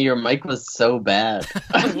 Danny, your mic was so bad.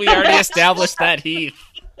 We already established that, Heath.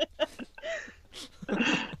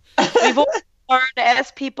 We've all learned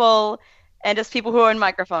as people and as people who own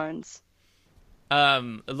microphones.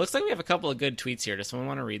 It looks like we have a couple of good tweets here. Does someone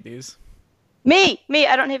want to read these? Me.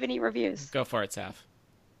 I don't have any reviews. Go for it, Saf.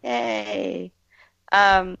 Yay.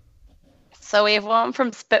 So we have one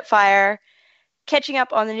from Spitfire, catching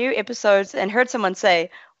up on the new episodes and heard someone say,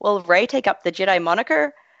 "Will Rey take up the Jedi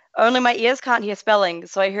moniker? Only my ears can't hear spelling,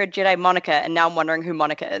 so I heard Jedi Monica, and now I'm wondering who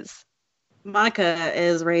Monica is." Monica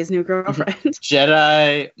is Rey's new girlfriend.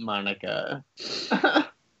 Jedi Monica.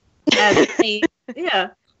 Yeah.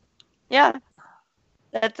 Yeah.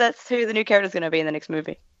 That's who the new character's going to be in the next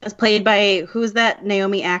movie. It's played by, who's that?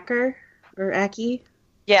 Naomi Acker? Or Aki?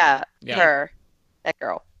 Yeah, Yeah. her. That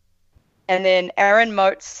girl. And then Aaron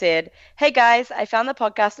Motes said, "Hey guys, I found the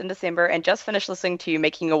podcast in December and just finished listening to you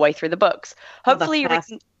making your way through the books. Hopefully you read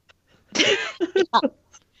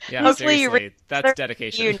Yeah, Hopefully you seriously. read That's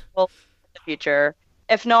dedication. in the future.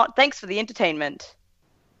 If not, thanks for the entertainment."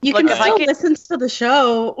 You Look, can if I still could- listen to the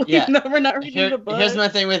show, Yeah. even though we're not reading the book. Here's my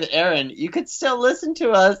thing with Aaron. You could still listen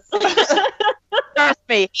to us. Trust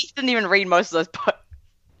me, he didn't even read most of those books.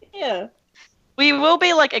 Yeah. We will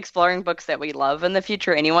be like exploring books that we love in the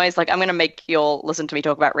future, anyways. Like I'm gonna make you all listen to me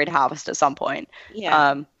talk about Red Harvest at some point.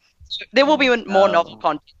 Yeah. There will be more novel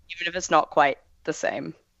content, even if it's not quite the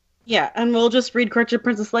same. Yeah, and we'll just read Courtship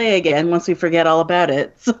Princess Leia again once we forget all about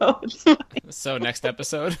it. So it's fine. So next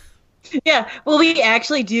episode. Yeah, will we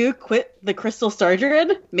actually do quit the Crystal Star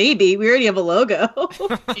Droid? Maybe. We already have a logo.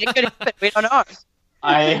 It could happen. We don't know.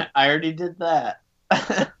 I already did that.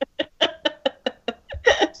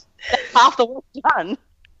 Half the work done.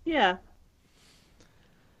 Yeah.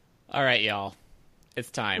 All right, y'all. It's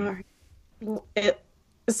time.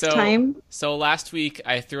 It's time. So last week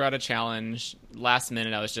I threw out a challenge. Last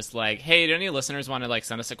minute I was just like, hey, do any listeners want to like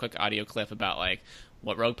send us a quick audio clip about like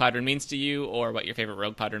what Rogue Podron means to you or what your favorite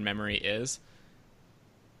Rogue Podron memory is?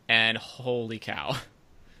 And holy cow.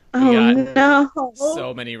 We got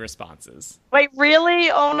so many responses. Wait,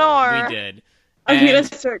 really? Oh no. We did. I'm gonna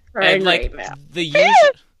start crying like, right now.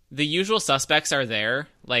 The usual suspects are there.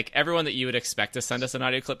 Like, everyone that you would expect to send us an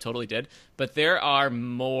audio clip totally did. But there are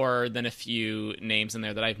more than a few names in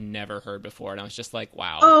there that I've never heard before. And I was just like,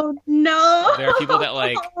 wow. Oh, no. There are people that,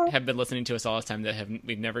 like, have been listening to us all this time that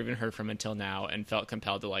we've never even heard from until now and felt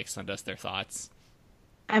compelled to, like, send us their thoughts.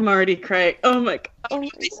 I'm already crying. Oh, my God.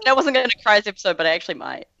 I wasn't going to cry this episode, but I actually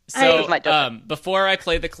might. So, before I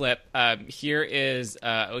play the clip, here is,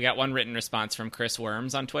 we got one written response from Chris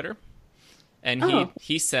Worms on Twitter. And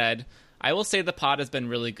he said, I will say the pod has been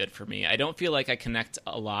really good for me. I don't feel like I connect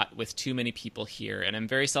a lot with too many people here, and I'm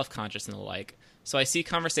very self-conscious and the like. So I see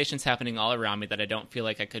conversations happening all around me that I don't feel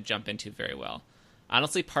like I could jump into very well.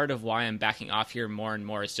 Honestly, part of why I'm backing off here more and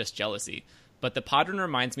more is just jealousy. But the Podron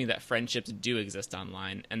reminds me that friendships do exist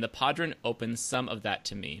online, and the Podron opens some of that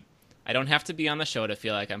to me. I don't have to be on the show to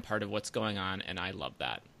feel like I'm part of what's going on, and I love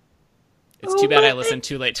that. It's too bad I listened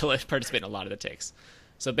too late to participate in a lot of the takes.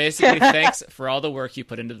 So basically, thanks for all the work you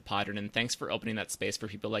put into the Podron, and thanks for opening that space for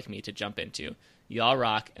people like me to jump into. Y'all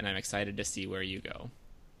rock, and I'm excited to see where you go.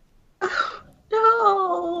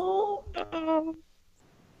 No.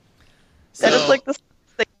 That is like the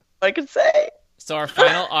thing I could say. So our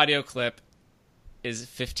final audio clip is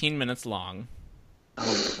 15 minutes long.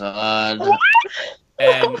 Oh, God.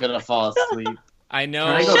 And I'm going to fall asleep. I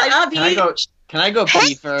know. Can I go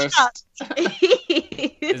pee first?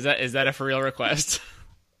 Is that a for real request?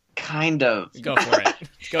 Kind of. Go for it.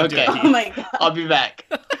 Go do it. Oh my God. I'll be back.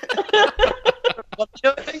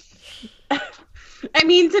 I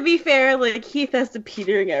mean, to be fair, like, Heath has to pee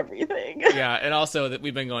during everything. Yeah, and also that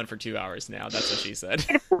we've been going for 2 hours now. That's what she said.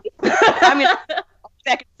 I mean, I'll be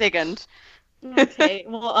back in a second. Okay,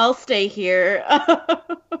 well, I'll stay here. I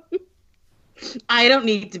don't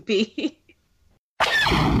need to pee.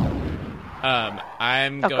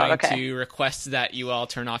 I'm going to request that you all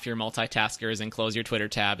turn off your multitaskers and close your Twitter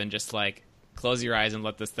tab and just, like, close your eyes and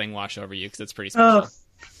let this thing wash over you, because it's pretty special.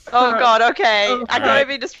 Oh, God, okay. I don't have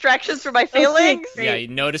any distractions for my feelings? Yeah,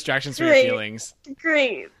 no distractions for your feelings.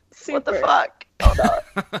 Great. Super. What the fuck? Oh, no.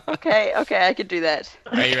 Okay, I can do that.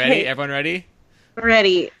 Are you ready? Everyone ready?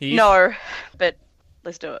 Ready. Heath? No, but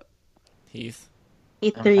let's do it. Heath?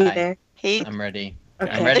 Heath, are you there? Heath? I'm ready.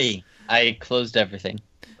 Okay. I'm ready. I closed everything.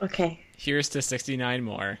 Okay. Here's to 69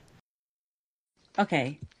 more.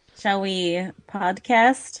 Okay. Shall we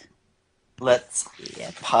podcast? Let's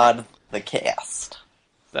pod the cast.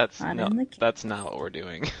 That's Pod no, in the that's not what we're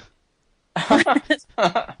doing. I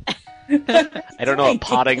don't know what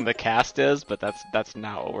potting the cast is, but that's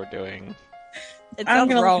not what we're doing. It I'm sounds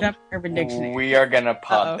gonna wrong. look it up in Urban Dictionary. We are gonna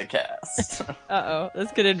pod the cast. Uh-oh.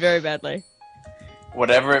 This could end very badly.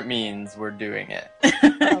 Whatever it means, we're doing it.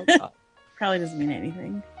 Oh, God. Probably doesn't mean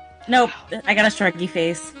anything. Nope. I got a shruggy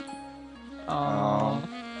face. Oh.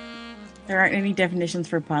 There aren't any definitions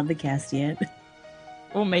for pod the cast yet.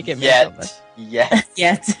 We'll make it. Yet.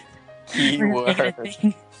 Yet. Keyword.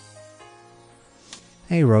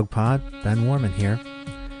 Hey Rogue Pod, Ben Warman here.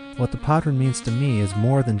 What the Podron means to me is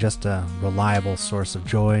more than just a reliable source of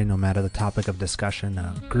joy, no matter the topic of discussion,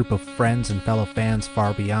 a group of friends and fellow fans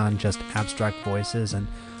far beyond just abstract voices, and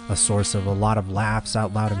a source of a lot of laughs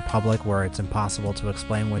out loud in public where it's impossible to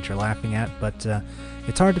explain what you're laughing at, but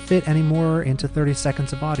it's hard to fit any more into 30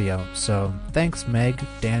 seconds of audio. So thanks Meg,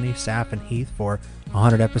 Danny, Saf, and Heath for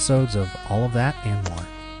 100 episodes of all of that and more.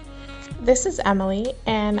 This is Emily,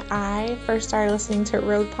 and I first started listening to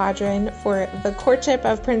Rogue Podron for The Courtship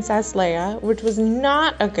of Princess Leia, which was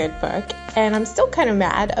not a good book, and I'm still kind of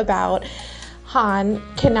mad about Han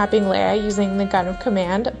kidnapping Leia using the gun of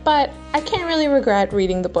command, but I can't really regret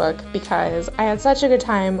reading the book because I had such a good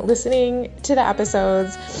time listening to the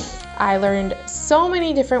episodes. I learned so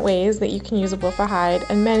many different ways that you can use a wolf of hide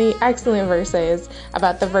and many excellent verses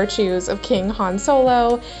about the virtues of King Han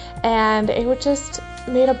Solo, and it would just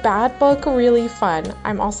made a bad book really fun.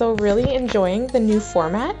 I'm also really enjoying the new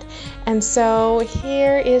format, and so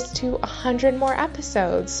here is to 100 more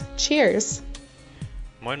episodes. Cheers!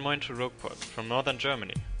 Moin moin to Roguepod from northern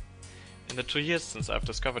Germany. In the 2 years since I've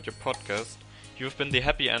discovered your podcast, you've been the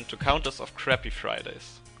happy end to countless of crappy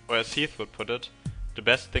Fridays, or as Heath would put it, the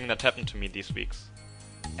best thing that happened to me these weeks.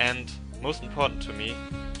 And, most important to me,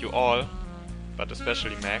 you all, but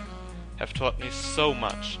especially Meg, have taught me so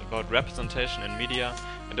much about representation in media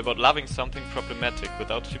and about loving something problematic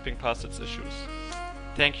without sweeping past its issues.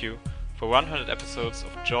 Thank you for 100 episodes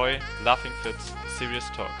of joy, laughing fits, and serious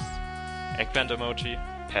talks. Eggplant emoji,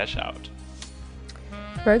 hash out.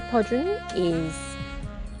 Rogue Podron is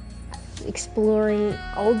exploring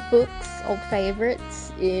old books, old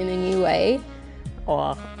favourites in a new way,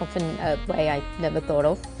 or often a way I never thought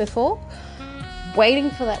of before. Waiting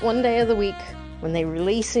for that one day of the week when they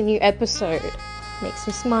release a new episode. Makes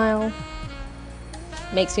me smile.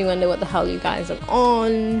 Makes me wonder what the hell you guys are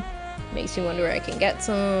on. Makes me wonder where I can get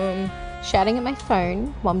some. Shouting at my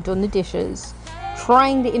phone while I'm doing the dishes.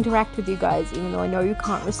 Trying to interact with you guys even though I know you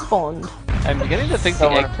can't respond. I'm beginning to think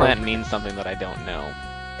the eggplant means something that I don't know.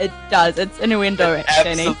 It does. It's innuendo,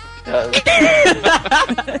 Jenny. Does.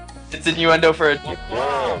 It's innuendo for a...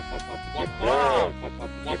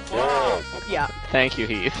 Yeah. Thank you,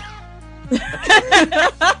 Heath.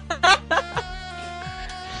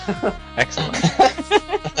 Excellent.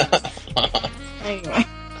 Anyway,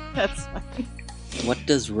 that's fine. What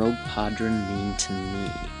does Rogue Podron mean to me?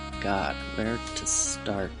 God, where to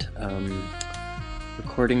start?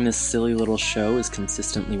 Recording this silly little show is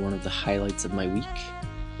consistently one of the highlights of my week.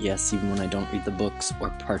 Yes, even when I don't read the books or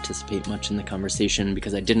participate much in the conversation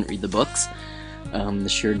because I didn't read the books, the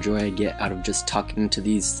sheer joy I get out of just talking to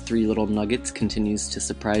these 3 little nuggets continues to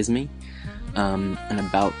surprise me. And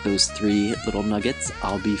about those 3 little nuggets,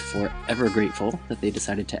 I'll be forever grateful that they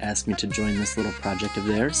decided to ask me to join this little project of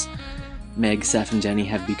theirs. Meg, Seth, and Jenny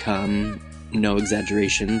have become, no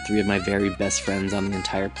exaggeration, 3 of my very best friends on the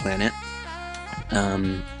entire planet.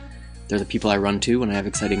 They're the people I run to when I have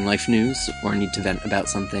exciting life news or need to vent about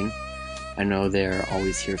something. I know they're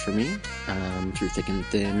always here for me, through thick and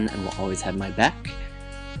thin, and will always have my back.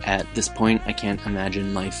 At this point, I can't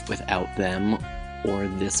imagine life without them or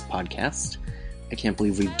this podcast. I can't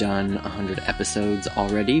believe we've done 100 episodes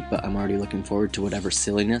already, but I'm already looking forward to whatever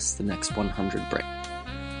silliness the next 100 bring.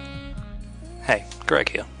 Hey, Greg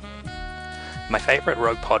here. My favourite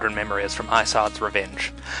Rogue Podron memory is from Isard's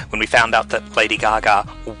Revenge, when we found out that Lady Gaga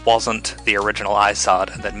wasn't the original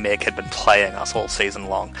Isard and that Meg had been playing us all season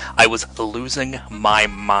long. I was losing my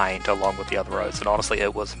mind along with the other roads, and honestly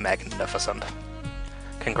it was magnificent.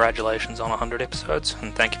 Congratulations on 100 episodes,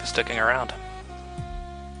 and thank you for sticking around.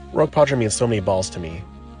 Rogue Podron means so many balls to me.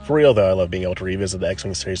 For real though, I love being able to revisit the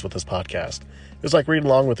X-Wing series with this podcast. It was like reading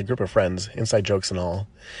along with a group of friends, inside jokes and all.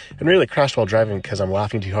 And really crashed while driving because I'm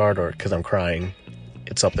laughing too hard or because I'm crying.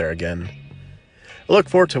 It's up there again. I look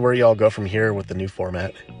forward to where y'all go from here with the new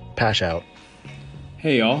format. Pash out.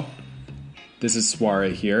 Hey y'all, this is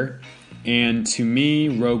Swara here. And to me,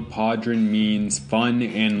 Rogue Podron means fun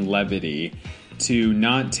and levity. To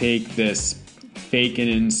not take this faking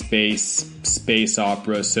in space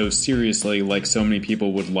opera so seriously like so many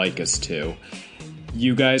people would like us to.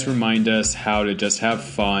 You guys remind us how to just have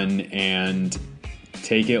fun and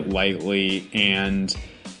take it lightly, and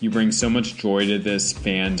you bring so much joy to this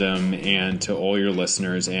fandom and to all your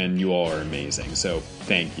listeners, and you all are amazing. So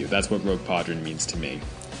thank you. That's what Rogue Podron means to me.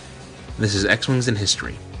 This is X-Wings in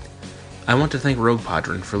History. I want to thank Rogue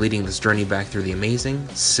Podron for leading this journey back through the amazing,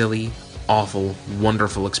 silly, awful,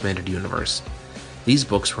 wonderful expanded universe. These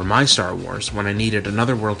books were my Star Wars when I needed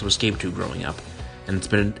another world to escape to growing up, and it's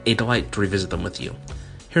been a delight to revisit them with you.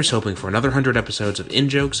 Here's hoping for another 100 episodes of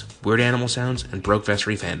in-jokes, weird animal sounds, and Brokefest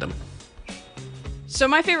fandom. So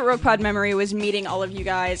my favorite Rogue Pod memory was meeting all of you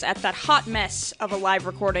guys at that hot mess of a live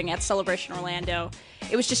recording at Celebration Orlando.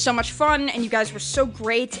 It was just so much fun, and you guys were so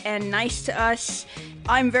great and nice to us.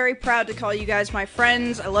 I'm very proud to call you guys my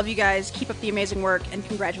friends. I love you guys. Keep up the amazing work, and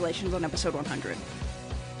congratulations on episode 100.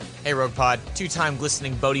 Hey Rogue Pod, 2-time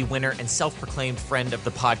glistening Bodhi winner and self-proclaimed friend of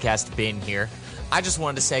the podcast Ben here. I just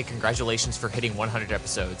wanted to say congratulations for hitting 100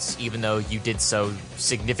 episodes, even though you did so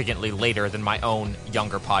significantly later than my own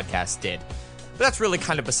younger podcast did. But that's really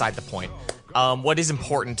kind of beside the point. What is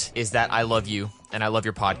important is that I love you, and I love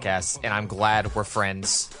your podcast, and I'm glad we're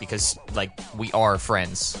friends because, like, we are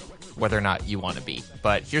friends, whether or not you want to be.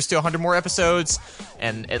 But here's to 100 more episodes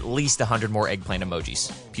and at least 100 more eggplant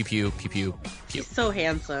emojis. Pew, pew, pew, pew, pew. He's so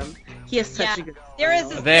handsome. He has such a good smile.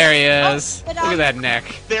 There he is. Look at that neck.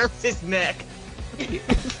 There's his neck.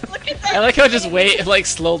 I like how it just like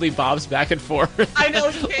slowly bobs back and forth. I know,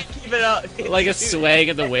 he can't keep it up. Like it's swaying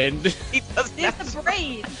in the wind. It's a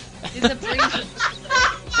braid. It's a braid.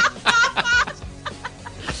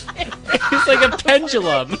 It's like a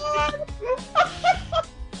pendulum.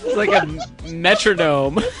 It's like a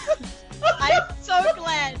metronome. I'm so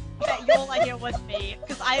glad that you're like here with me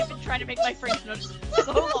because I've been trying to make my French notes for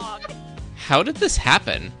so long. How did this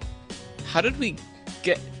happen? How did we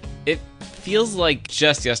get... It feels like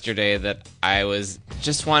just yesterday that I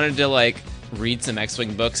just wanted to like read some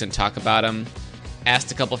X-Wing books and talk about them.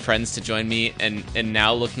 Asked a couple friends to join me, and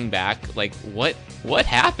now looking back, like what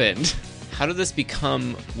happened? How did this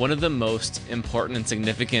become one of the most important and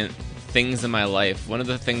significant things in my life? One of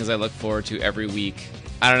the things I look forward to every week.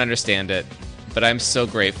 I don't understand it, but I'm so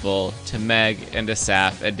grateful to Meg and to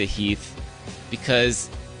Saf and to Heath, because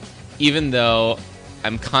even though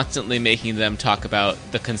I'm constantly making them talk about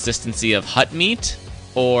the consistency of hut meat,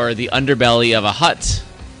 or the underbelly of a hut,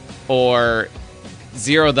 or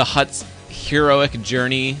Zero the Hutt's heroic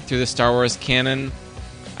journey through the Star Wars canon,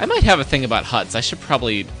 I might have a thing about huts. I should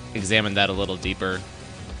probably examine that a little deeper.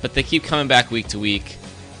 But they keep coming back week to week,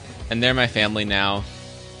 and they're my family now,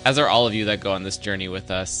 as are all of you that go on this journey with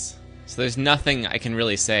us. So there's nothing I can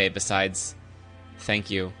really say besides thank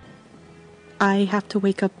you. I have to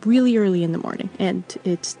wake up really early in the morning, and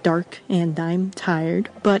it's dark, and I'm tired.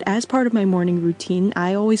 But as part of my morning routine,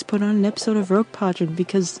 I always put on an episode of Rogue Podron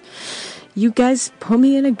because you guys put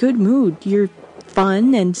me in a good mood. You're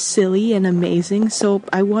fun and silly and amazing, so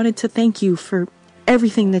I wanted to thank you for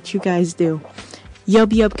everything that you guys do. Yub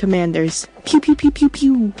yub commanders. Pew pew pew pew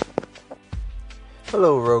pew.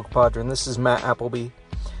 Hello Rogue Podron, this is Matt Appleby.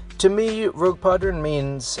 To me, Rogue Podron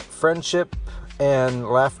means friendship and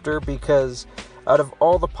laughter, because out of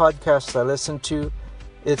all the podcasts I listen to,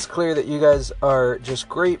 it's clear that you guys are just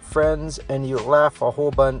great friends and you laugh a whole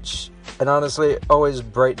bunch, and honestly it always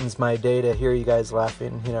brightens my day to hear you guys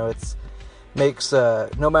laughing. You know, it's makes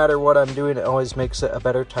no matter what I'm doing, it always makes it a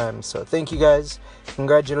better time. So thank you guys,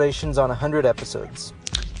 congratulations on 100 episodes.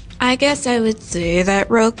 I guess I would say that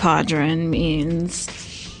Rogue Podron means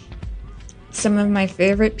some of my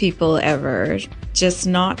favorite people ever just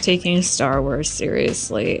not taking Star Wars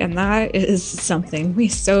seriously, and that is something we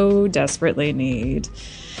so desperately need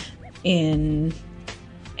in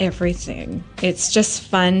everything. It's just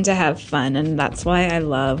fun to have fun, and that's why I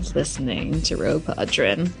love listening to Rogue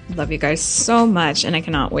Podron. Love you guys so much, and I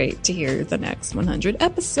cannot wait to hear the next 100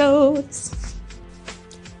 episodes.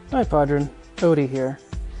 Hi Podron, Odie here.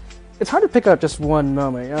 It's hard to pick out just one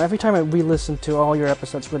moment. You know, every time I re-listen to all your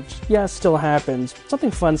episodes, which, yeah, still happens, something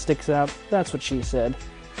fun sticks out. That's what she said.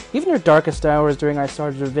 Even your darkest hours during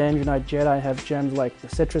Isard's Revenge and I Jedi have gems like the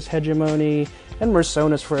Citrus Hegemony and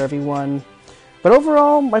Mersonas for everyone. But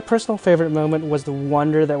overall, my personal favorite moment was the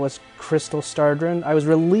wonder that was Crystal Stardron. I was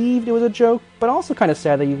relieved it was a joke, but also kind of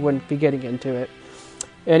sad that you wouldn't be getting into it.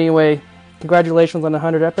 Anyway, congratulations on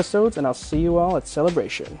 100 episodes, and I'll see you all at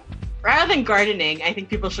Celebration. Rather than gardening, I think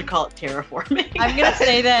people should call it terraforming. I'm gonna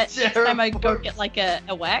say that next time I go get like a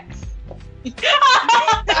wax.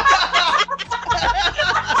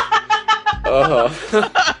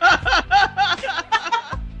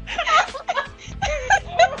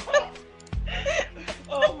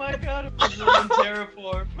 Oh my god, I'm doing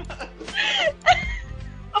terraform.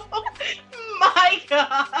 Oh my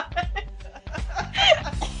god.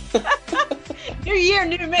 New year,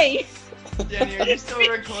 new me. Jenny, are you still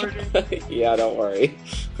recording? Yeah, don't worry.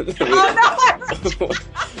 Oh no!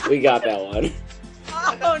 We got that one.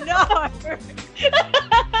 Oh no!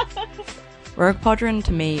 Rogue Podron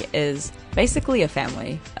to me is basically a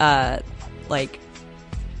family. Like,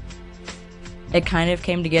 it kind of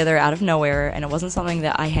came together out of nowhere, and it wasn't something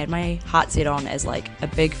that I had my heart set on as like a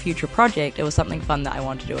big future project. It was something fun that I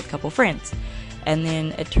wanted to do with a couple friends. And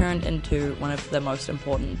then it turned into one of the most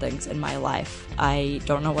important things in my life. I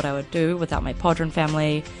don't know what I would do without my Podron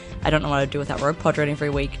family. I don't know what I would do without Rogue Podron every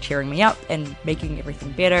week cheering me up and making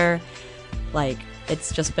everything better. Like,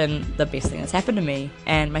 it's just been the best thing that's happened to me.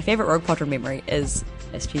 And my favorite Rogue Podron memory is,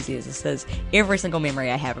 as cheesy as this is, every single memory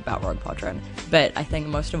I have about Rogue Podron. But I think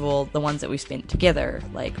most of all, the ones that we spent together,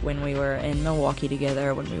 like when we were in Milwaukee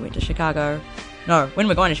together, when we went to Chicago. No, when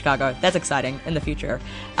we're going to Chicago. That's exciting in the future.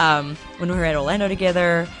 When we were at Orlando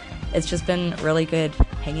together, it's just been really good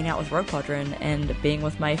hanging out with Rogue Podron and being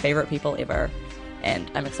with my favorite people ever. And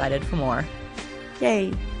I'm excited for more.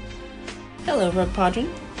 Yay! Hello, Rogue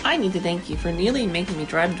Padron. I need to thank you for nearly making me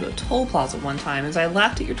drive into a toll plaza one time as I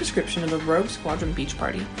laughed at your description of a Rogue Squadron beach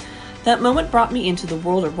party. That moment brought me into the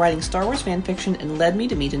world of writing Star Wars fanfiction and led me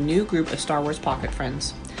to meet a new group of Star Wars pocket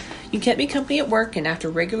friends. You kept me company at work and after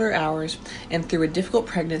regular hours and through a difficult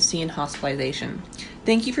pregnancy and hospitalization.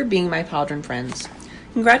 Thank you for being my Padron friends.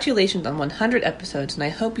 Congratulations on 100 episodes, and I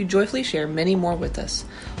hope you joyfully share many more with us.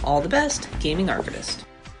 All the best, Gaming Archivist.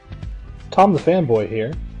 Tom the Fanboy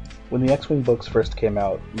here. When the X-Wing books first came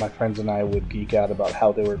out, my friends and I would geek out about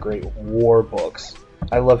how they were great war books.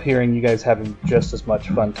 I love hearing you guys having just as much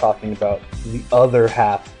fun talking about the other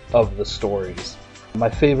half of the stories. My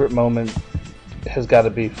favorite moment has got to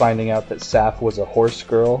be finding out that Saf was a horse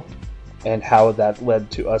girl and how that led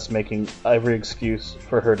to us making every excuse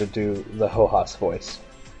for her to do the Hojas voice.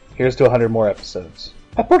 Here's to 100 more episodes.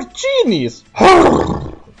 Apporcinis!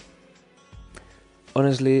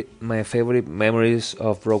 Honestly, my favorite memories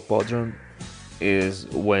of Rogue Padron is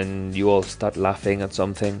when you all start laughing at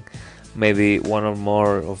something. Maybe one or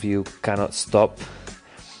more of you cannot stop.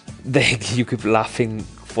 Then you keep laughing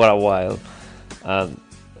for a while.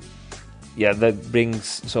 Yeah, that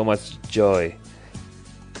brings so much joy.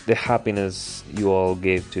 The happiness you all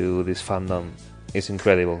gave to this fandom is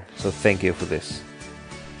incredible. So thank you for this.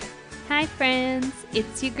 Hi friends,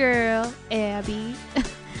 it's your girl, Abby.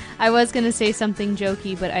 I was going to say something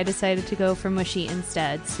jokey, but I decided to go for mushy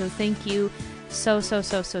instead. So thank you so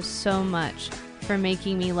much for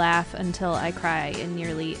making me laugh until I cry in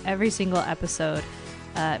nearly every single episode,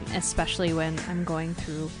 especially when I'm going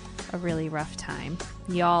through a really rough time.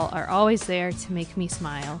 Y'all are always there to make me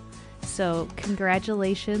smile. So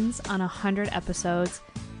congratulations on 100 episodes,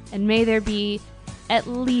 and may there be at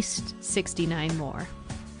least 69 more.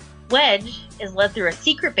 Wedge is led through a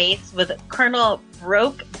secret base with Colonel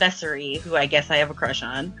Broke Bessery, who I guess I have a crush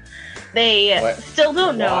on. They still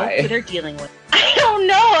don't know who they're dealing with. I don't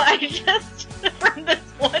know. I just, from this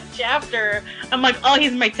one chapter, I'm like, oh,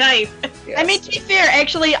 he's my type. Yes. I mean, to be fair,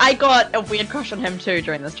 actually, I got a weird crush on him too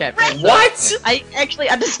during this chapter. Right. What? I actually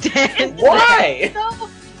understand. Why?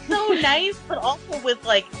 So nice, but also with,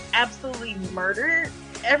 like, absolutely murder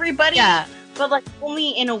everybody. Yeah. But, like, only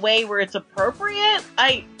in a way where it's appropriate.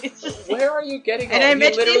 It's just... Where are you getting And all? I He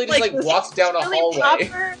mentioned literally it's, just, like, like, walks down a really hallway.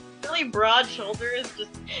 proper, really broad shoulders,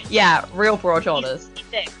 just... Yeah, real broad shoulders.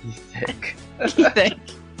 Thick. Thick.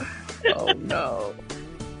 Oh, no.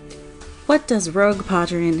 What does Rogue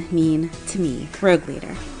Padron mean to me, Rogue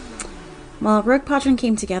Leader? Well, Rogue Padron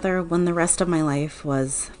came together when the rest of my life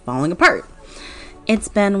was falling apart. It's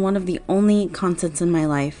been one of the only constants in my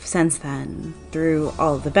life since then, through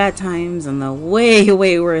all of the bad times and the way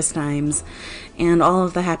worse times, and all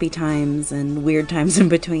of the happy times and weird times in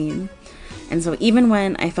between. And so even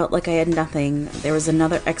when I felt like I had nothing, there was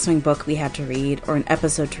another X-Wing book we had to read or an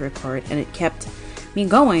episode to record, and it kept me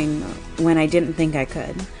going when I didn't think I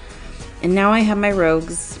could. And now I have my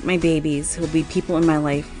rogues, my babies, who will be people in my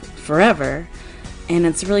life forever. And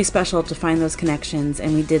it's really special to find those connections,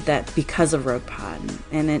 and we did that because of Rogue Pod.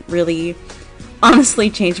 And it really, honestly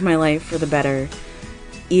changed my life for the better,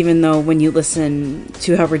 even though when you listen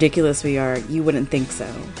to how ridiculous we are, you wouldn't think so.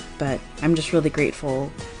 But I'm just really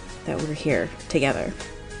grateful that we're here together.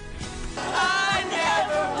 I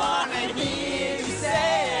never wanna hear you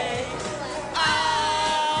say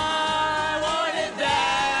I want it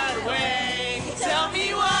that way. Tell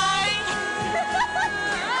me why.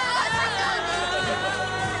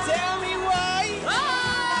 Tell me why.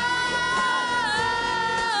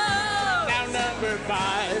 Now number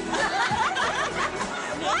 5.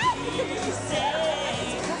 What? You say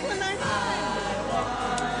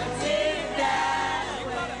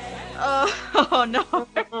Oh no.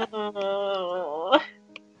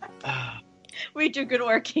 We do good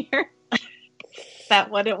work here. Is that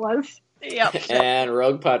what it was? Yep. And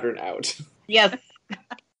Rogue Padron out. Yes.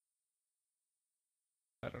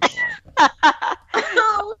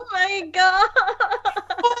 Oh my god.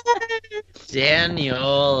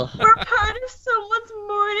 Daniel. We're part of someone's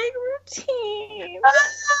morning routine.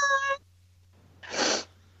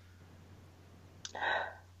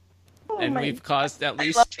 And we've caused at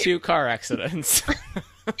least 2 car accidents.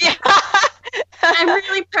 I'm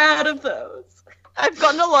really proud of those. I've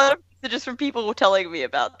gotten a lot of messages from people telling me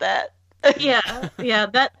about that. Yeah,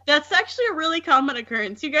 that's actually a really common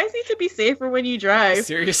occurrence. You guys need to be safer when you drive.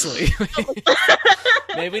 Seriously.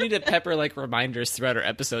 Maybe we need to pepper like reminders throughout our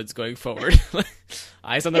episodes going forward.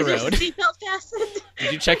 Eyes on the road. Seatbelt fastened?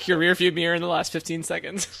 Did you check your rearview mirror in the last 15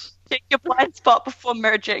 seconds? Check your blind spot before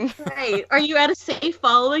merging. Right. Are you at a safe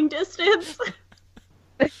following distance?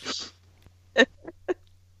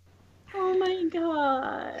 Oh my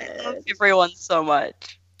god. everyone so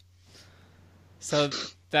much. So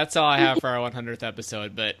that's all I have for our 100th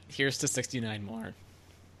episode, but here's to 69 more.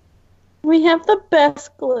 We have the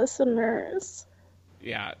best listeners.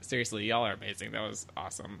 Yeah, seriously, y'all are amazing. That was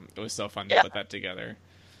awesome. It was so fun to put that together.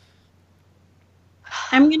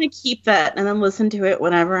 I'm gonna keep that and then listen to it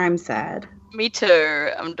whenever I'm sad. Me too.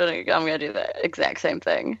 I'm gonna do the exact same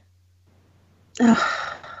thing. I'll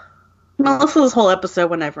listen to this whole episode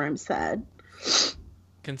whenever I'm sad.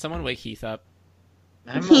 Can someone wake Heath up?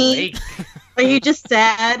 I'm awake. Are you just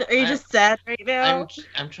sad? Are you just sad right now?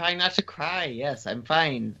 I'm trying not to cry. Yes, I'm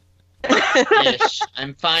fine. Ish.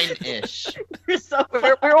 I'm fine-ish.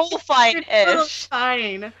 We're all fine-ish.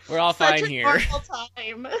 Fine. We're all Such fine a here. normal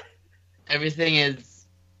time. Everything is,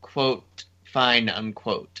 quote, fine,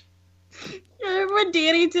 unquote. Remember when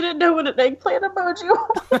Danny didn't know what an eggplant emoji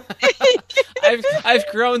was? I've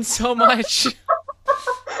grown so much.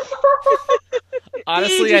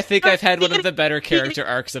 Honestly, I think I've had one of the better character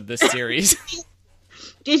arcs of this series.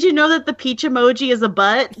 Did you know that the peach emoji is a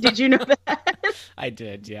butt? Did you know that? I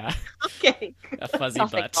did, yeah. Okay. A fuzzy Oh my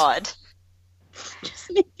butt. God.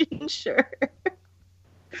 Just making sure.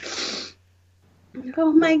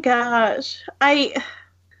 Oh my gosh.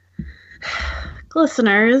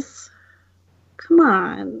 Listeners, come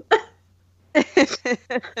on.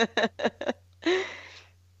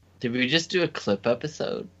 Did we just do a clip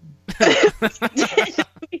episode?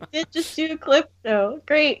 We did just do a clip show.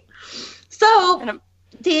 Great. So,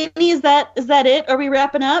 Danny, is that it? Are we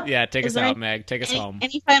wrapping up? Yeah, take Is us there out, Meg. Take us home.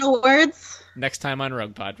 Any final words? Next time on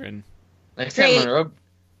Rogue Podron. Next Great. time on Rogue,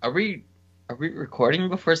 are we recording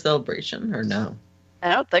before Celebration or no?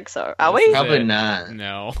 I don't think so. Are we? Probably not.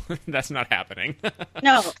 No, that's not happening.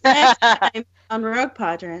 No. Next time on Rogue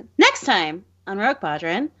Podron. Next time on Rogue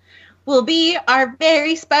Podron will be our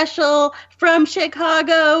very special From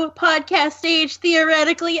Chicago podcast stage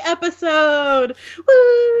theoretically episode.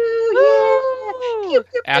 Woo! Yeah! Pew, pew,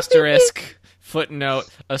 pew, Asterisk, footnote,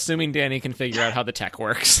 assuming Danny can figure out how the tech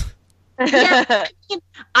works. Yeah,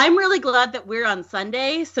 I'm really glad that we're on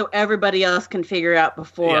Sunday, so everybody else can figure out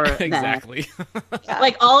before. Yeah, then. exactly.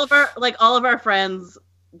 Like all of our friends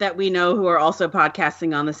that we know who are also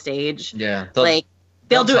podcasting on the stage. Yeah. They'll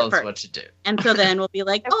do tell it us first. what to do. And so then we'll be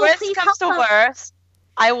like, If oh, worst please comes to help us. worst,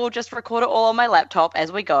 I will just record it all on my laptop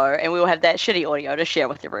as we go, and we will have that shitty audio to share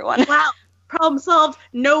with everyone. Wow. Problem solved.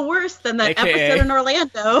 No worse than that AKA, episode in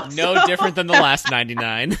Orlando. No So- different than the last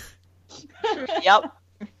 99. Yep.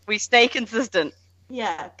 We stay consistent.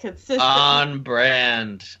 Yeah, consistent. On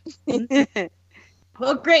brand.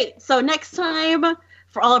 Well, great. So next time,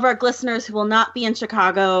 for all of our listeners who will not be in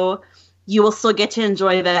Chicago, you will still get to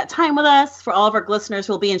enjoy that time with us. For all of our listeners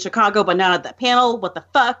who will be in Chicago but not at that panel, what the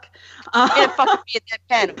fuck? Can't fucking be at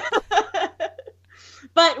that panel.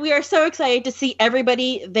 But we are so excited to see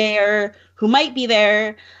everybody there who might be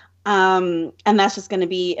there. And that's just going to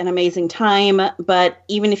be an amazing time. But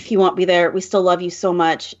even if you won't be there, we still love you so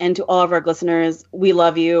much. And to all of our listeners, we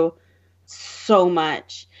love you so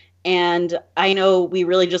much. And I know we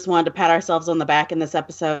really just wanted to pat ourselves on the back in this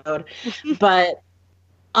episode. But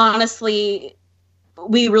honestly,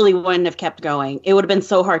 we really wouldn't have kept going. It would have been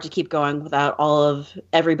so hard to keep going without all of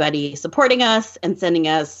everybody supporting us and sending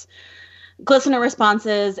us listener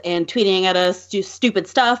responses and tweeting at us, do stupid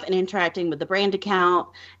stuff and interacting with the brand account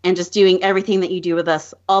and just doing everything that you do with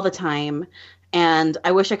us all the time. And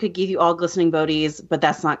I wish I could give you all glistening bodies, but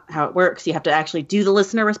that's not how it works. You have to actually do the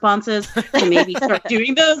listener responses to maybe start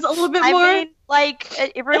doing those a little bit more. I mean,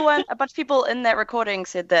 like, everyone, a bunch of people in that recording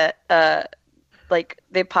said that, like,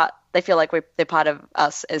 they feel like they're part of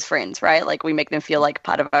us as friends, right? Like, we make them feel like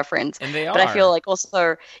part of our friends. And they But I are. feel like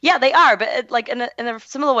also, yeah, they are. But like in a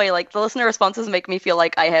similar way, like the listener responses make me feel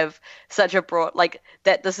like I have such a broad, like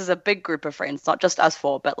that this is a big group of friends, not just us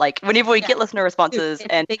four. But like whenever we get listener responses, It's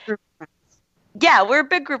and a big group of friends. yeah, we're a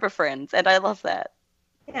big group of friends, and I love that.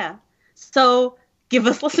 Yeah. So give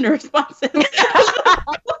us listener responses.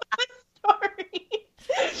 Sorry.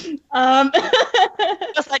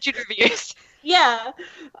 Just like your reviews. Yeah.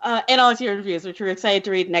 And all of your reviews, which we're excited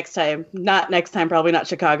to read next time. Not next time, probably not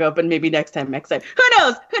Chicago, but maybe next time. Who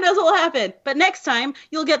knows? Who knows what will happen? But next time,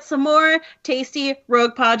 you'll get some more tasty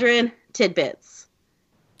Rogue Podron tidbits.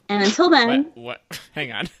 And until then, What?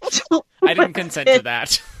 Hang on. I didn't consent to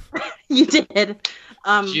that. you did.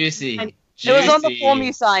 Juicy. and- It was on the Juicy. form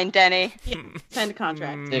you signed, Danny. Signed a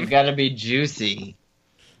contract. They've got to be juicy.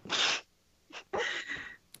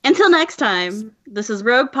 Until next time, this is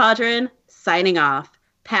Rogue Podron signing off.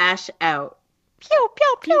 Pash out. Pew,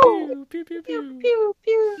 pew, pew. Pew, pew, pew, pew. Pew,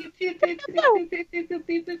 pew, pew. Pew, pew, pew, pew, pew, pew,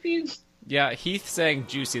 pew, pew, pew. Yeah, Heath saying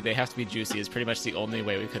juicy, they have to be juicy, is pretty much the only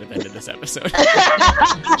way we could have ended this episode.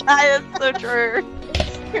 That's so true.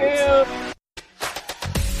 True.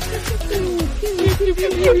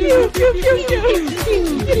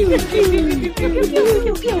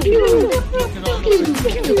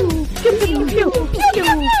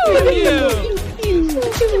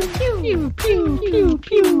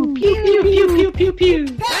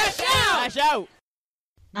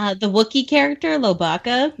 The Wookiee character,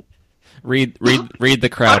 Lobaka. Read the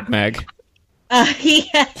crowd, Meg. He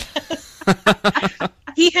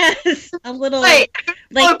has a little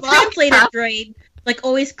translator droid,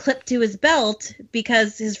 always clipped to his belt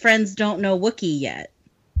because his friends don't know Wookiee yet.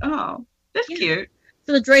 Oh, that's cute.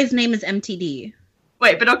 So the droid's name is MTD.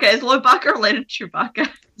 Wait, but okay, is Lobaka related to Chewbacca?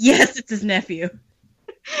 Yes, it's his nephew.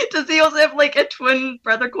 Does he also have a twin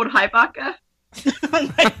brother called Highbaka?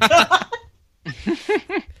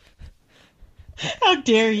 How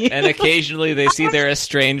dare you? And occasionally they see their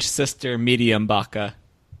estranged sister, Medium Baka.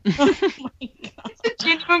 Oh my god. It's a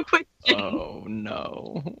genuine question. Oh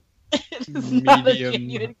no. It is not a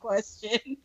genuine question.